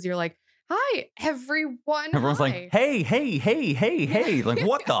overwhelming because you're like, hi, everyone. Everyone's like, hey. Like,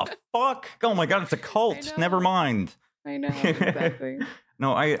 what the fuck? Oh my God, it's a cult. Never mind. I know, exactly.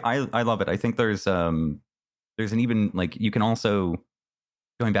 No, I love it. I think there's an even like, you can also,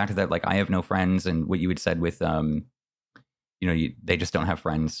 going back to that, like I have no friends, and what you had said with they just don't have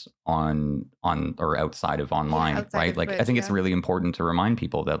friends on or outside of online, outside right? of Like I Twitch, think it's yeah. really important to remind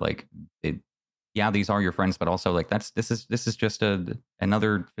people that like these are your friends, but also like this is just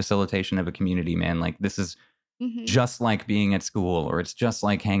another facilitation of a community, man. Like this is Mhm. just like being at school, or it's just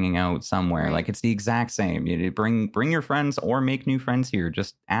like hanging out somewhere. Right. Like it's the exact same. Bring your friends or make new friends here.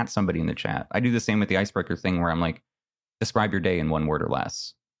 Just add somebody in the chat. I do the same with the icebreaker thing where I'm like, describe your day in 1 word or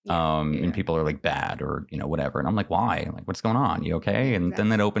less. Yeah. And people are like bad or whatever, and I'm like, why? Like, what's going on? You okay? Yeah, And then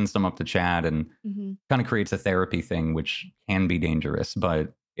that opens them up to chat and Mhm. kind of creates a therapy thing, which can be dangerous,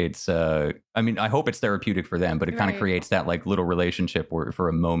 but it's I mean, I hope it's therapeutic for them, but it kind of Right. creates that like little relationship where for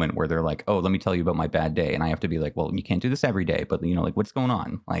a moment where they're like, oh, let me tell you about my bad day, and I have to be like, well, you can't do this every day, but like, what's going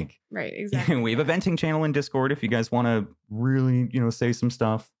on? Like, Right, exactly. we have a venting channel in Discord if you guys want to really say some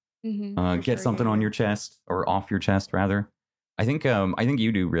stuff, For get sure, something yeah, on yeah. your chest or off your chest rather. I think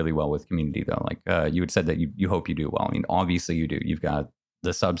you do really well with community though. Like you had said that you hope you do well. I mean, obviously you do. You've got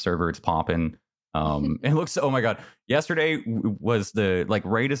the sub server, it's popping. It looks, oh my god, yesterday was the like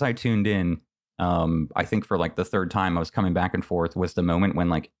right as I tuned in. I think for like the third time I was coming back and forth was the moment when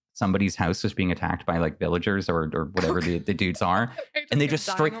like somebody's house was being attacked by like villagers or whatever the dudes are, and they just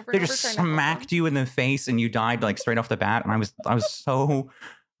dying over they and just over trying to help them. smacked you in the face and you died like straight off the bat, and I was so,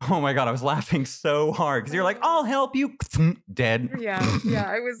 oh my god, I was laughing so hard because you're like, I'll help you, dead. Yeah,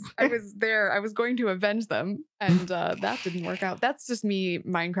 I was there. I was going to avenge them, and that didn't work out. That's just me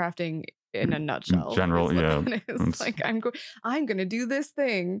Minecrafting in a nutshell. General, is what yeah. that is. Like I'm gonna do this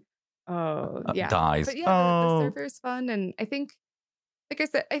thing. Oh yeah, Dies. but yeah, the server is fun, and I think, like I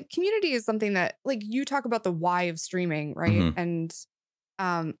said, community is something that, like, you talk about the why of streaming, right? Mhm. And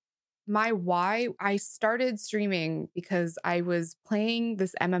um, my why, I started streaming because I was playing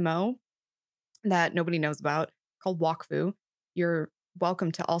this MMO that nobody knows about called Wakfu. You're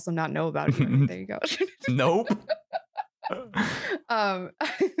welcome to also not know about it. There you go. Nope. um,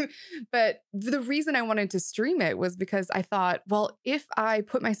 but the reason I wanted to stream it was because I thought, well, if I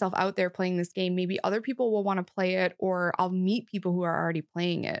put myself out there playing this game, maybe other people will want to play it, or I'll meet people who are already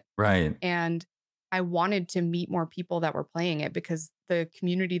playing it. Right. And I wanted to meet more people that were playing it because the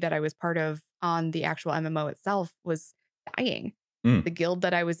community that I was part of on the actual MMO itself was dying. Mm. The guild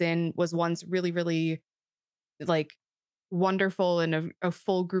that I was in was once really, really like wonderful and a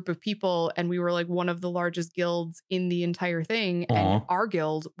full group of people. And we were like one of the largest guilds in the entire thing. Aw. And our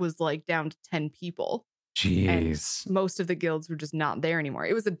guild was like down to 10 people. Jeez. And most of the guilds were just not there anymore.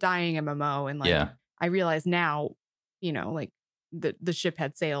 It was a dying MMO. And like, Yeah. I realize now, like the ship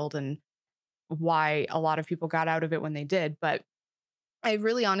had sailed and why a lot of people got out of it when they did. But I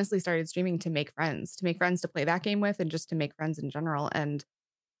really honestly started streaming to make friends to play that game with, and just to make friends in general, and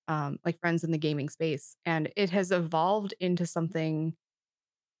like friends in the gaming space. And it has evolved into something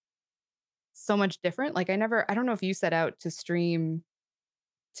so much different. Like I don't know if you set out to stream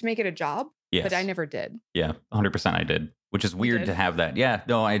to make it a job, but I Yes. never did. Yeah, 100% I did, which is weird to did? have that. Yeah,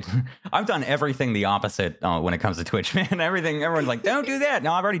 no, I've done everything the opposite when it comes to Twitch, man. Everyone's like, don't do that.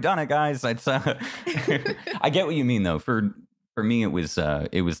 No, I've already done it, guys. It's I get what you mean though. For me, it was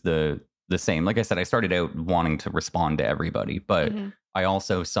the same. Like I said, I started out wanting to respond to everybody, but Mhm. I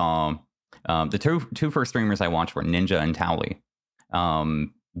also saw the two first streamers I watched were Ninja and Towley.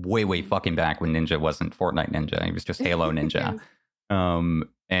 Way fucking back when Ninja wasn't Fortnite Ninja. He was just Halo Ninja. Yes.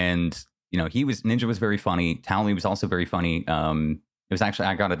 And Ninja was very funny. Towley was also very funny. It was actually,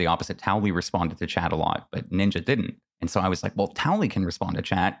 I got it the opposite. Towley responded to chat a lot, but Ninja didn't. And so I was like, well, Towley can respond to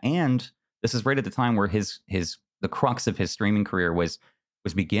chat. And this is right at the time where the crux of his streaming career was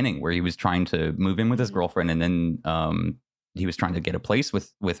beginning, where he was trying to move in with his girlfriend, and then he was trying to get a place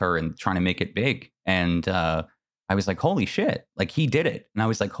with her and trying to make it big. And I was like, holy shit, like he did it. And I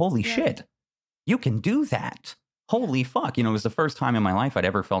was like, holy shit, you can do that. Holy fuck. It was the first time in my life I'd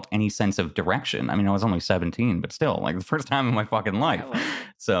ever felt any sense of direction. I mean, I was only 17, but still, like the first time in my fucking life.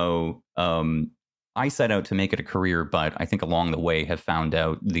 So I set out to make it a career, but I think along the way have found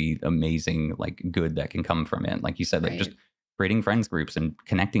out the amazing like good that can come from it. Like you said, like just creating friends groups and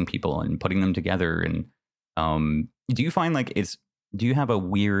connecting people and putting them together. And do you find like do you have a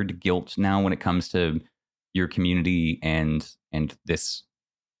weird guilt now when it comes to your community and this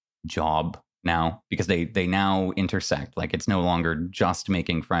job now, because they now intersect? Like it's no longer just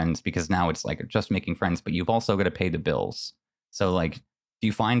making friends, because now it's like just making friends, but you've also got to pay the bills. So like, do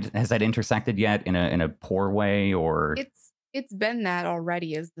you find, has that intersected yet in a poor way? Or it's been that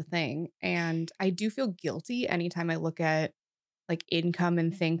already is the thing. And I do feel guilty anytime I look at like income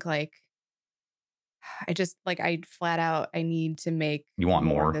and think like, I just like, I flat out, I need to make you want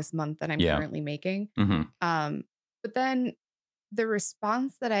more this month than I'm Yeah. currently making. Mm-hmm. But then the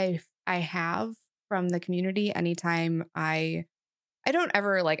response that I have from the community anytime I don't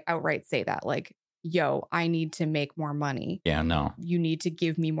ever like outright say that, like, yo, I need to make more money. Yeah, no. You need to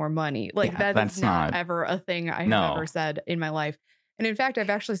give me more money. Like, Yeah, that is that's not not. ever a thing I have No. ever said in my life. And in fact, I've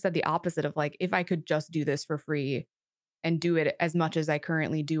actually said the opposite of like, if I could just do this for free and do it as much as I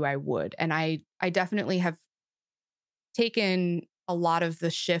currently do, I would. And I definitely have taken a lot of the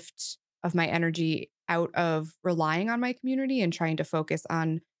shift of my energy out of relying on my community and trying to focus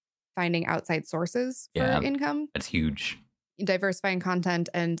on finding outside sources for Yeah, income, that's huge. diversifying content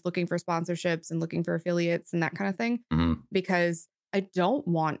and looking for sponsorships and looking for affiliates and that kind of thing. Mhm. Because I don't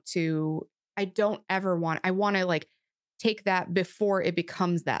ever want, I want to like take that before it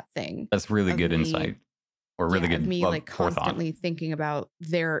becomes that thing That's really of good me, insight, or really of good me like forethought. constantly thinking about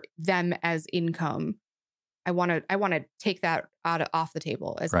them as income. I want to take that off the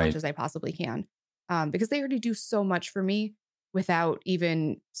table as Right. much as I possibly can, because they already do so much for me without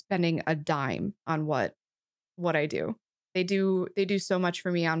even spending a dime on what I do. They do so much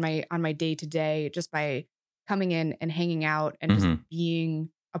for me on my day to day just by coming in and hanging out and just Mhm.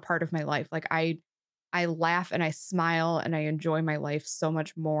 being a part of my life. Like I laugh and I smile and I enjoy my life so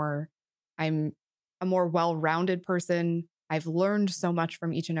much more. I'm a more well-rounded person. I've learned so much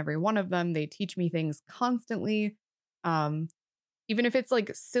from each and every one of them. They teach me things constantly. Um, Even if it's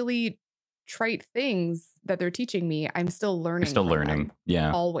like silly, trite things that they're teaching me, I'm still You're learning still from learning. them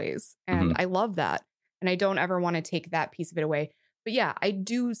Yeah. always. And Mhm. I love that. And I don't ever want to take that piece of it away. But yeah, I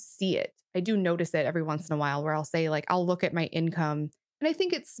do see it. I do notice it every once in a while where I'll say, like, I'll look at my income. And I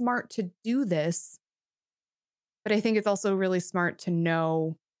think it's smart to do this, but I think it's also really smart to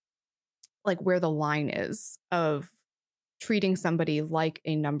know like where the line is of treating somebody like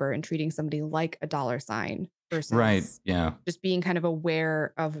a number and treating somebody like a dollar sign Right. versus Yeah. just being kind of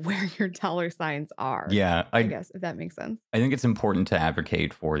aware of where your dollar signs are. Yeah. I guess if that makes sense. I think it's important to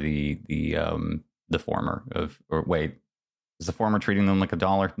advocate for the former of, or wait, is the former treating them like a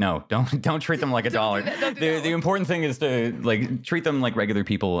dollar? No, don't treat them like a dollar. Don't do that The one. important thing is to like treat them like regular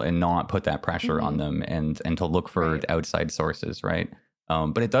people and not put that pressure on Mhm. them, and to look for Right. outside sources, right?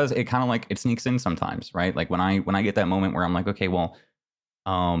 But it kind of like it sneaks in sometimes, right? Like when I get that moment where I'm like, okay, well,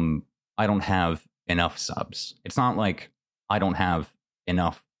 um, I don't have enough subs. It's not like I don't have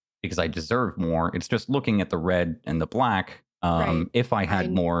enough because I deserve more. It's just looking at the red and the black. Right. If I had I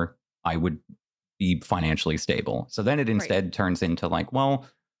more, I would be financially stable. So then it right. instead turns into like, well,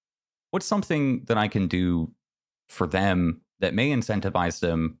 what's something that I can do for them that may incentivize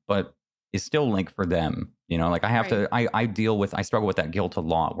them, but is still like for them? You know, like I have Right. to, I struggle with that guilt a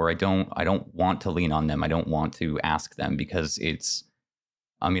lot where I don't want to lean on them. I don't want to ask them because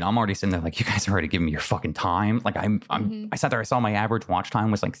I mean, I'm already sitting there like, you guys are already giving me your fucking time. Like Mhm. I sat there, I saw my average watch time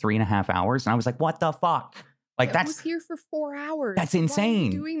was like 3.5 hours. And I was like, what the fuck? Like Yeah, who's here for 4 hours? that's Why are you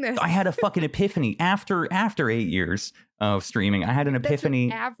insane. doing this? I had a fucking epiphany after 8 years of streaming. I had an That's your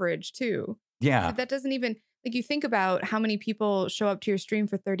epiphany. average too. So Yeah. that doesn't even like you think about how many people show up to your stream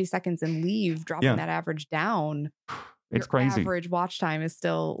for 30 seconds and leave, dropping Yeah. that average down. It's Your crazy. average watch time is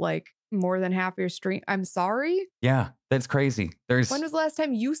still like more than half your stream. I'm sorry. Yeah. That's crazy. When was the last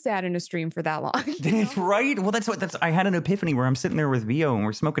time you sat in a stream for that long? You That's know? right. Well, I had an epiphany where I'm sitting there with Vio and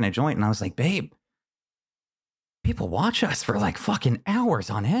we're smoking a joint and I was like, babe, people watch us for like fucking hours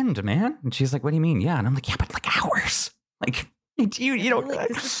on end, man. And she's like, what do you mean? Yeah. And I'm like, yeah, but like hours. Like you Yeah, don't like,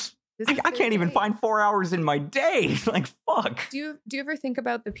 this is I their can't even day. find 4 hours in my day. Like, fuck. Do you ever think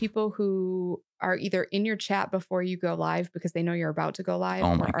about the people who are either in your chat before you go live because they know you're about to go live,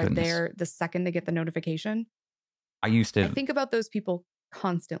 Oh or my are goodness. there the second they get the notification? I used I to, think about those people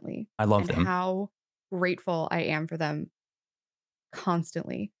constantly I love and them. how grateful I am for them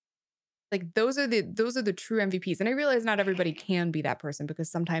constantly. Like those are the true MVPs. And I realize not everybody can be that person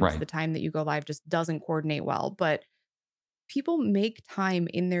because sometimes Right. the time that you go live just doesn't coordinate well, but people make time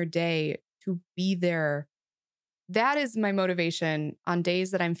in their day to be there. That is my motivation on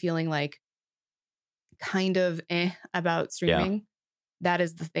days that I'm feeling like kind of about Yeah. streaming. That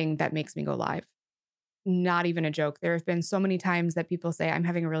is the thing that makes me go live. Not even a joke. There have been so many times that people say I'm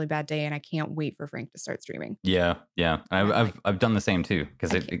having a really bad day and I can't wait for Frank to start streaming. Yeah. Yeah. And I'm like, I've done the same too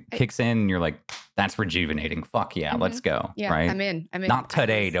because I it can't. kicks in and you're like, that's rejuvenating. Fuck yeah. Let's go. Yeah, Right. I'm in. Not I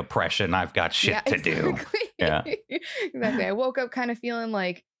today, was- depression. I've got shit yeah, to do. exactly. Yeah. Exactly. I woke up kind of feeling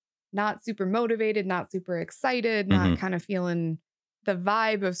like not super motivated, not super excited, not Mhm. kind of feeling the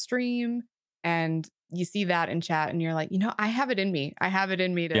vibe of stream. And you see that in chat and you're like, I have it in me. I have it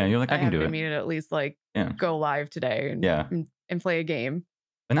in me to, Yeah, you're like, I can have do it in it. me to at least like Yeah. go live today and, Yeah. and play a game.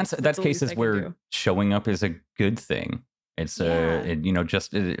 And that's the least I cases can where do. showing up is a good thing. It's Yeah.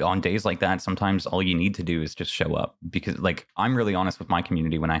 just on days like that, sometimes all you need to do is just show up, because like I'm really honest with my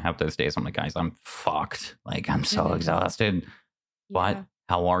community when I have those days. I'm like, guys, I'm fucked. Like I'm so Mhm. exhausted. But Yeah.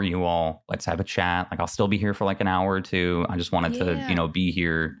 how are you all? Let's have a chat. Like I'll still be here for like an hour or two. I just wanted to, Yeah. be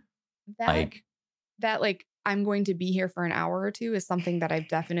here. That Like, that like I'm going to be here for an hour or two is something that I've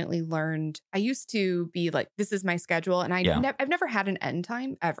definitely learned. I used to be like, this is my schedule, and yeah. I've never had an end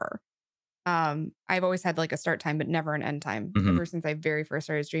time ever. I've always had like a start time, but never an end time Hmm. ever since I very first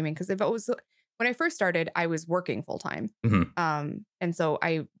started streaming. Because if it was when I first started, I was working full time. Hmm. And so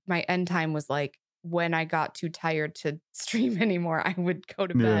my end time was like when I got too tired to stream anymore, I would go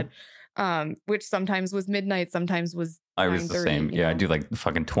to Yeah. bed. Which sometimes was midnight, sometimes was I was the 9:30, same. you Yeah, I know. do like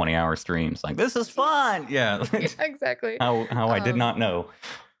fucking 20-hour streams. Like, this is fun. Yeah. Yeah, exactly. How I did Um, not know.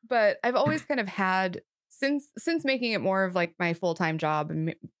 but I've always kind of had since making it more of like my full-time job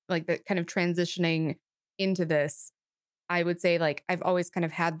and like the kind of transitioning into this, I would say like I've always kind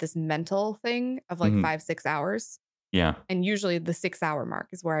of had this mental thing of like Mhm. 5-6 hours. Yeah. And usually the 6 hour mark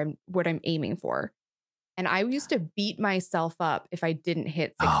is where what I'm aiming for. And I used to beat myself up if I didn't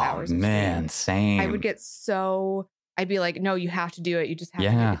hit six Oh hours of man, stream. I would same. get so I'd be like, no, you have to do it. You just have to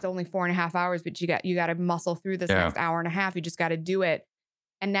do it. Yeah. It's only 4.5 hours, but you got to muscle through this Yeah. next hour and a half. You just got to do it.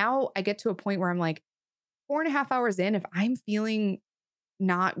 And now I get to a point where I'm like, 4.5 hours in, if I'm feeling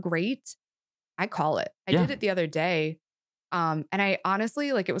not great, I call it. I Yeah. did it the other day. And I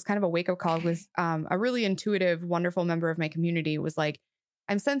honestly, like, it was kind of a wake up call with a really intuitive, wonderful member of my community was like,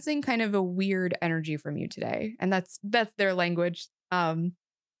 I'm sensing kind of a weird energy from you today. And that's their language.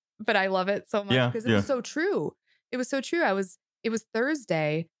 But I love it so much Yeah. because it Yeah. was so true. It was so true. It was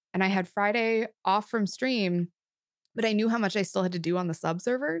Thursday and I had Friday off from stream, but I knew how much I still had to do on the sub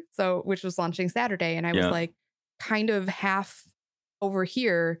server. So, which was launching Saturday. And I was Yeah. like kind of half over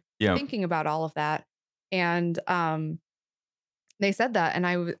here Yeah. thinking about all of that. And they said that.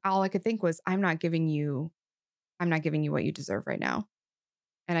 And all I could think was, I'm not giving you what you deserve right now.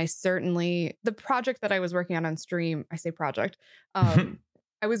 And I certainly, the project that I was working on stream, I say project,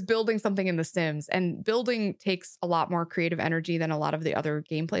 I was building something in The Sims, and building takes a lot more creative energy than a lot of the other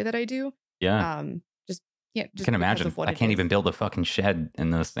gameplay that I do. Yeah. Just I just can because imagine. of what I it can't is. even build a fucking shed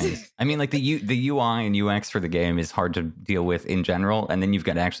in those things. I mean, like the UI and UX for the game is hard to deal with in general, and then you've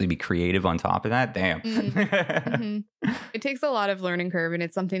got to actually be creative on top of that. Damn. Mhm. It takes a lot of learning curve, and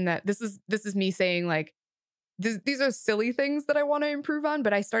it's something that this is me saying like these are silly things that I want to improve on,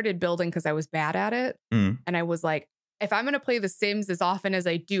 but I started building because I was bad at it. Mm. And I was like, if I'm going to play The Sims as often as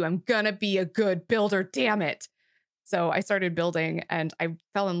I do, I'm going to be a good builder, damn it. So I started building and I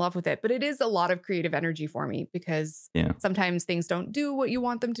fell in love with it. But it is a lot of creative energy for me because Yeah. sometimes things don't do what you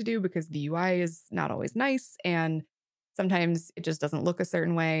want them to do because the UI is not always nice. And sometimes it just doesn't look a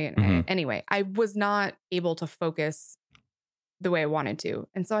certain way. And Mhm. anyway, I was not able to focus the way I wanted to.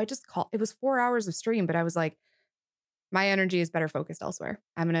 And so I just it was 4 hours of stream, but I was like, my energy is better focused elsewhere.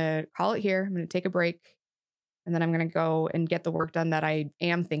 I'm going to call it here. I'm going to take a break and then I'm going to go and get the work done that I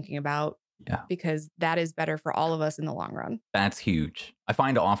am thinking about. Yeah. Because that is better for all of us in the long run. That's huge. I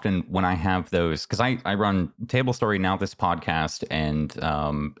find often when I have those, because I run Table Story now, this podcast, and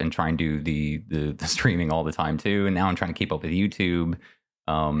try and do the streaming all the time too. And now I'm trying to keep up with YouTube.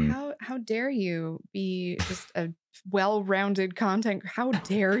 How dare you be just a well-rounded content? How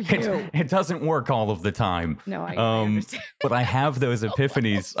dare you? It doesn't work all of the time. No, I understand. But I have those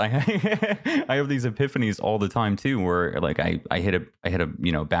epiphanies. I have these epiphanies all the time too, where like I hit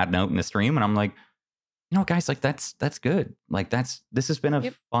a bad note in the stream, and I'm like, guys, like that's good. Like this has been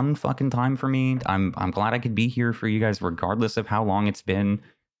a fun fucking time for me. I'm glad I could be here for you guys, regardless of how long it's been.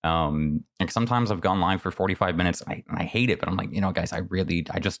 Like sometimes I've gone live for 45 minutes. I hate it, but I'm like, guys,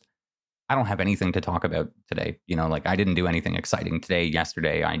 I don't have anything to talk about today. Like I didn't do anything exciting today,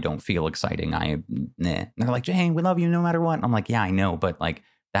 yesterday. I don't feel exciting. Nah. And they're like, Jane, we love you no matter what. I'm like, yeah, I know, but like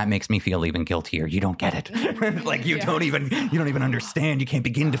that makes me feel even guiltier. You don't get it. Like you don't even understand. You can't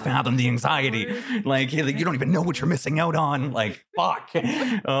begin to fathom the anxiety. Like you don't even know what you're missing out on. Like, fuck.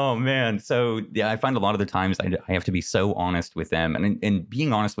 Oh man. So yeah, I find a lot of the times I have to be so honest with them, and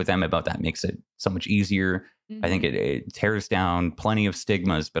being honest with them about that makes it so much easier. I think it tears down plenty of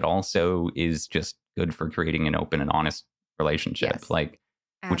stigmas, but also is just good for creating an open and honest relationship,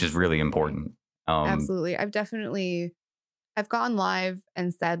 which is really important. Absolutely. I've gone live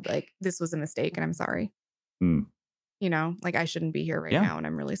and said like, this was a mistake and I'm sorry. Like I shouldn't be here right now and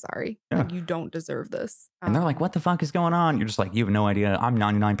I'm really sorry. Yeah. Like you don't deserve this. And they're like, what the fuck is going on? You're just like, you have no idea. I'm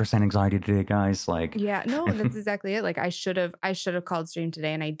 99% anxiety today, guys. Like, yeah, no, that's exactly it. Like I should have called stream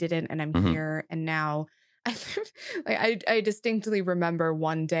today and I didn't, and I'm here. And now I I distinctly remember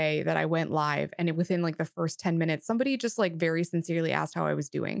one day that I went live, and within like the first 10 minutes, somebody just like very sincerely asked how I was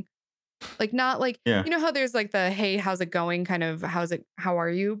doing. Like, not like, Yeah. you know how there's like the hey, how's it going kind of, how are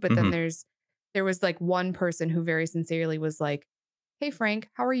you? But then Hmm. there was like one person who very sincerely was like, hey Frank,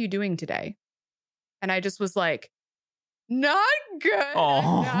 how are you doing today? And I just was like, not good.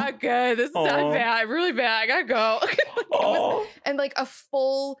 Oh. Not good. This is not bad. Really bad. I gotta go. And like a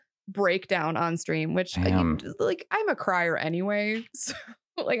full breakdown on stream, which like I'm a crier anyway. So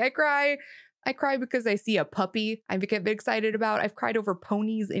like I cry because I see a puppy I get excited about. I've cried over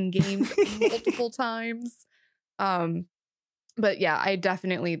ponies in games multiple times. But yeah, I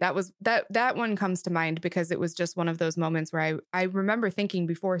definitely that one comes to mind because it was just one of those moments where I remember thinking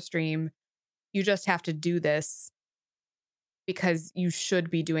before stream, you just have to do this because you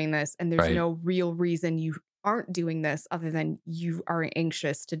should be doing this, and there's no real reason you aren't doing this other than you are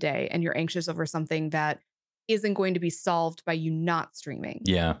anxious today, and you're anxious over something that isn't going to be solved by you not streaming.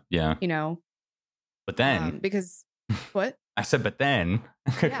 Yeah. You know? But then because what? I said, but then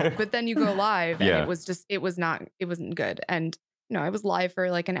but then you go live and Yeah. it wasn't good. And I was live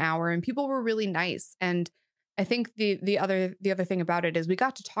for like an hour and people were really nice. And I think the other thing about it is we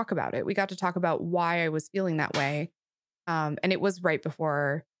got to talk about it. We got to talk about why I was feeling that way. And it was right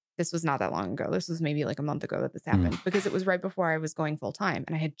before, this was not that long ago. This was maybe like a month ago that this happened because it was right before I was going full time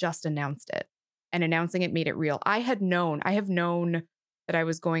and I had just announced it, and announcing it made it real. I have known that I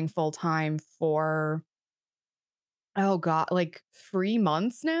was going full time for, oh God, like 3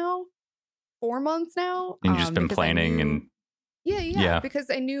 months now, 4 months now. And you've just been planning and yeah, because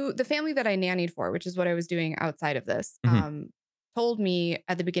I knew the family that I nannied for, which is what I was doing outside of this, told me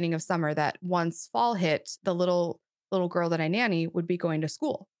at the beginning of summer that once fall hit, the little girl that I nanny would be going to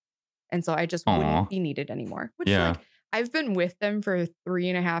school. And so I just wouldn't be needed anymore, which like I've been with them for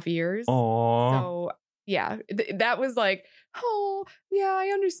 3.5 years. So yeah, that was like, oh yeah, I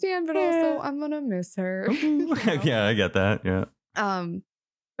understand, but also I'm going to miss her. Yeah, I get that. Yeah.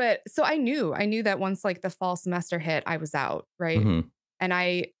 But so I knew that once like the fall semester hit, I was out. Right. And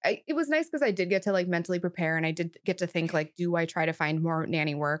it was nice because I did get to like mentally prepare, and I did get to think like, do I try to find more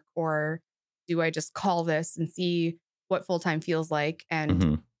nanny work, or do I just call this and see what full-time feels like?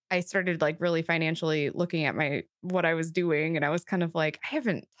 And I started like really financially looking at what I was doing. And I was kind of like, I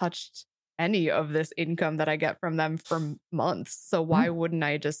haven't touched any of this income that I get from them for months. So why wouldn't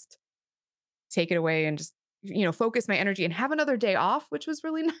I just take it away and just, focus my energy and have another day off, which was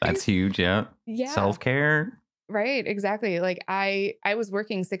really nice. That's huge. Yeah. Self-care. Right. Exactly. Like I was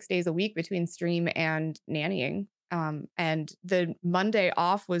working 6 days a week between stream and nannying. And the Monday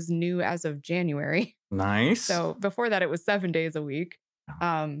off was new as of January. Nice. So before that, it was 7 days a week.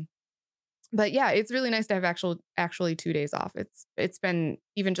 But yeah, it's really nice to have actually 2 days off. It's been,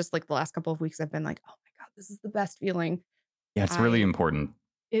 even just like the last couple of weeks, I've been like, oh my God, this is the best feeling. Yeah, it's really important.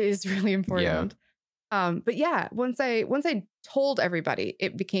 It is really important. But yeah, once I told everybody,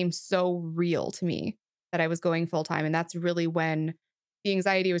 it became so real to me that I was going full time. And that's really when the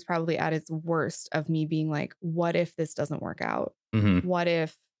anxiety was probably at its worst, of me being like, what if this doesn't work out? What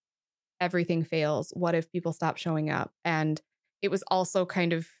if everything fails? What if people stop showing up? And it was also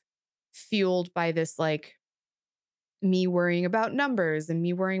kind of fueled by this, like, me worrying about numbers and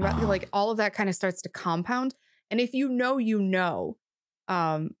me worrying about like all of that kind of starts to compound. And if you know,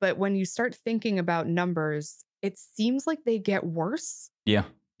 but when you start thinking about numbers, it seems like they get worse. Yeah.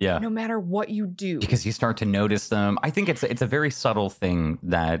 No matter what you do, because you start to notice them. I think it's a very subtle thing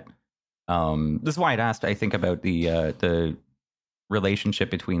that this is why I'd asked, I think, about the relationship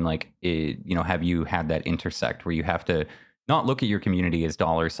between like, have you had that intersect where you have to not look at your community as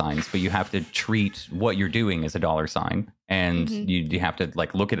dollar signs, but you have to treat what you're doing as a dollar sign, and you have to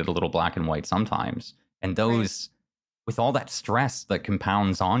like look at it a little black and white sometimes. And those, with all that stress that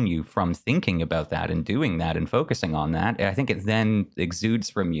compounds on you from thinking about that and doing that and focusing on that, I think it then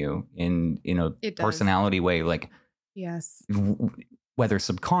exudes from you in a personality way, like whether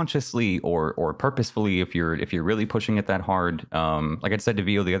subconsciously or purposefully, if you're really pushing it that hard. Like I said to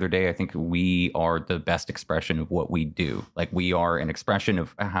Vio the other day, I think we are the best expression of what we do. Like we are an expression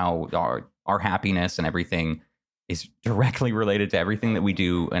of how our happiness and everything is directly related to everything that we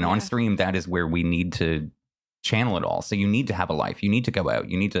do. And on stream, that is where we need to channel it all. So you need to have a life. You need to go out.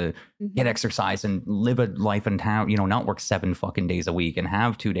 You need to get exercise and live a life in town, not work 7 fucking days a week and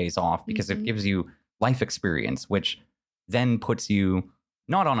have 2 days off, because it gives you life experience, which then puts you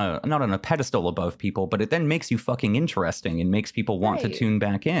not on a pedestal above people, but it then makes you fucking interesting and makes people want to tune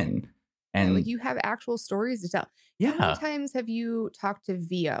back in. And like you have actual stories to tell. How many times have you talked to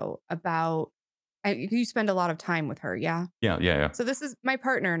Vio about You spend a lot of time with her, yeah? Yeah, yeah, yeah. So this is my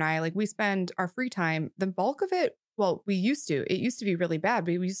partner and I, like, we spend our free time, the bulk of it, well, we used to. It used to be really bad,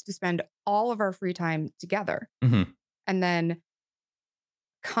 but we used to spend all of our free time together. Hmm. And then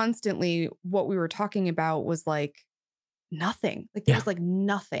constantly what we were talking about was like nothing. Like there Yeah, was like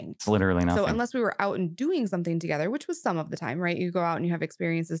nothing. it's literally So nothing. unless we were out and doing something together, which was some of the time, right? You go out and you have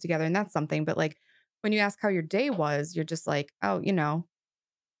experiences together and that's something. But like when you ask how your day was, you're just like, oh, kind of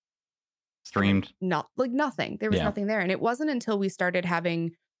Streamed. not like nothing. There was Yeah. nothing there. And it wasn't until we started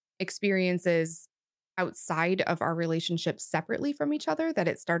having experiences outside of our relationship separately from each other that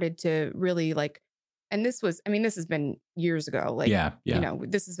it started to really like, and this was, I mean, this has been years ago. Like, Yeah, yeah.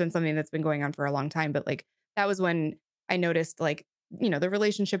 this has been something that's been going on for a long time. But like that was when I noticed like, the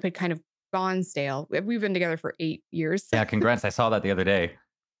relationship had kind of gone stale. We've been together for 8 years. Yeah, congrats. I saw that the other day.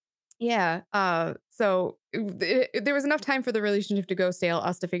 Yeah. So there was enough time for the relationship to go stale,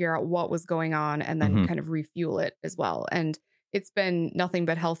 us to figure out what was going on and then Mhm. kind of refuel it as well. And it's been nothing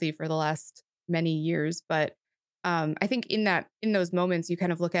but healthy for the last many years. But I think in those moments, you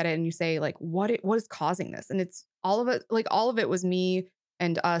kind of look at it and you say, like, what is causing this? And it's all of it, like all of it was me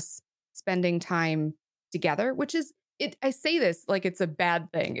and us spending time together, which is it. I say this like it's a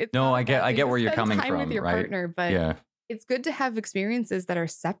bad thing. It's No, not a I bad thing get to where you're spend coming time with from, your right? partner, but Yeah. it's good to have experiences that are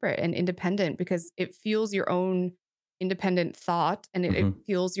separate and independent because it fuels your own independent thought and it Mhm.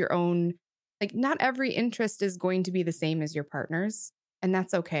 fuels your own, like, not every interest is going to be the same as your partner's. And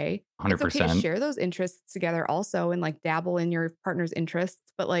that's okay. It's okay to 100%. share those interests together also and like dabble in your partner's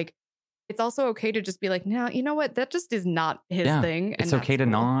interests. But like, it's also okay to just be like, no, you know what? That just is not his Yeah. thing. And It's okay that's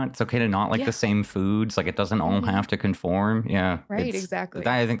to cool. not. It's okay to not like the Yeah. same foods. Like it doesn't all Mhm. have to conform. Yeah. Right. Exactly.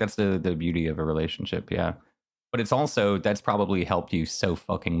 I think that's the beauty of a relationship. Yeah. But it's also that's probably helped you so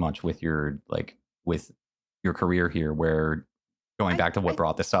fucking much with your career here where going back to what I,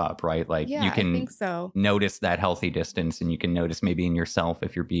 brought this up, right? Like you yeah, I can think so. notice that healthy distance and you can notice maybe in yourself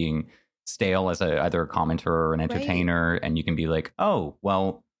if you're being stale as either a commenter or an Right. entertainer and you can be like, "Oh,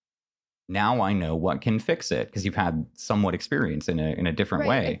 well, now I know what can fix it because you've had somewhat experience in a different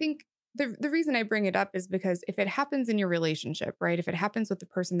Right. I way." think the reason I bring it up is because if it happens in your relationship, right? If it happens with the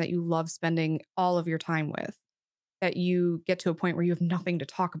person that you love spending all of your time with, that you get to a point where you have nothing to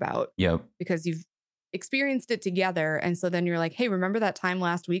talk about Yep. because you've experienced it together. And so then you're like, hey, remember that time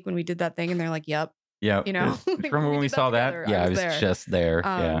last week when we did that thing? And they're like, yep, Yep. like Remember we when we did that saw that? together. I Yeah, I was was there. just there.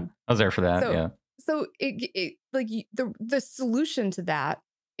 Yeah. I was there for that. So Yeah. so it like the solution to that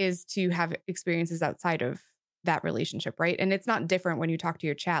is to have experiences outside of that relationship, right? And it's not different when you talk to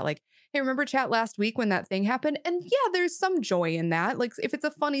your chat like, hey, remember chat last week when that thing happened? And yeah, there's some joy in that. Like if it's a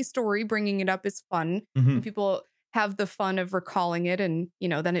funny story, bringing it up is fun and Mhm. people have the fun of recalling it and,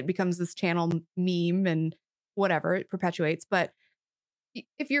 then it becomes this channel meme and whatever, it perpetuates. But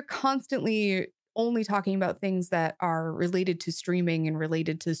if you're constantly only talking about things that are related to streaming and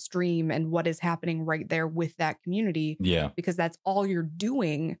related to stream and what is happening right there with that community, Yeah. because that's all you're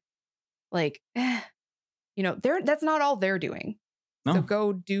doing, like, that's not all they're doing. So No.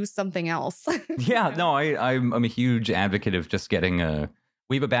 go do something else. Yeah, know? no, I'm a huge advocate of just getting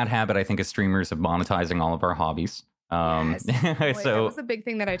we have a bad habit, I think, as streamers of monetizing all of our hobbies. Yes. Boy, that was So a big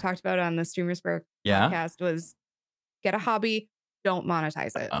thing that I talked about on the Streamer Spare yeah. podcast was get a hobby, don't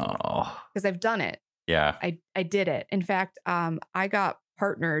monetize it. Oh, Because I've done it. yeah. I did it. In fact, I got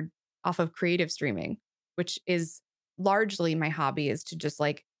partnered off of creative streaming, which is largely my hobby is to just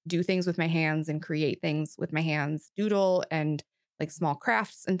like do things with my hands and create things with my hands, doodle and like small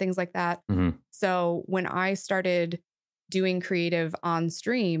crafts and things like that. Mhm. So when I started doing creative on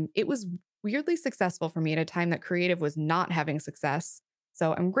stream, it was weirdly successful for me at a time that creative was not having success.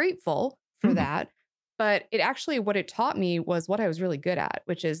 So I'm grateful for Hmm. that. But it actually, what it taught me was what I was really good at,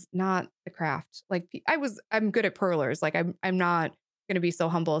 which is not the craft. Like I'm good at perlers. Like I'm not going to be so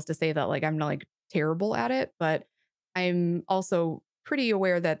humble as to say that like I'm not like terrible at it, but I'm also pretty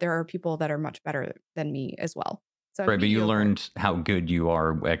aware that there are people that are much better than me as well. So I'm Right, but you mediocre. learned how good you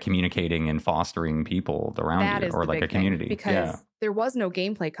are at communicating and fostering people around That you is or the like a big thing community. because Yeah. there was no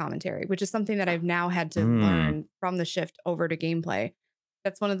gameplay commentary, which is something that I've now had to Mm. learn from the shift over to gameplay.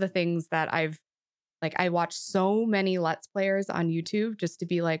 That's one of the things that I watch so many Let's Players on YouTube just to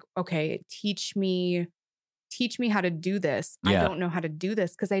be like, okay, teach me how to do this. I Yeah. don't know how to do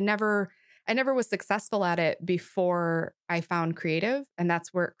this because I never was successful at it before I found creative. And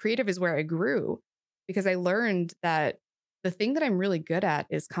that's where creative is where I grew because I learned that the thing that I'm really good at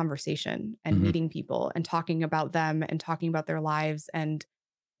is conversation and Mhm. meeting people and talking about them and talking about their lives and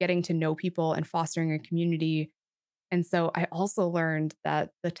getting to know people and fostering a community. And so I also learned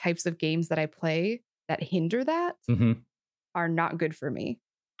that the types of games that I play that hinder that Mhm. are not good for me.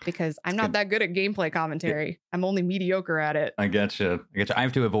 because I'm not that good at gameplay commentary. I'm only mediocre at it. I getcha. I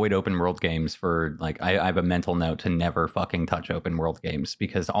have to avoid open world games for like, I have a mental note to never fucking touch open world games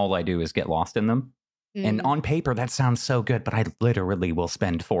because all I do is get lost in them. And on paper, that sounds so good, but I literally will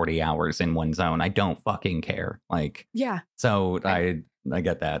spend 40 hours in one zone. I don't fucking care. Like, yeah. So I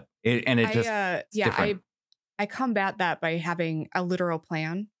get that. I combat that by having a literal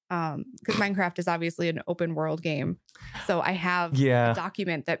plan. Because Minecraft is obviously an open world game. So I have a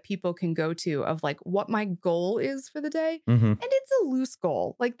document that people can go to of like what my goal is for the day. And it's a loose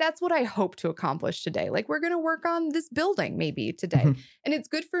goal. Like that's what I hope to accomplish today. Like we're going to work on this building maybe today. And it's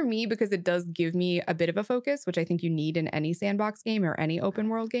good for me because it does give me a bit of a focus, which I think you need in any sandbox game or any open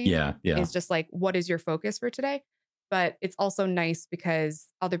world game. Yeah. It's just like, what is your focus for today? But it's also nice because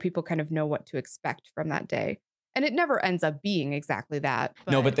other people kind of know what to expect from that day. And it never ends up being exactly that.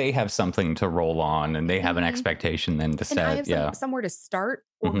 No, but they have something to roll on and they have an expectation then to set. And I have somewhere to start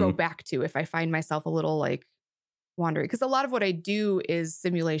or go back to if I find myself a little like wandering. Because a lot of what I do is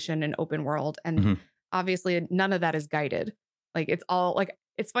simulation and open world. And obviously none of that is guided. Like it's all like,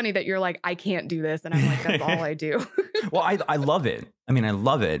 it's funny that you're like, I can't do this. And I'm like, that's all I do. Well, I love it. I mean, I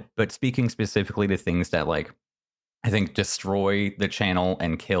love it. But speaking specifically to things that like, I think destroy the channel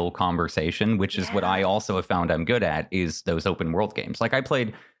and kill conversation, which is what I also have found I'm good at, is those open world games. Like I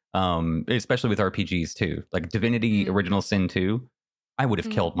played, especially with RPGs too, like Divinity Original Sin 2. I would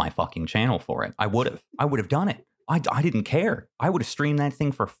have killed my fucking channel for it. I would have done it. I didn't care. I would have streamed that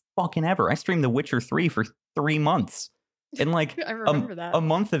thing for fucking ever. I streamed The Witcher 3 for 3 months. And like I remember that. A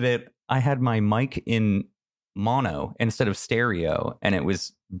month of it, I had my mic in mono instead of stereo, and it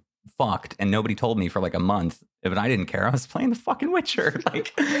was fucked, and nobody told me for like a month, but I didn't care. I was playing the fucking Witcher.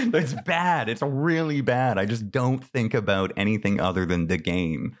 Like, it's bad. It's really bad. I just don't think about anything other than the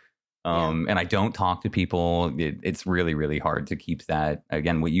game. And I don't talk to people. It's really, really hard to keep that,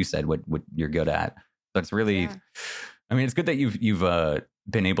 again, what you said, what you're good at. So it's really, I mean, it's good that you've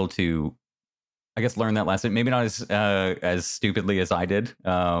been able to, I guess, learn that lesson. Maybe not as stupidly as I did.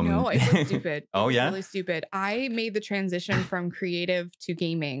 No, it was stupid. Oh, yeah? Really stupid. I made the transition from creative to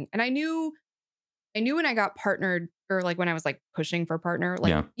gaming. And I knew when I got partnered, or like when I was like pushing for partner,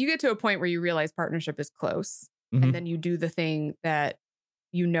 like you get to a point where you realize partnership is close. And then you do the thing that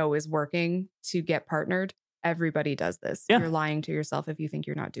you know is working to get partnered. Everybody does this. You're lying to yourself if you think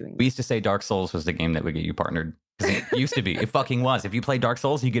you're not doing this. We used to say Dark Souls was the game that would get you partnered. It used to be. It fucking was. If you play Dark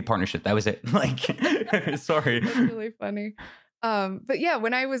Souls, you get partnership. That was it. Like, sorry. That's really funny. But yeah,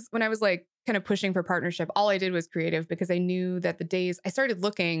 when I was like kind of pushing for partnership, all I did was creative because I knew that the days I started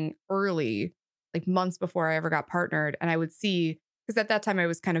looking early, like months before I ever got partnered, and I would see, because at that time I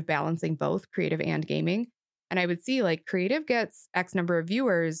was kind of balancing both creative and gaming, and I would see like creative gets X number of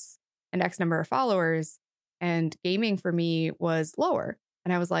viewers and X number of followers, and gaming for me was lower.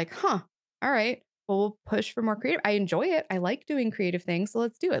 And I was like, all right. Well, we'll push for more creative. I enjoy it. I like doing creative things. So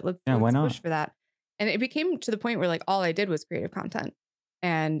let's do it. Let's why not? push for that. And it became to the point where like all I did was creative content.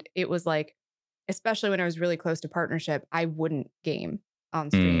 And it was like, especially when I was really close to partnership, I wouldn't game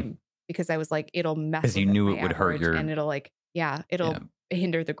on stream because I was like, it'll mess with because you knew it would hurt your, and it'll like, it'll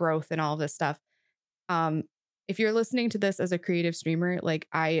hinder the growth and all this stuff. If you're listening to this as a creative streamer, like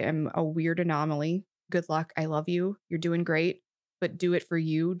I am a weird anomaly. Good luck. I love you. You're doing great. But do it for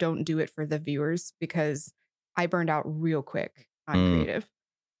you. Don't do it for the viewers, because I burned out real quick on creative.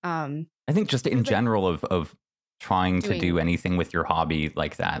 I think just in general of trying to do anything with your hobby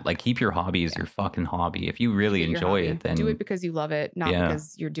like that, like keep your hobby as your fucking hobby. If you really enjoy it, then do it because you love it, not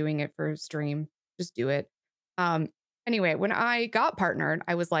because you're doing it for stream. Just do it. Anyway, when I got partnered,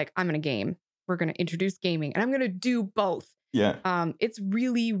 I was like, I'm going to game. We're going to introduce gaming, and I'm going to do both. Yeah. It's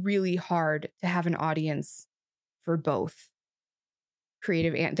really, really hard to have an audience for both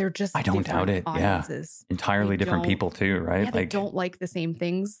creative and they're just, I don't doubt it. Audiences. Yeah. Entirely different people too, right? Yeah, they don't like the same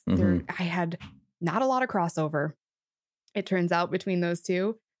things. I had not a lot of crossover, it turns out, between those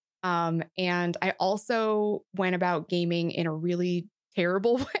two. And I also went about gaming in a really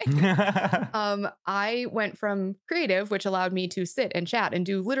terrible way. I went from creative, which allowed me to sit and chat and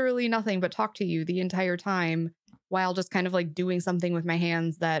do literally nothing but talk to you the entire time, while just kind of like doing something with my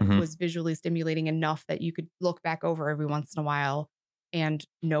hands that was visually stimulating enough that you could look back over every once in a while and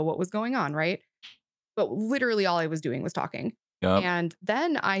know what was going on, right? But literally all I was doing was talking. Yep. And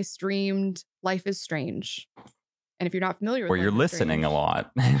then I streamed Life is Strange. And if you're not familiar with where you're listening a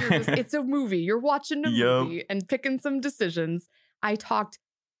lot. It's a movie. You're watching a movie and picking some decisions. I talked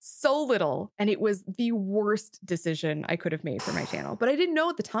so little, and it was the worst decision I could have made for my channel. But I didn't know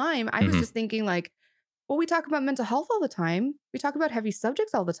at the time. I was just thinking like, well, we talk about mental health all the time. We talk about heavy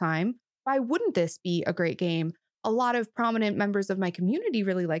subjects all the time. Why wouldn't this be a great game? a lot of prominent members of my community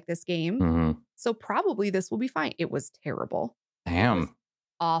really like this game. Mhm. So probably this will be fine. It was terrible. It was Damn.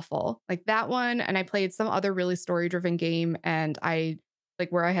 awful. Like that one. And I played some other really story driven game. And I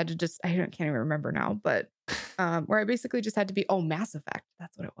like where I had to just, can't even remember now, but where I basically just had to be, Mass Effect.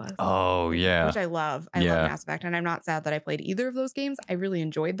 That's what it was. Oh, yeah. Which I love. I Yeah. love Mass Effect. And I'm not sad that I played either of those games. I really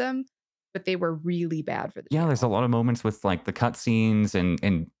enjoyed them, but they were really bad for the Yeah, there's a channel. lot of moments with like the cutscenes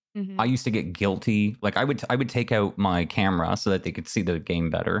and Mhm. I used to get guilty. Like I would take out my camera so that they could see the game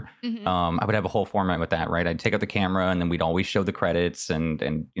better. Mhm. I would have a whole format with that, right? I'd take out the camera and then we'd always show the credits and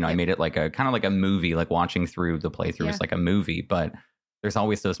I Yep. made it like a kind of like a movie, like watching through the playthrough is Yeah. like a movie. But there's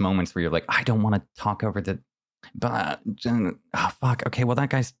always those moments where you're like, I don't want to talk over the. But fuck. Okay, well that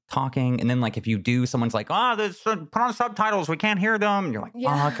guy's talking, and then like if you do, someone's like, there's put on subtitles. We can't hear them. And you're like,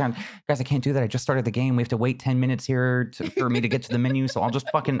 Yeah. fuck, guys, I can't do that. I just started the game. We have to wait 10 minutes here for me to get to the menu. So I'll just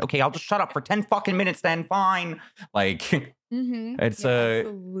I'll just shut up for 10 fucking minutes. Then fine. Like Mhm. it's Yeah,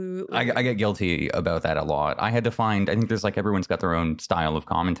 absolutely. I get guilty about that a lot. I had to find. I think there's like everyone's got their own style of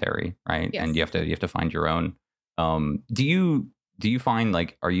commentary, right? And Yes. you have to find your own. Do you find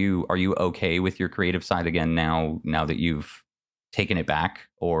like are you okay with your creative side again now that you've taken it back,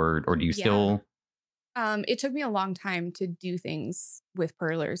 or do you Yeah. still? It took me a long time to do things with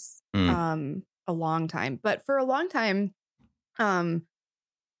Perlers. A long time. But for a long time,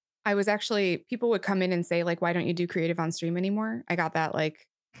 I was actually people would come in and say, like, why don't you do creative on stream anymore? I got that like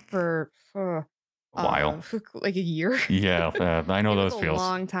for A while. like a year. Yeah, I know It those was a feels.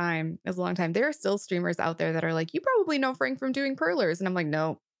 long time. It was a long time. There are still streamers out there that are like, you probably know Frank from doing Perlers. And I'm like,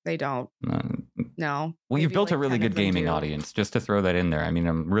 no, they don't. No. Well, you've Maybe, built a like, really 10 of good them gaming do. audience. Just to throw that in there. I mean,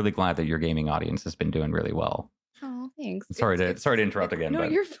 I'm really glad that your gaming audience has been doing really well. Oh, thanks. Sorry to interrupt again. No,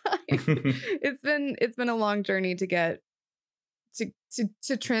 But you're fine. It's been a long journey to get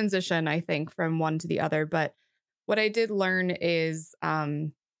to transition, I think, from one to the other. But what I did learn is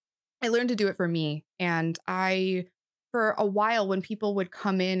I learned to do it for me. And for a while, when people would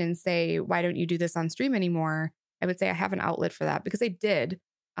come in and say, why don't you do this on stream anymore? I would say I have an outlet for that because I did.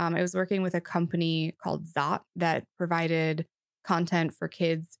 I was working with a company called Zot that provided content for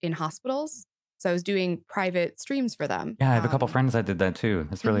kids in hospitals. So I was doing private streams for them. yeah, I have a couple friends that did that too.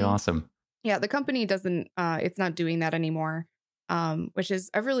 That's really Mhm. awesome. Yeah, the company doesn't, it's not doing that anymore, which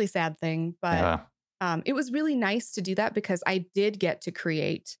is a really sad thing. But Yeah. it was really nice to do that because I did get to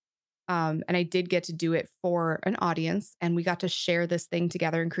create and I did get to do it for an audience. And we got to share this thing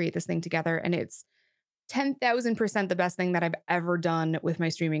together and create this thing together. And it's 10,000% the best thing that I've ever done with my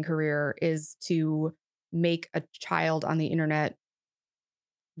streaming career is to make a child on the internet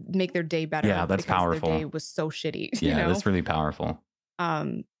make their day better. Yeah, that's because powerful. Their day was so shitty. Yeah, you know? that's really powerful.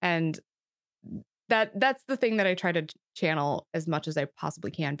 And that's the thing that I try to channel as much as I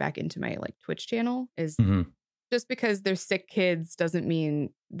possibly can back into my like Twitch channel is Mhm. just because they're sick kids doesn't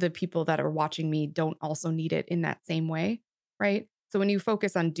mean the people that are watching me don't also need it in that same way. Right. So when you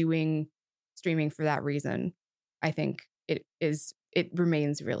focus on doing streaming for that reason, I think it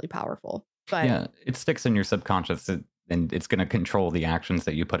remains really powerful. But Yeah, it sticks in your subconscious and it's going to control the actions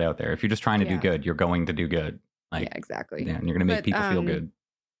that you put out there. If you're just trying to do Yeah. good, you're going to do good. Like, yeah, exactly. yeah, and you're going to make But, people feel good.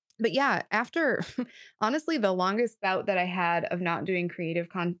 But yeah, after honestly, the longest bout that I had of not doing creative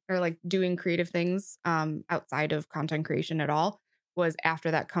or like doing creative things outside of content creation at all was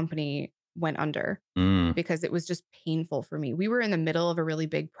after that company went under Mm. because it was just painful for me. We were in the middle of a really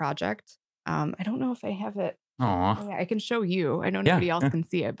big project. I don't know if I have it. Aw. Oh, yeah, I can show you. I know Yeah, nobody else yeah. can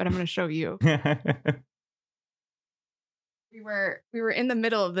see it, but I'm going to show you. We were in the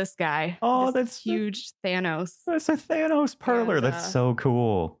middle of this guy. Oh, this that's huge Thanos. That's a Thanos perler. And, That's so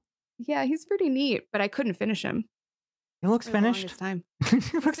cool. Yeah, he's pretty neat, but I couldn't finish him. He looks for the finished. longest time. He looks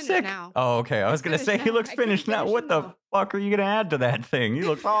finished sick. now. Oh, okay. I was He's gonna say finished he now. looks I couldn't finished now. finish What him, the though. fuck are you gonna add to that thing? He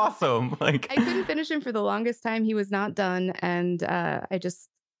looks awesome. Like I couldn't finish him for the longest time. He was not done, and I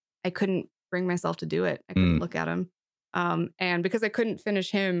couldn't bring myself to do it. I couldn't look at him, and because I couldn't finish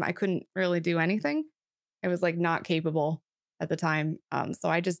him, I couldn't really do anything. I was like not capable at the time, so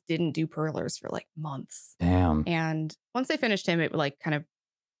I just didn't do perlers for like months. damn. And once I finished him, it like kind of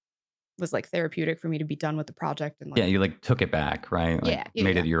was like therapeutic for me to be done with the project and like Yeah, you like took it back, right? Like, Yeah,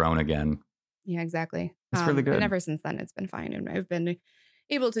 made yeah. it your own again. Yeah, exactly. That's really good. And ever since then, it's been fine, and I've been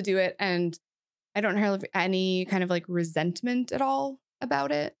able to do it. And I don't have any kind of like resentment at all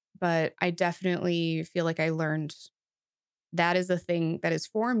about it, but I definitely feel like I learned that is a thing that is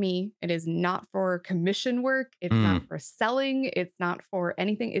for me. It is not for commission work. It's not for selling. It's not for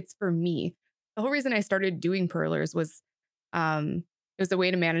anything. It's for me. The whole reason I started doing perlers was it was a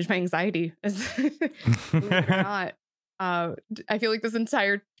way to manage my anxiety. Believe it or not. I feel like this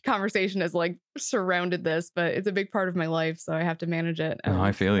entire conversation has like surrounded this, but it's a big part of my life, so I have to manage it. No,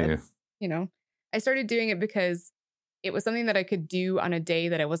 I feel you. That's, you know, I started doing it because it was something that I could do on a day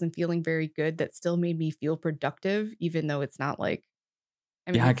that I wasn't feeling very good that still made me feel productive, even though it's not like,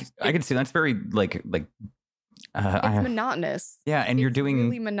 I mean, Yeah, I can see that's very like it's monotonous. yeah, and you're It's doing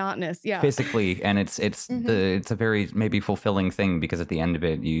really monotonous. Yeah. physically, and it's Mhm. it's a very maybe fulfilling thing because at the end of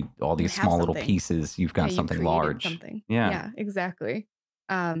it, you all You these have small little something. pieces, you've Yeah, got you something created large. something. Yeah. Yeah, exactly.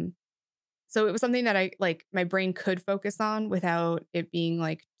 Um, so it was something that I like my brain could focus on without it being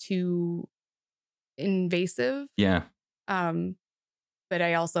like too invasive. Yeah. Um, but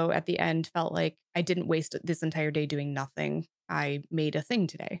I also at the end felt like I didn't waste this entire day doing nothing. I made a thing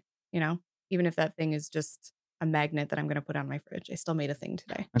today, you know? Even if that thing is just a magnet that I'm going to put on my fridge, I still made a thing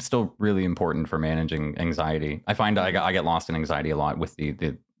today. That's still really important for managing anxiety. I find Mhm. I get lost in anxiety a lot with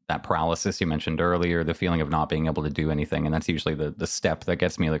the that paralysis you mentioned earlier, the feeling of not being able to do anything, and that's usually the step that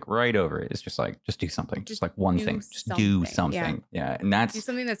gets me like right over it. It's just like just do something, just like one Do thing, just do something. Yeah. something. Yeah, and Do that's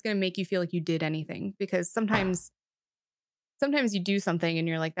something that's going to make you feel like you did anything because sometimes you do something and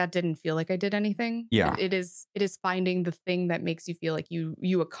you're like that didn't feel like I did anything. yeah. But it is finding the thing that makes you feel like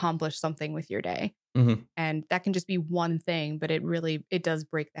you accomplished something with your day. Mhm. And that can just be one thing, but it does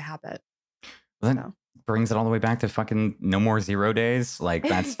break the habit. Well, that So brings it all the way back to fucking no more 0 days. Like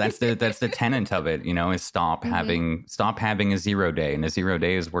that's the tenet of it, you know, is Mhm. stop having a 0 day. And a 0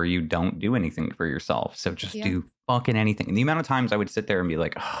 day is where you don't do anything for yourself. So just Yeah. do fucking anything. And the amount of times I would sit there and be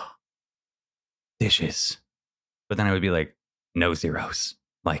like, oh, dishes. But then I would be like, no zeros.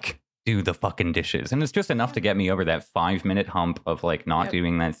 Like, do the fucking dishes. And it's just enough Yeah. to get me over that 5 minute hump of like not Yep.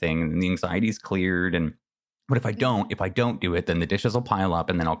 doing that thing. And the anxiety's cleared. And but Mhm. if I don't do it, then the dishes will pile up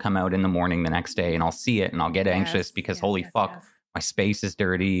and then I'll come out in the morning the next day and I'll see it and I'll get anxious Yes. because Yes. holy Yes. fuck, Yes. my space is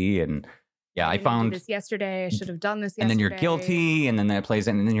dirty. And yeah, I I didn't do found this yesterday. I should have done this and then you're yesterday. guilty and then that plays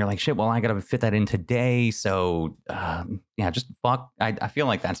in and then you're like shit, well I gotta fit that in today. So yeah, just fuck. I feel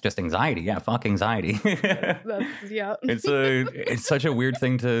like that's just anxiety. Yeah, fuck anxiety. That's yeah. It's such a weird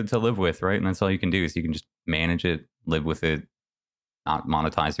thing to live with, right? And that's all you can do is you can just manage it, live with it, not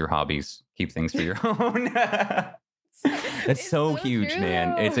monetize your hobbies, keep things for your own. That's It's so so huge,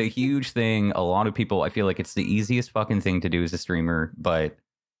 man. It's a true. huge thing. A lot of people, I feel like it's the easiest fucking thing to do as a streamer, but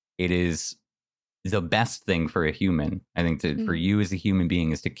it is the best thing for a human. I think for Mhm. you as a human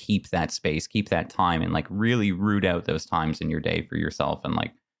being is to keep that space, keep that time, and like really root out those times in your day for yourself and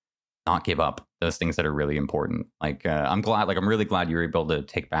like not give up those things that are really important. Like I'm really glad you were able to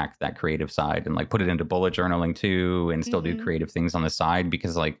take back that creative side and like put it into bullet journaling too and still do Mhm. creative things on the side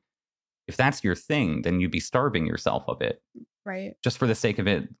because like if that's your thing, then you'd be starving yourself a bit Right. just for the sake of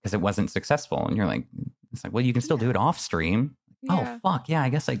it because it wasn't successful. And you're like, it's like, well, you can still do Yeah. it off stream. Oh, Yeah. fuck. Yeah, I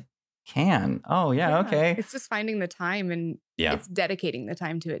guess I can. Oh, yeah. Yeah. Okay. It's just finding the time and Yeah. it's dedicating the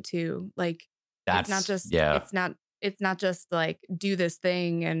time to it too. Like it's not That's, just yeah. it's not just like do this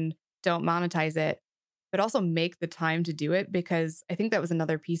thing and don't monetize it, but also make the time to do it because I think that was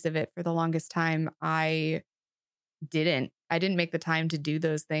another piece of it for the longest time. I didn't make the time to do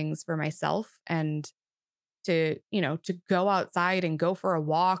those things for myself and to go outside and go for a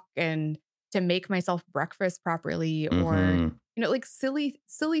walk and to make myself breakfast properly or Hmm. like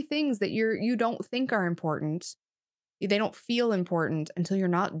silly things that you don't think are important. They don't feel important until you're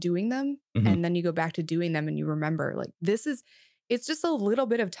not doing them Hmm. and then you go back to doing them and you remember like it's just a little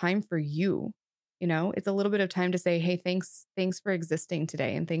bit of time for you. It's a little bit of time to say, "Hey, thanks for existing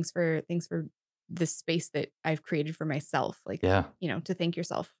today and thanks for the space that I've created for myself." Like, Yeah. to thank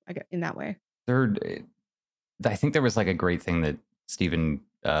yourself in that way. Third, I think there was like a great thing that Stephen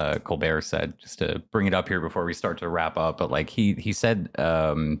Colbert said, just to bring it up here before we start to wrap up. But like he said,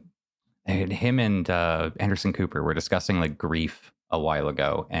 and him and Anderson Cooper were discussing like grief a while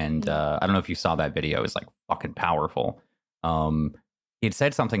ago, and Mm. I don't know if you saw that video. It's like fucking powerful. He had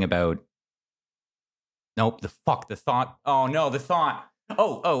said something about nope, the thought. Oh no, the thought.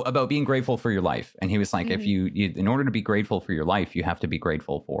 About being grateful for your life. And he was like, if Mhm. you in order to be grateful for your life, you have to be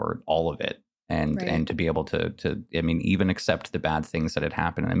grateful for all of it. Right. And to be able to I mean, even accept the bad things that had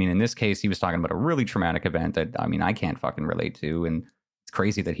happened. I mean, in this case, he was talking about a really traumatic event that I mean, I can't fucking relate to. And it's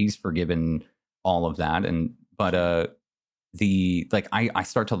crazy that he's forgiven all of that. And but the like I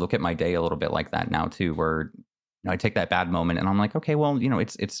start to look at my day a little bit like that now too, where I take that bad moment and I'm like, okay, well,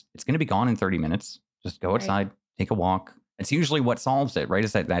 it's gonna be gone in 30 minutes. Just go Right. outside, take a walk. It's usually what solves it, right?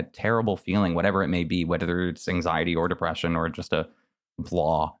 Is that terrible feeling, whatever it may be, whether it's anxiety or depression or just a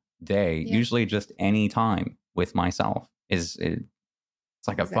blah day. Yeah. Usually just any time with myself it's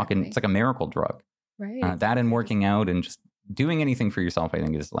like it's Exactly. like a miracle drug. Right. That and Exactly. working out and just doing anything for yourself, I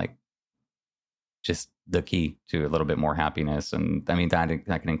think is like just the key to a little bit more happiness. And I mean, that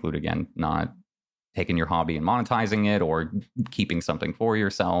can include, again, not taking your hobby and monetizing it, or keeping something for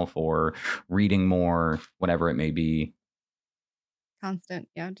yourself, or reading more, whatever it may be. Constant.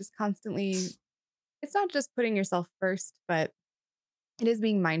 Yeah. Just constantly. It's not just putting yourself first, but it is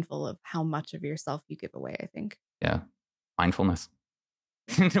being mindful of how much of yourself you give away, I think. Yeah. Mindfulness.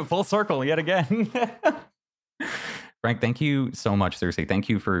 Full circle yet again. Frank, thank you so much. Seriously, thank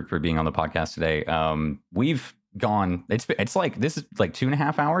you for being on the podcast today. We've gone. It's like, this is like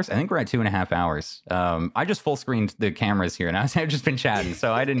 2.5 hours. I think we're at 2.5 hours. I just full screened the cameras here, and I've just been chatting,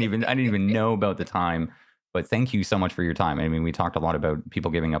 so I didn't even know about the time. But thank you so much for your time. I mean, we talked a lot about people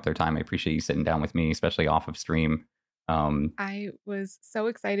giving up their time. I appreciate you sitting down with me, especially off of stream. I was so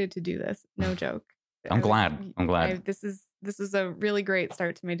excited to do this. No joke. I'm glad. This is a really great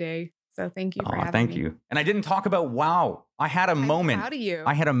start to my day. So thank you for having me. Thank you. And I didn't talk about WoW. I had a moment. I'm proud of you.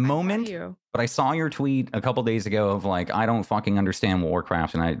 I had a moment, but I saw your tweet a couple days ago of like, I don't fucking understand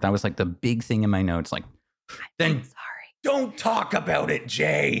Warcraft. And that was like the big thing in my notes. Like, then sorry. Don't talk about it,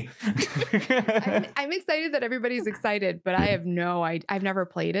 Jay. I'm excited that everybody's excited, but I've never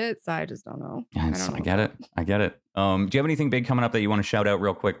played it, so I just don't know. I get it. Do you have anything big coming up that you want to shout out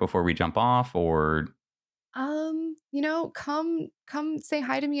real quick before we jump off, or? Come say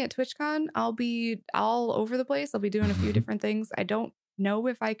hi to me at TwitchCon. I'll be all over the place. I'll be doing a few different things. I don't know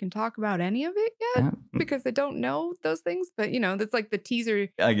if I can talk about any of it yet because I don't know those things, but that's like the teaser.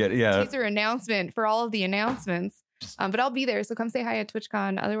 I get it, yeah. Teaser announcement for all of the announcements. But I'll be there. So come say hi at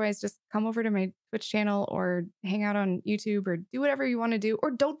TwitchCon. Otherwise, just come over to my Twitch channel or hang out on YouTube or do whatever you want to do, or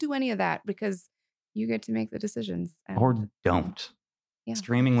don't do any of that because you get to make the decisions. Or don't. Yeah,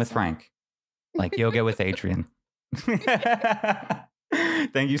 streaming with Frank, like yoga with Adrian.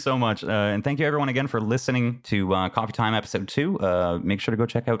 Thank you so much. And thank you everyone again for listening to Coffee Time episode 2. Make sure to go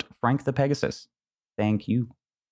check out Frank the Pegasus. Thank you.